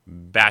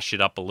bash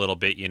it up a little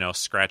bit,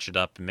 scratch it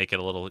up and make it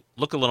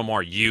look a little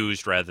more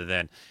used rather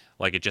than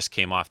like it just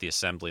came off the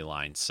assembly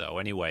line. So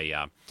anyway,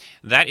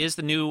 that is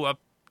the new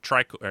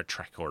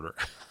tricorder.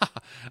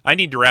 I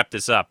need to wrap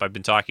this up. I've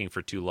been talking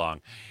for too long.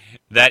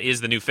 That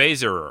is the new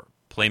phaser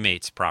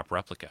Playmates prop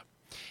replica.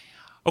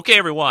 Okay,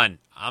 everyone,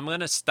 I'm going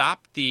to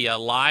stop the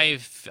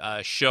live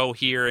show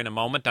here in a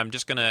moment. I'm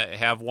just going to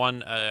have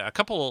a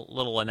couple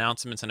little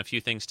announcements and a few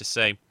things to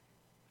say.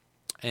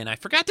 And I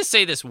forgot to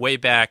say this way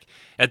back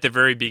at the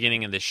very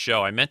beginning of this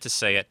show. I meant to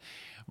say it.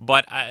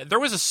 But there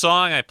was a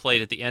song I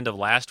played at the end of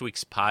last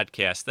week's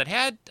podcast that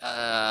had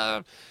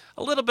a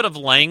little bit of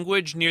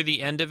language near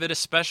the end of it,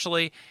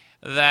 especially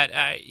that,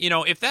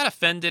 if that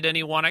offended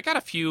anyone, I got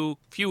a few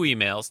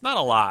emails, not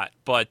a lot,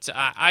 but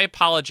I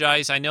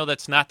apologize. I know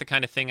that's not the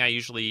kind of thing I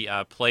usually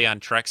play on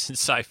Treks and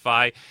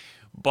Sci-Fi,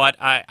 but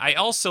I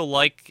also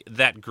like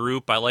that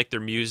group. I like their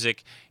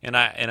music, and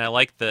I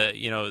like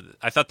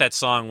I thought that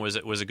song was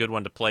a good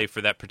one to play for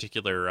that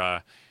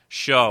particular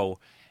show.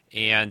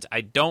 And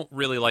I don't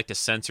really like to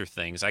censor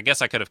things. I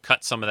guess I could have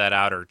cut some of that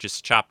out or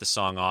just chopped the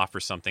song off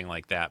or something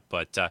like that.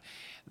 But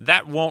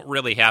that won't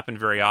really happen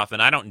very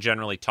often. I don't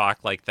generally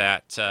talk like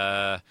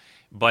that,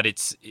 but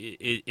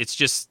it's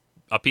just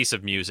a piece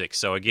of music.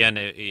 So again,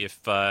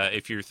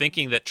 if you're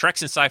thinking that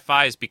Treks and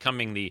Sci-Fi is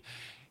becoming the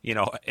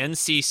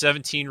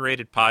NC-17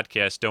 rated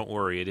podcast, don't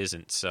worry, it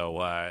isn't.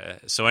 So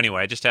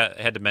anyway, I just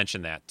had to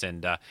mention that,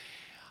 and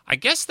I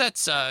guess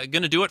that's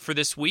going to do it for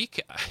this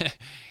week.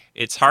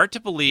 It's hard to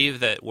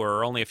believe that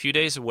we're only a few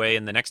days away,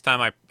 and the next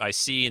time I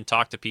see and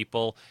talk to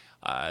people,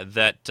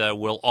 that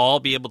we'll all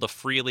be able to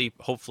freely,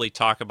 hopefully,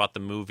 talk about the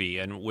movie.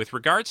 And with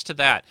regards to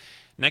that,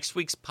 next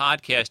week's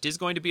podcast is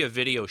going to be a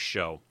video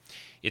show.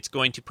 It's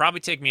going to probably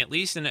take me at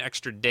least an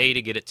extra day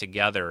to get it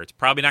together. It's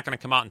probably not going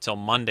to come out until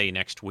Monday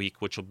next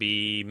week, which will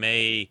be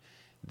May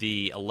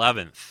the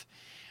 11th.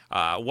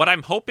 What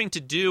I'm hoping to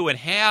do and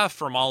have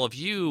from all of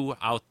you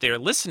out there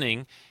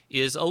listening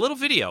is a little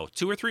video,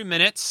 2 or 3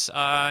 minutes.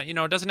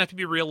 It doesn't have to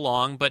be real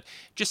long, but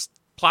just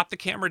plop the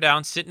camera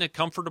down, sit in a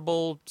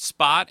comfortable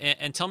spot,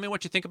 and tell me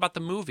what you think about the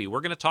movie.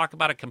 We're going to talk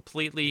about it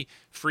completely,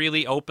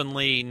 freely,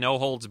 openly, no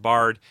holds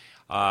barred.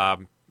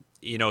 2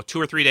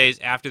 or 3 days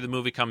after the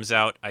movie comes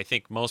out. I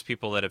think most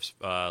people that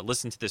have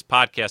listened to this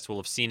podcast will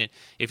have seen it.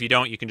 If you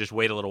don't, you can just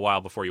wait a little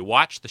while before you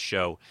watch the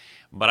show.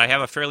 But I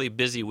have a fairly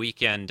busy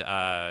weekend,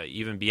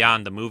 even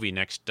beyond the movie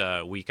next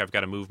week. I've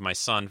got to move my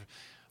son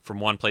from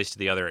one place to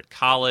the other at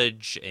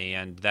college,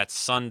 and that's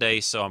Sunday,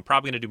 so I'm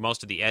probably going to do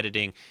most of the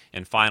editing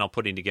and final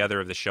putting together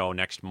of the show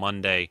next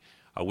Monday,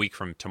 a week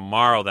from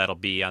tomorrow. That'll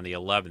be on the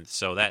 11th,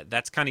 so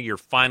that's kind of your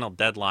final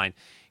deadline.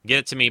 Get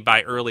it to me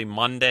by early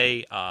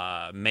Monday,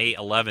 May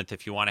 11th,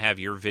 if you want to have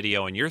your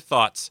video and your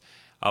thoughts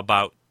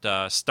about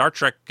Star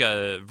Trek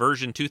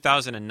version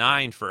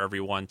 2009 for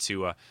everyone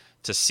to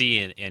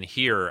see and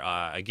hear.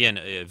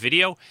 Again,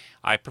 video,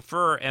 I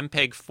prefer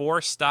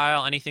MPEG-4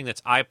 style. Anything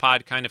that's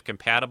iPod kind of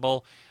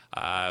compatible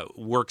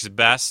works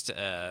best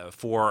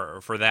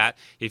for that.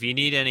 If you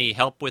need any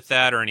help with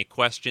that or any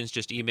questions,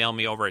 just email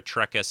me over at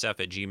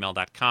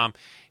treksf@gmail.com,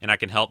 and I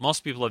can help.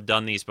 Most people have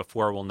done these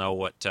before, will know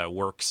what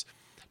works.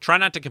 Try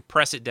not to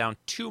compress it down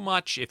too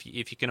much if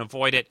you can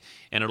avoid it,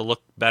 and it'll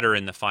look better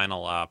in the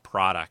final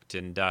product.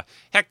 And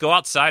heck, go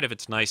outside if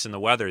it's nice in the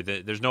weather.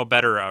 There's no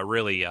better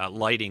really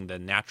lighting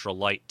than natural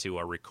light to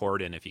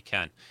record in if you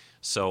can.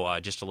 So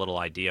just a little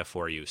idea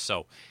for you.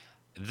 So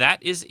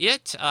that is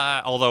it.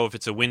 Although if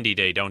it's a windy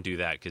day, don't do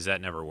that because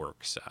that never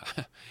works.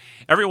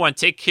 Everyone,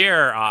 take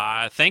care.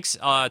 Thanks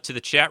to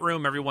the chat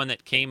room, everyone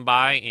that came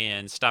by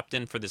and stopped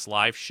in for this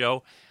live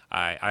show.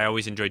 I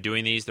always enjoy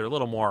doing these. They're a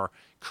little more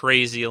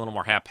crazy, a little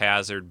more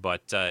haphazard,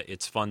 but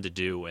it's fun to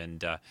do.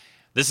 And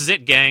this is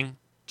it, gang.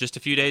 Just a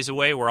few days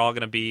away. We're all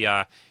going to be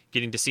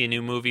getting to see a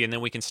new movie, and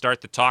then we can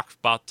start to talk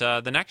about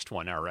the next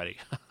one already.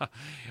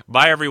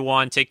 Bye,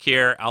 everyone. Take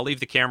care. I'll leave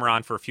the camera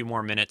on for a few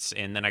more minutes,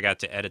 and then I got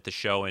to edit the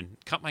show and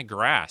cut my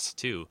grass,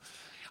 too.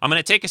 I'm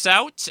going to take us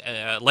out,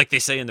 like they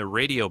say in the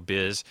radio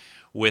biz,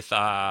 with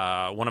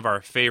one of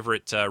our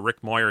favorite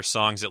Rick Moyer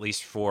songs, at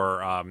least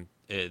for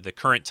the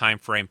current time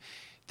frame.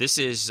 This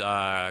is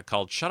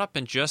called Shut Up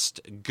and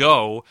Just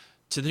Go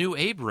to the new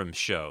Abrams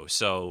show.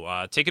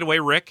 So take it away,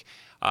 Rick.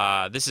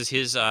 This is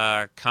his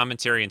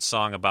commentary and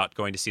song about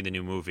going to see the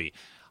new movie.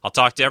 I'll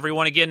talk to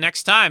everyone again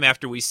next time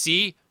after we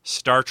see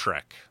Star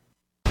Trek.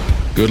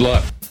 Good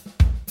luck.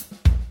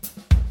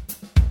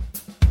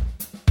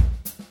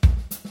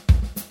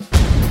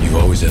 You've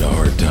always had a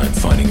hard time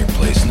finding your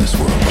place in this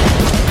world.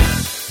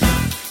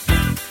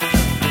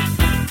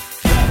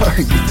 What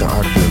are you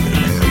talking to me,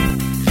 man?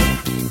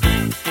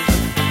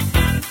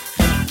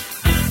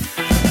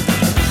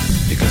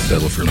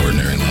 Settle for an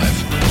ordinary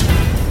life.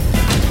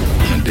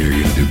 I dare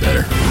you to do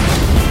better.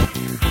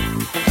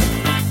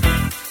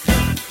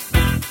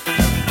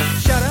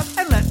 Shut up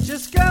and let's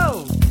just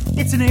go.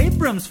 It's an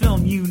Abrams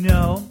film, you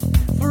know.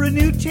 For a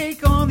new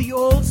take on the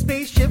old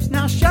spaceships,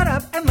 now shut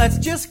up and let's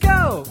just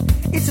go.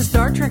 It's a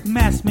Star Trek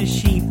mass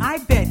machine. I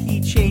bet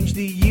he changed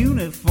the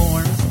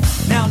uniforms.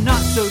 Now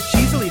not so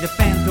cheesily, the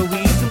fans go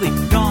easily.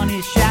 Gone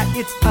is Shat,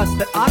 it's us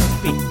that ought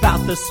to be.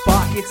 About the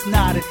Spock, it's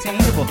not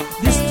attainable.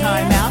 This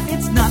time out,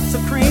 it's not so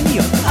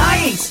cranial. I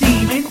ain't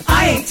steaming,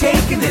 I ain't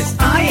taking this.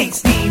 I ain't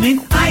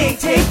steaming, I ain't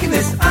taking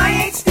this. I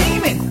ain't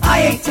steaming,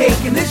 I ain't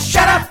taking this.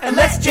 Shut up and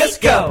let's just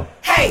go.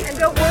 Hey! And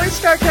don't worry,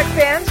 Star Trek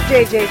fans,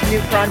 JJ's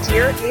New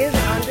Frontier is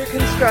under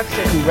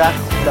construction. We wrapped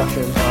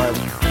production on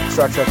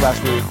Star Trek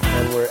last week,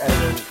 and we're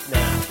editing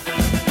now.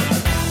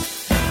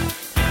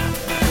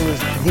 It was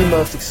the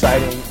most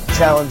exciting,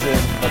 challenging,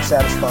 but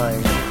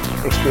satisfying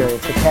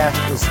experience. The cast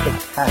is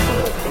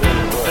spectacular.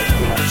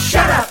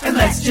 Shut up and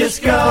let's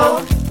just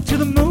go to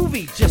the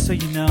movie, just so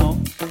you know.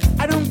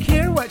 I don't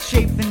care what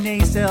shape the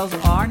nacelles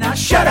are. Now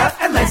shut up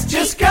and let's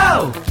just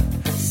go.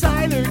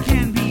 Siler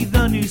can be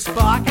the new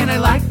Spock, and I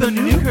like the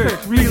new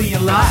Kirk really a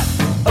lot.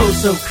 Oh,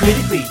 so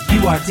critically,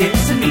 you are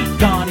dissing me.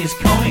 Gone is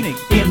Koenig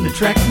in the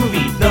Trek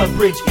movie. The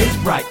bridge is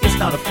bright, it's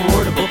not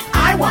affordable.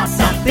 I want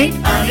something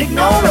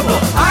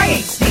unignorable. I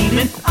ain't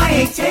steaming, I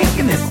ain't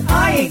taking this.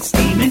 I ain't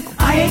steaming,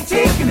 I ain't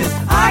taking this.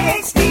 I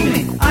ain't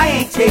steaming, I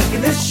ain't taking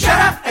this. Shut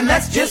up and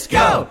let's just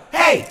go.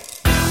 Hey!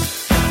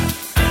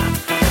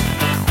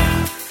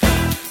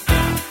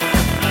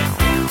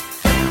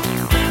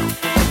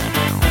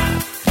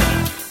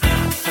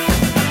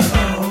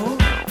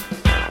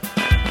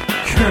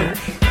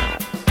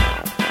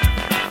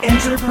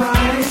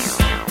 Enterprise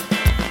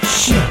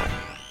ship.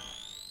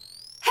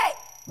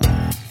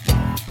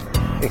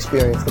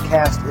 Experience. The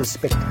cast is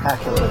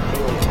spectacular.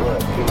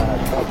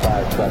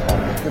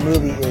 The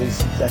movie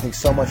is, I think,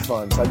 so much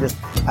fun. So I'm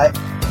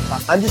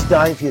just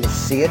dying for you to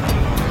see it.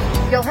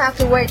 You'll have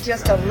to wait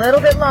just a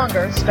little bit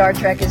longer. Star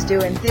Trek is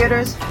due in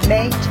theaters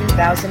May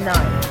 2009.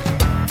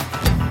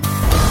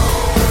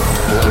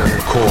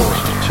 Core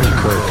to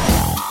Kirk.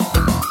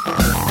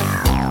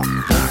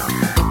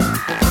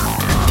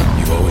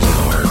 You've always had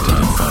a hard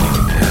time finding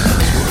a place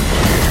that's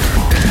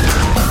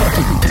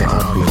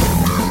worth.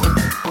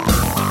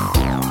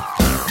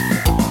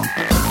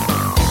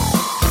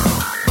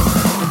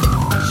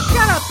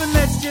 Shut up and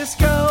let's just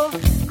go.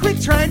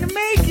 Quit trying to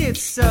make it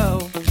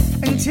so.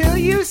 Until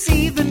you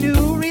see the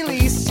new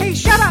release. Hey,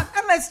 shut up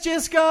and let's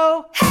just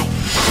go. Hey!